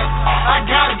the rack, I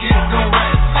gotta get the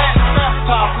rack. That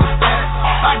laptop is that,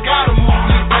 I gotta move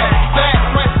it back. That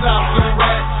rest off the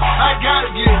rack, I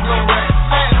gotta get the rack.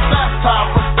 That laptop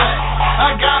is that, I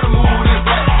gotta move it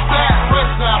back. That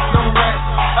rest off the rack,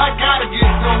 I gotta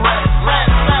get the rack. That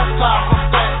laptop is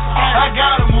that, I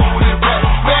gotta move it back.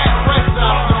 That rest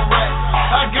off the rack,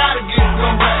 I gotta get the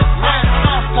rack. That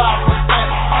laptop is that,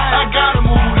 I gotta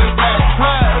move it back.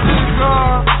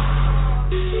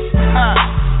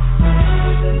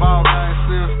 Ball gang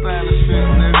still standing shit,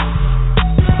 nigga.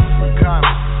 Kinda.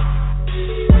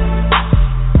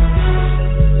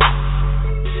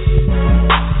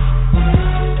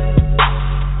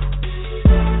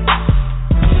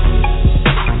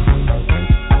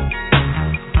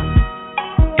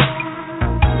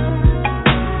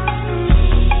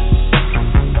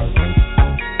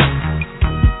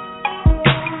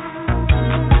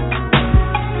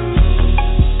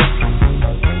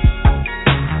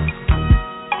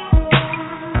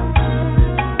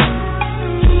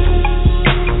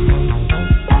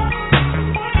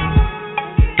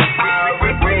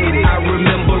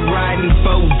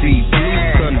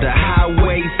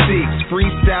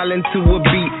 freestyling to a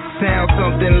beat. Sound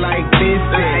something like this,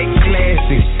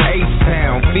 classic,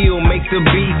 H-Town, feel make the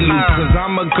beat loose, cause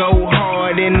I'ma go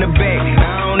hard in the back,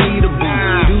 I don't need a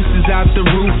boot, deuces out the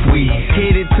roof, we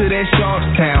headed to that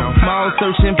Sharpstown, mall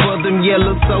searching for them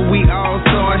yellows, so we all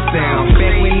saw our sound,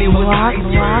 back when it was ice,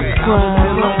 I was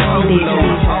still on polo,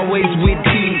 always with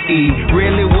T.E.,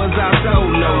 really was our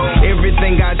solo,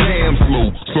 everything I jam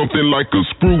slow, something like a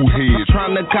screw head,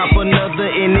 trying to cop another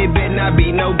and it better not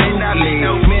be no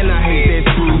bootleg, man I hate that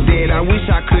screw dead. I wish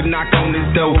I could knock on this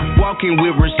door. Walking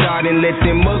with Rashad and let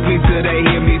them mug me till they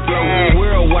hear me flow.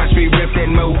 World watch me rep that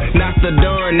mo. Not the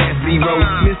darn that zero.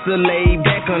 Mr. Laid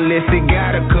back unless it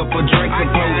got a couple drinks to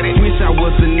blow. Wish I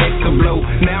was the next to blow.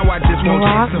 Now I just want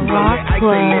checks to blow. I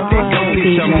can't let that go.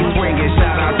 Show me swinging.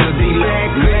 Shout out to D-Lag.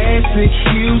 Classic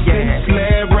Houston.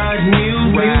 Slab rock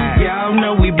music. Y'all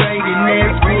know we banging that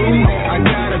screw. I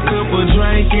got a couple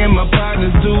drinks and my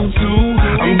partners do too.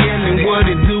 I'm yelling what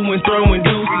it do and throwing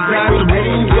deuces out the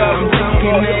roof. I'm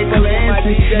talking that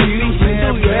classic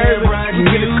Houston. Slab rock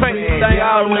music.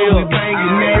 Y'all know we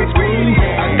banging that screw.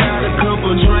 I got a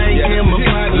couple drinks and my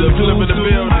partners do too.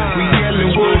 We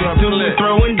yelling what it do and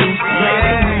throwing deuces out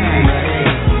the roof.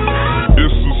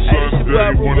 It's a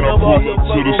Sunday when I pull up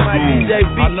to the school.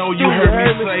 I know you heard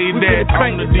me say that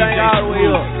I'm the DJ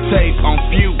Screw. Tape on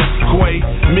Few, Quay,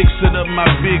 mixing up my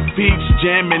big peaks,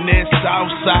 jamming that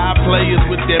Southside players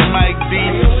with that Mike D.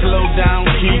 Slow down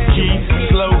Kiki,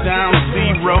 slow down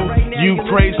Zero. You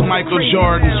praise Michael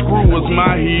Jordan, Screw was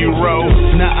my hero.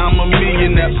 Now I'm a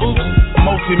millionaire, oops,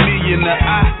 multi-millionaire.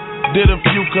 I did a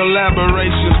few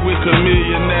collaborations with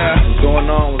Chamillionaire. What's going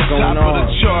on? What's going on?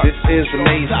 This is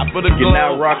amazing. You're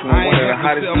now rocking with one of the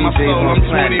hottest DJs on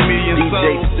the planet,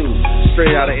 DJ Stu,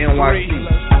 straight out of NYC.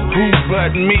 Who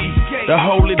but me to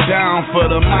hold it down for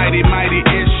the mighty, mighty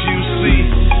SUC?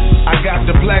 I got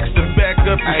the blacks to back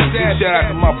up the stats. Shout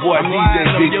out to my boy DJ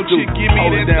Big Stu,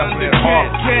 hold it down for that hard.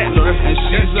 And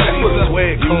she's a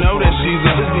swag, you know that she's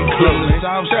a close.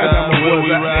 Southside where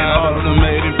we ride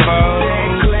automated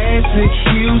phone. Classic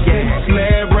Houston,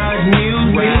 slab rock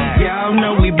music. Y'all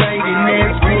know we banging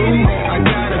that screw. I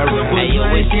got a couple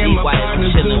drinks and my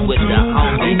partners do too.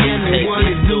 I'm yelling what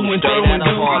it do and throwing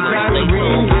deuces out the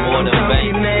roof. I'm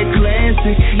talking that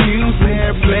classic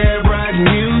Houston, slab rock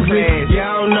music.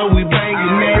 Y'all know we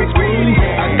banging that screw.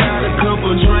 I got a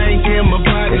couple drinks and my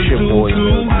partners do too.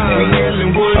 We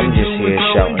yelling what it do and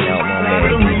throwing deuces out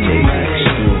the roof.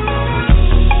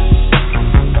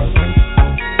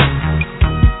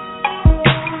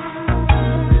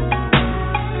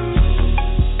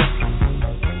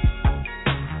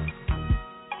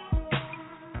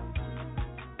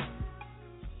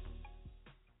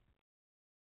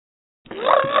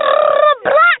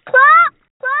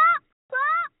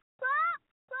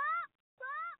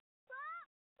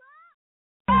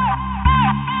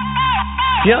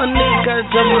 Young nigga gotta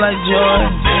tell me like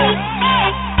Jordan.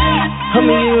 I'ma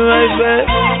get it right back.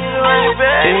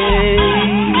 Hey.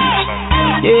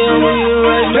 Yeah, I'ma get it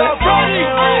right back.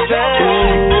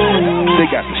 They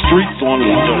got the streets on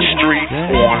lock. The streets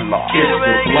on lock. It's the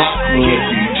Block Club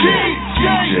DJ.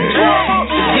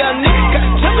 Young nigga gotta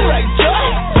tell me like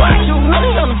Jordan.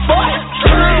 200 on the 40.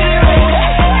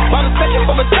 About a second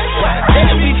for my text. Then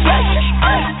it be flex.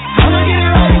 I'ma get it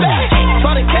right back.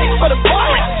 20K for the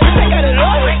party. I got it all.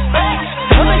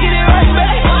 I'ma get it right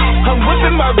back. I'm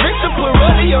whipping my wrist to put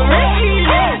rollie on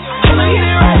wrist. I'ma get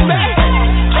it right back.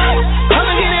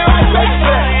 I'ma get it right back.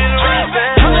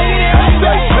 I'ma get it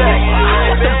right back.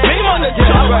 The beam on the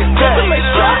top, just to make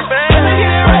sure. I'ma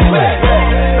get it right back.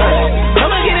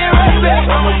 I'ma get it right back.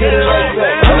 I'ma get it right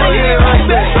back. I'ma get it right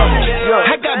back.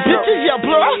 I got bitches, y'all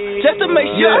blow just to make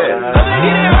sure. I'ma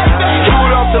get it right back. Threw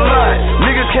it off the line.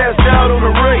 Nigga cast out on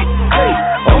the rate. Hey,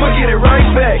 I'ma get it right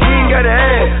back. He ain't gotta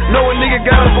ask. No, a nigga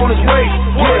got up on his way.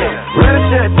 Yeah,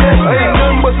 rat-a-tat-tat. Ain't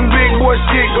nothing but some big boy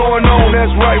shit going on.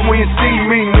 That's right when you see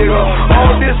me, nigga.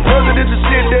 All this presidential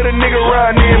shit that a nigga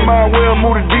riding in, might well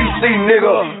move to DC,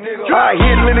 nigga. I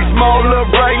hit Linux Mall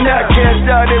up right now. Cashed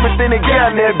out everything they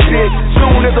got in that bitch.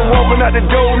 Soon as I'm walking out the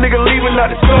door, nigga leaving out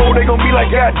the store, they gon' be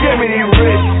like, God damn it, he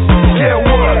rich. Yeah,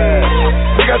 what?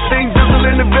 I got things jizzle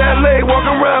in the valet.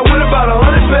 Walking around with about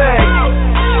 100 bags.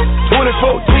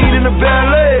 2014 in the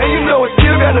ballet, and you know it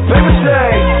still got the paper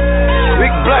tag.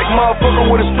 Big black motherfucker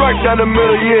with a stripe down the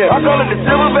middle, yeah. I call it the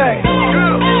silverback.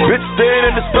 Bitch staring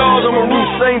at the stars on my roof,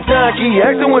 same time, keep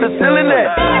acting with a ceiling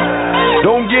at.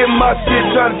 Don't get my shit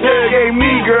trying to interrogate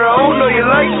me, girl. I don't know you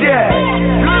like that.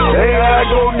 Hey, I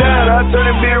go down, I turn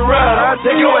and be around, I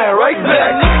take your ass right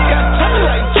back. Got time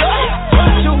like Joy,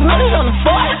 200 on the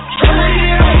 40. I'ma get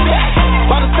it right back.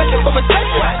 About a second for my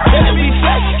text, then it be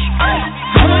flex.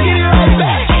 I'ma get it right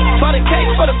back.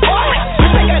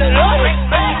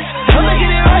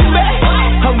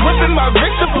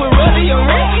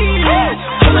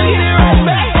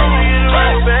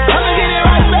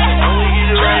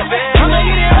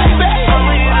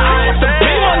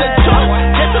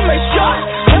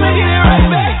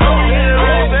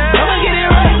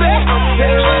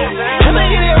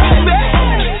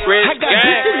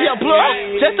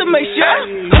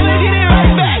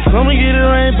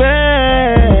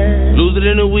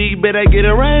 weed, bet I get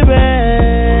it right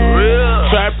back.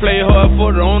 Real. Try to play hard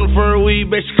for the owner for a week,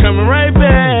 bet she coming right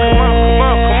back.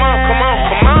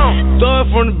 Come on. Throw it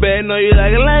from the back, know you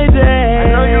like it like that.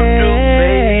 I know you do,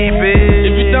 baby.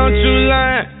 If you don't, you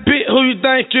lying. Bitch, who you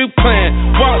think you playing?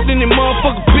 Walked in the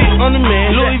motherfucker, bitch on the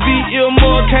man. Louis V,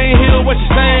 Ilmore, can't hear what you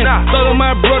saying. Thug on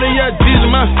my brother, yeah, these are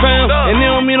my fam. And they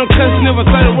don't mean no cussing if I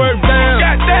say the word down.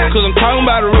 Cause I'm talking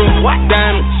about the roof.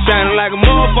 Diamond, shining like a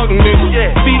motherfucking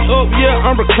nigga. Feet up, yeah,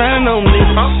 I'm reclining on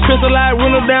nigga. Crystal light,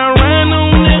 window down, riding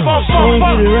on nigga. So we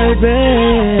get it right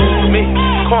back. Me,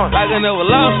 like I never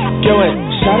lost. Yo, wait,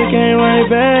 shawty came right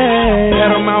back.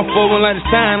 Had her mouth open like the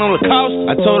sign on the cost.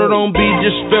 I told her don't be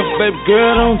disrespectful, baby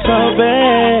girl, don't talk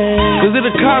bad. Cause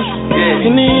it'll cost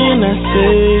you. And then I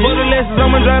say, for the lessons,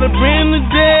 I'ma try to bring the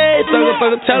day.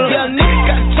 Thugger, tell her. Young nigga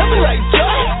gotta tell me like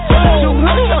Joy.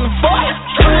 200 on the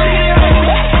 40.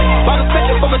 About to say